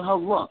because of her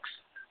looks.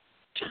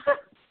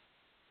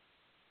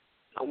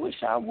 I wish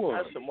I would.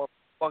 That's a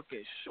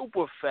motherfucking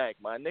super fact,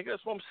 my nigga.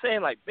 That's what I'm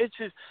saying. Like,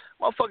 bitches,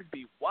 motherfuckers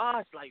be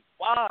washed,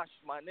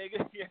 my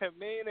nigga. You know what I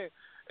mean?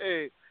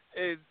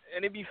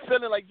 And it be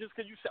feeling like just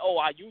because you say, oh,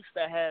 I used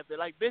to have it.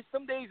 Like, bitch,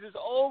 them days is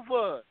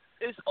over.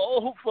 It's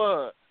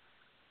over.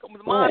 Come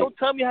on, right. Don't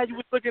tell me how you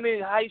was looking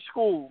in high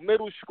school,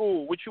 middle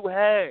school, what you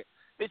had.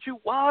 That you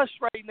washed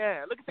right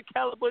now. Look at the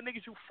caliber of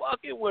niggas you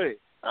fucking with.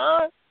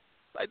 Huh?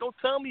 Like, don't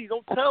tell me.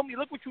 Look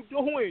what you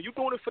doing. You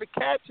doing it for the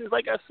captions,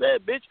 like I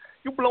said, bitch.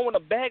 You blowing a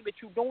bag that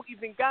you don't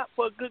even got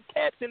for a good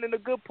caption and a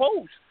good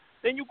post.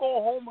 Then you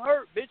go home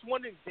hurt, bitch,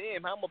 wondering,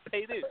 damn, how I'm going to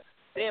pay this?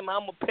 Damn, how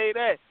I'm going to pay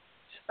that?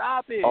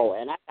 Stop it. Oh,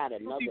 and I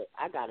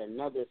got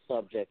another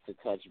subject to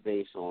touch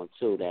base on,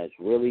 too, that's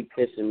really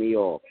pissing me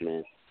off,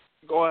 man.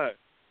 Go ahead.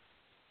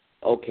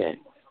 Okay.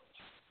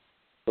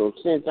 So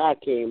since I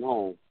came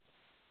home,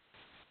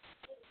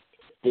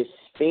 this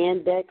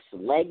spandex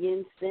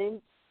leggings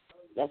thing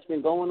that's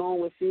been going on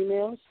with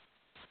females,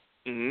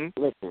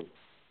 listen,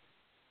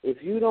 if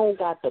you don't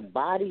got the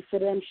body for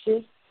them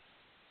shit,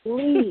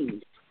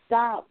 please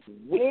stop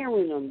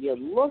wearing them. You're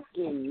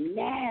looking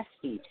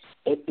nasty.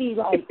 It be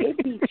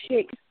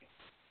chicks,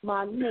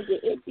 my nigga,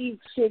 it be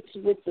chicks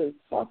with the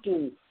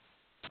fucking,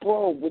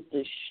 with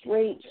the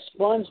straight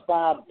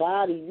SpongeBob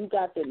body. You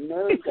got the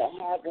nerve to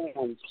have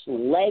on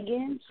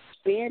leggings,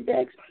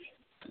 spandex,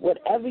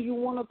 whatever you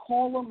want to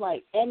call them,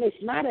 like, and it's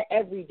not an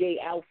everyday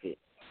outfit.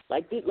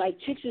 Like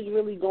chicks is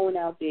really going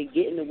out there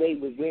getting away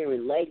with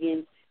wearing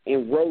leggings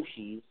and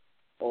Roshis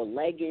or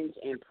leggings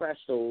and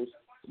Prestos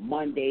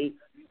Monday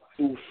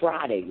through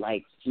Friday.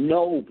 Like,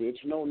 no, bitch,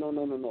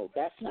 no.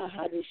 That's not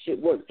how this shit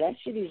works. That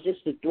shit is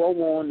just to throw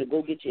on to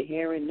go get your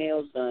hair and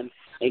nails done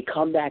and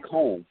come back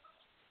home.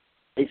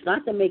 It's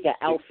not to make an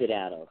outfit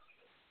out of.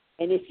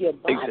 And if your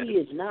body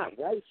is not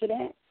right for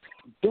that,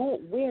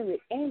 don't wear it.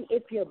 And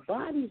if your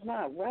body's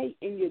not right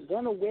and you're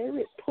going to wear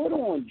it, put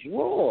on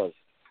drawers.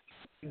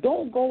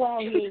 Don't go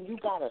out here and you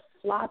got a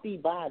sloppy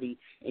body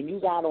and you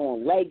got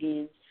on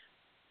leggings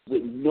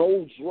with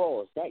no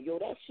drawers. That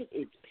shit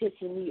is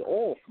pissing me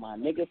off, my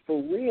nigga,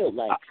 for real.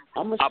 Like,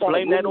 I'm gonna start. I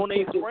blame that on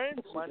their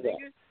friends, my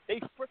nigga. They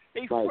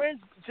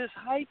friends just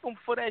hype them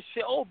for that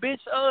shit. Oh, bitch,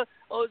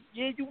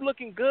 yeah, you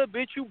looking good,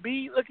 bitch. You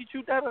be, look at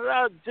you, da da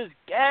da. Just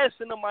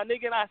gassing them, my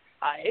nigga. And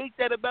I hate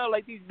that about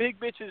like these big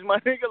bitches, my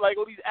nigga. Like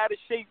all these out of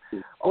shape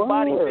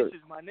body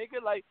bitches, my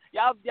nigga. Like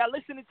y'all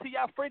listening to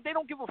y'all friends. They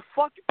don't give a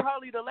fuck. You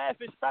probably the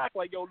laughing stock.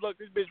 Like, yo, look,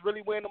 this bitch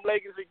really wearing them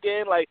leggings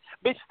again. Like,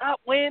 bitch, stop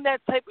wearing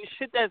that type of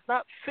shit that's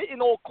not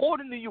fitting or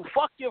according to you.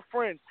 Fuck your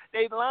friends.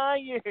 They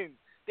lying.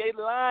 They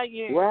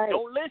lying. Right.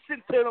 Don't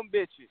listen to them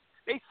bitches.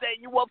 They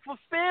setting you up for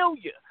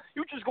failure.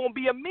 You just gonna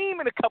be a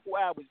meme in a couple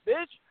hours,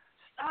 bitch.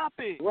 Stop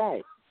it.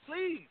 Right.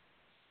 Please.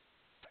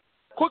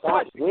 Quick Stop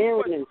question.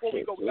 Before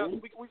we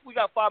go, we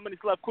got 5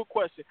 minutes left. Quick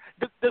question.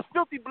 Does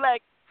Philthy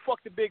Black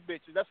fuck the big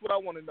bitches? That's what I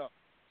want to know.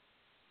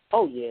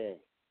 Oh yeah.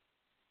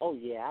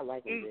 I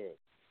like them big.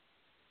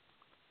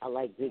 I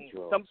like big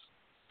draws.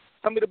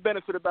 Tell me the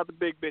benefit about the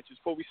big bitches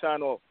before we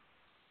sign off.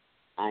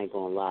 I ain't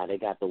gonna lie, they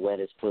got the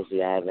wettest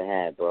pussy I ever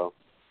had, bro.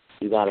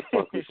 You gotta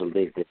fuck with some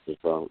big bitches,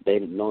 bro. They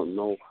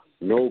no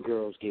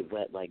girls get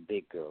wet like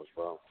big girls,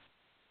 bro.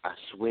 I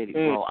swear to you,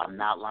 bro, I'm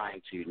not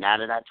lying to you. Now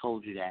that I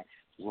told you that,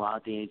 go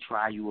out there and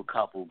try you a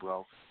couple,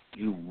 bro.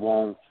 You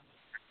won't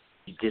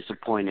be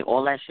disappointed.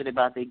 All that shit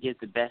about they get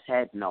the best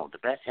head, no, the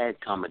best head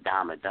come a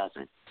dime a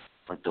dozen.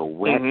 But the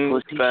wet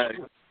pussy,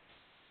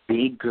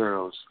 big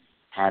girls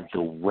have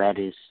the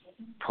wettest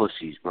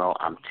pussies, bro.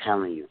 I'm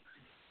telling you.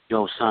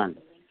 Yo, son,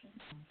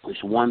 this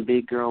one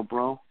big girl,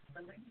 bro,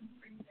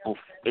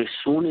 as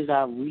soon as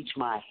I reach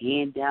my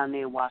hand down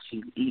there while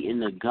she's eating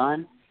the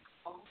gun,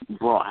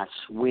 bro, I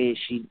swear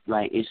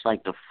it's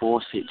like the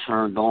faucet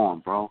turned on,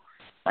 bro.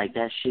 Like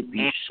that shit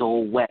be so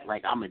wet.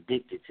 Like I'm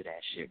addicted to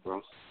that shit,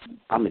 bro.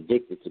 I'm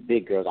addicted to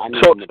big girls. I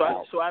know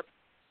So out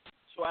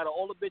of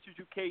all the bitches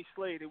you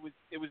K-slayed, it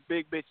was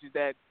big bitches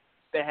that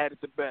had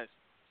it the best.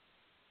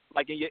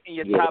 Like in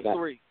your top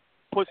three,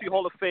 Pussy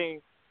Hall of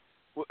Fame.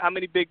 How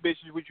many big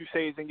bitches would you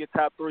say is in your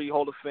top 3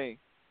 Hall of Fame?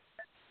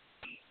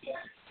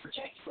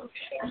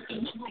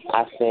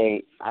 I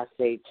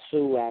say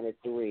 2 out of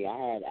 3.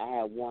 I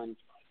had one.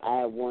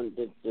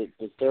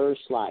 The third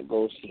slot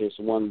goes to this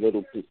one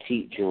little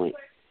petite joint.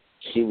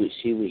 She was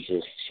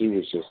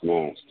just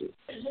nasty.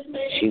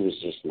 She was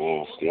just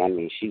nasty. I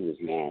mean, she was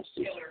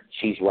nasty.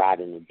 She's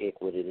riding the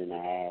dick with it in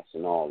her ass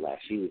and all that.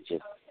 She was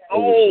just. It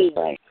was just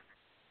like,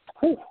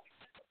 whew.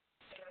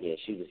 Yeah,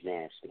 she was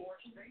nasty.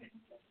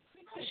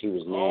 She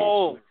was nasty.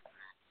 Oh,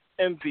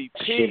 MVP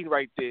shit.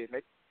 Right there.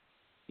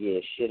 Yeah,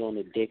 shit on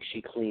the dick.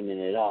 She cleaning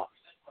it off.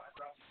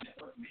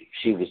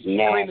 She was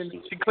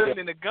nasty. She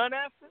cleaning the gun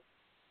after?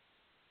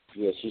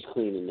 Yeah, she's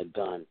cleaning the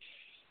gun.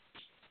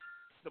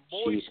 The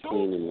boys she's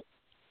cleaning it.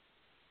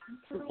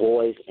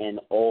 Boys and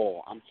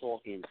all. I'm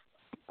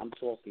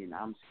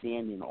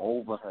standing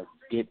over her,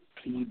 dip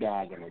pee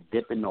bag and her,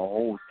 dipping the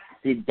whole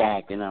sit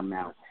back in her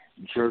mouth,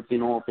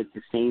 jerking off at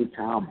the same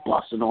time,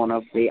 busting on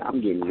her face.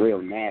 I'm getting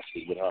real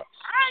nasty with her.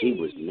 She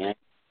was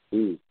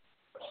nasty.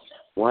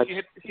 What?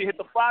 She hit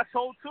the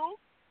foxhole too?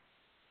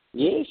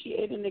 Yeah, she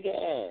ate a nigga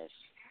ass.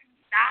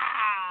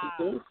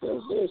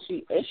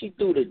 She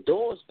threw the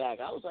doors back.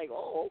 I was like,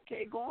 oh,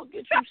 okay, go and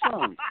get you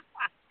some.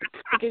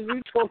 Because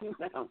you talking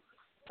about,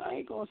 I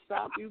ain't gonna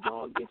stop you.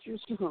 Go and get you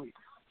some.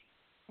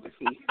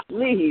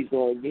 Please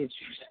go and get you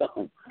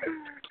some.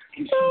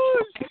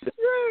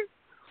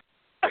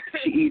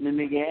 She eating a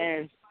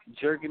nigga ass,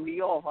 jerking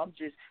me off.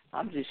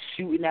 I'm just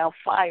shooting out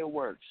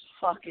fireworks.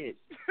 Fuck it.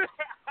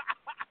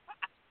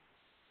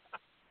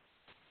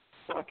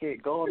 Fuck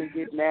it. Go on and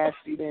get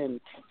nasty then.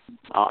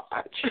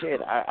 I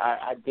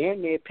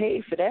damn near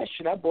paid for that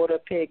shit. I bought her a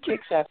pair of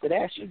kicks after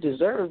that. She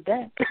deserved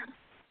that.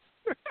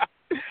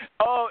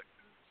 Oh,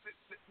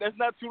 that's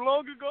not too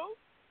long ago?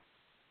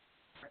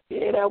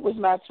 Yeah, that was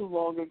not too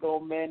long ago,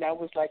 man. That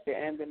was like the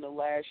end of the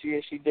last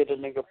year. She did a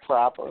nigga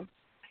proper.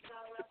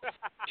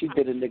 She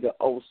did a nigga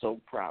oh so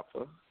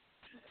proper.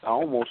 I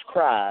almost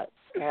cried.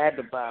 I had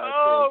to buy a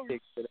pair of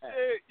kicks for that.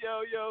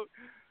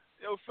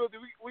 Yo, Philthy,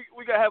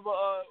 we gotta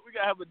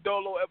have a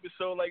Dolo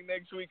episode like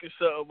next week or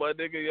something, my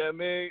nigga. Yeah, I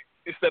mean,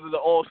 instead of the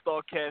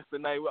All-Star cast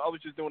tonight, I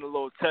was just doing a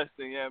little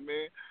testing. Yeah,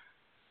 man.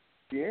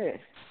 Yeah.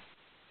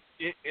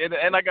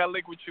 And I got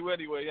linked with you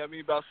anyway. I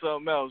mean, about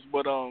something else,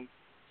 but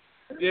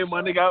yeah,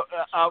 my nigga,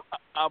 I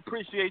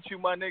appreciate you,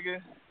 my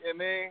nigga. Yeah,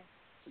 man.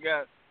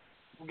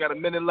 We got a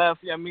minute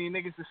left. Yeah, I mean,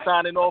 niggas is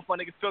signing off. My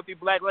nigga Philthy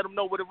Black. Let them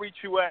know where to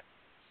reach you at.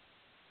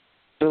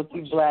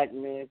 Philthy Black,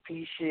 man.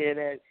 P share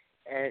that.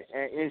 At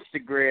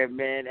Instagram,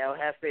 man. El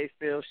Jefe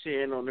Phil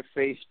sharing on the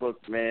Facebook,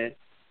 man.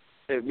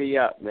 Hit me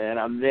up, man.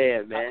 I'm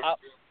there, man.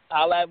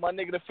 I'll add my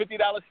nigga the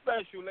 $50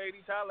 special,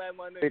 ladies. I'll add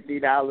my nigga.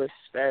 $50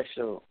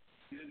 special.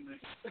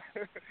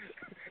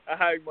 All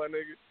right, my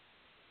nigga.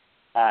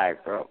 All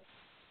right, bro.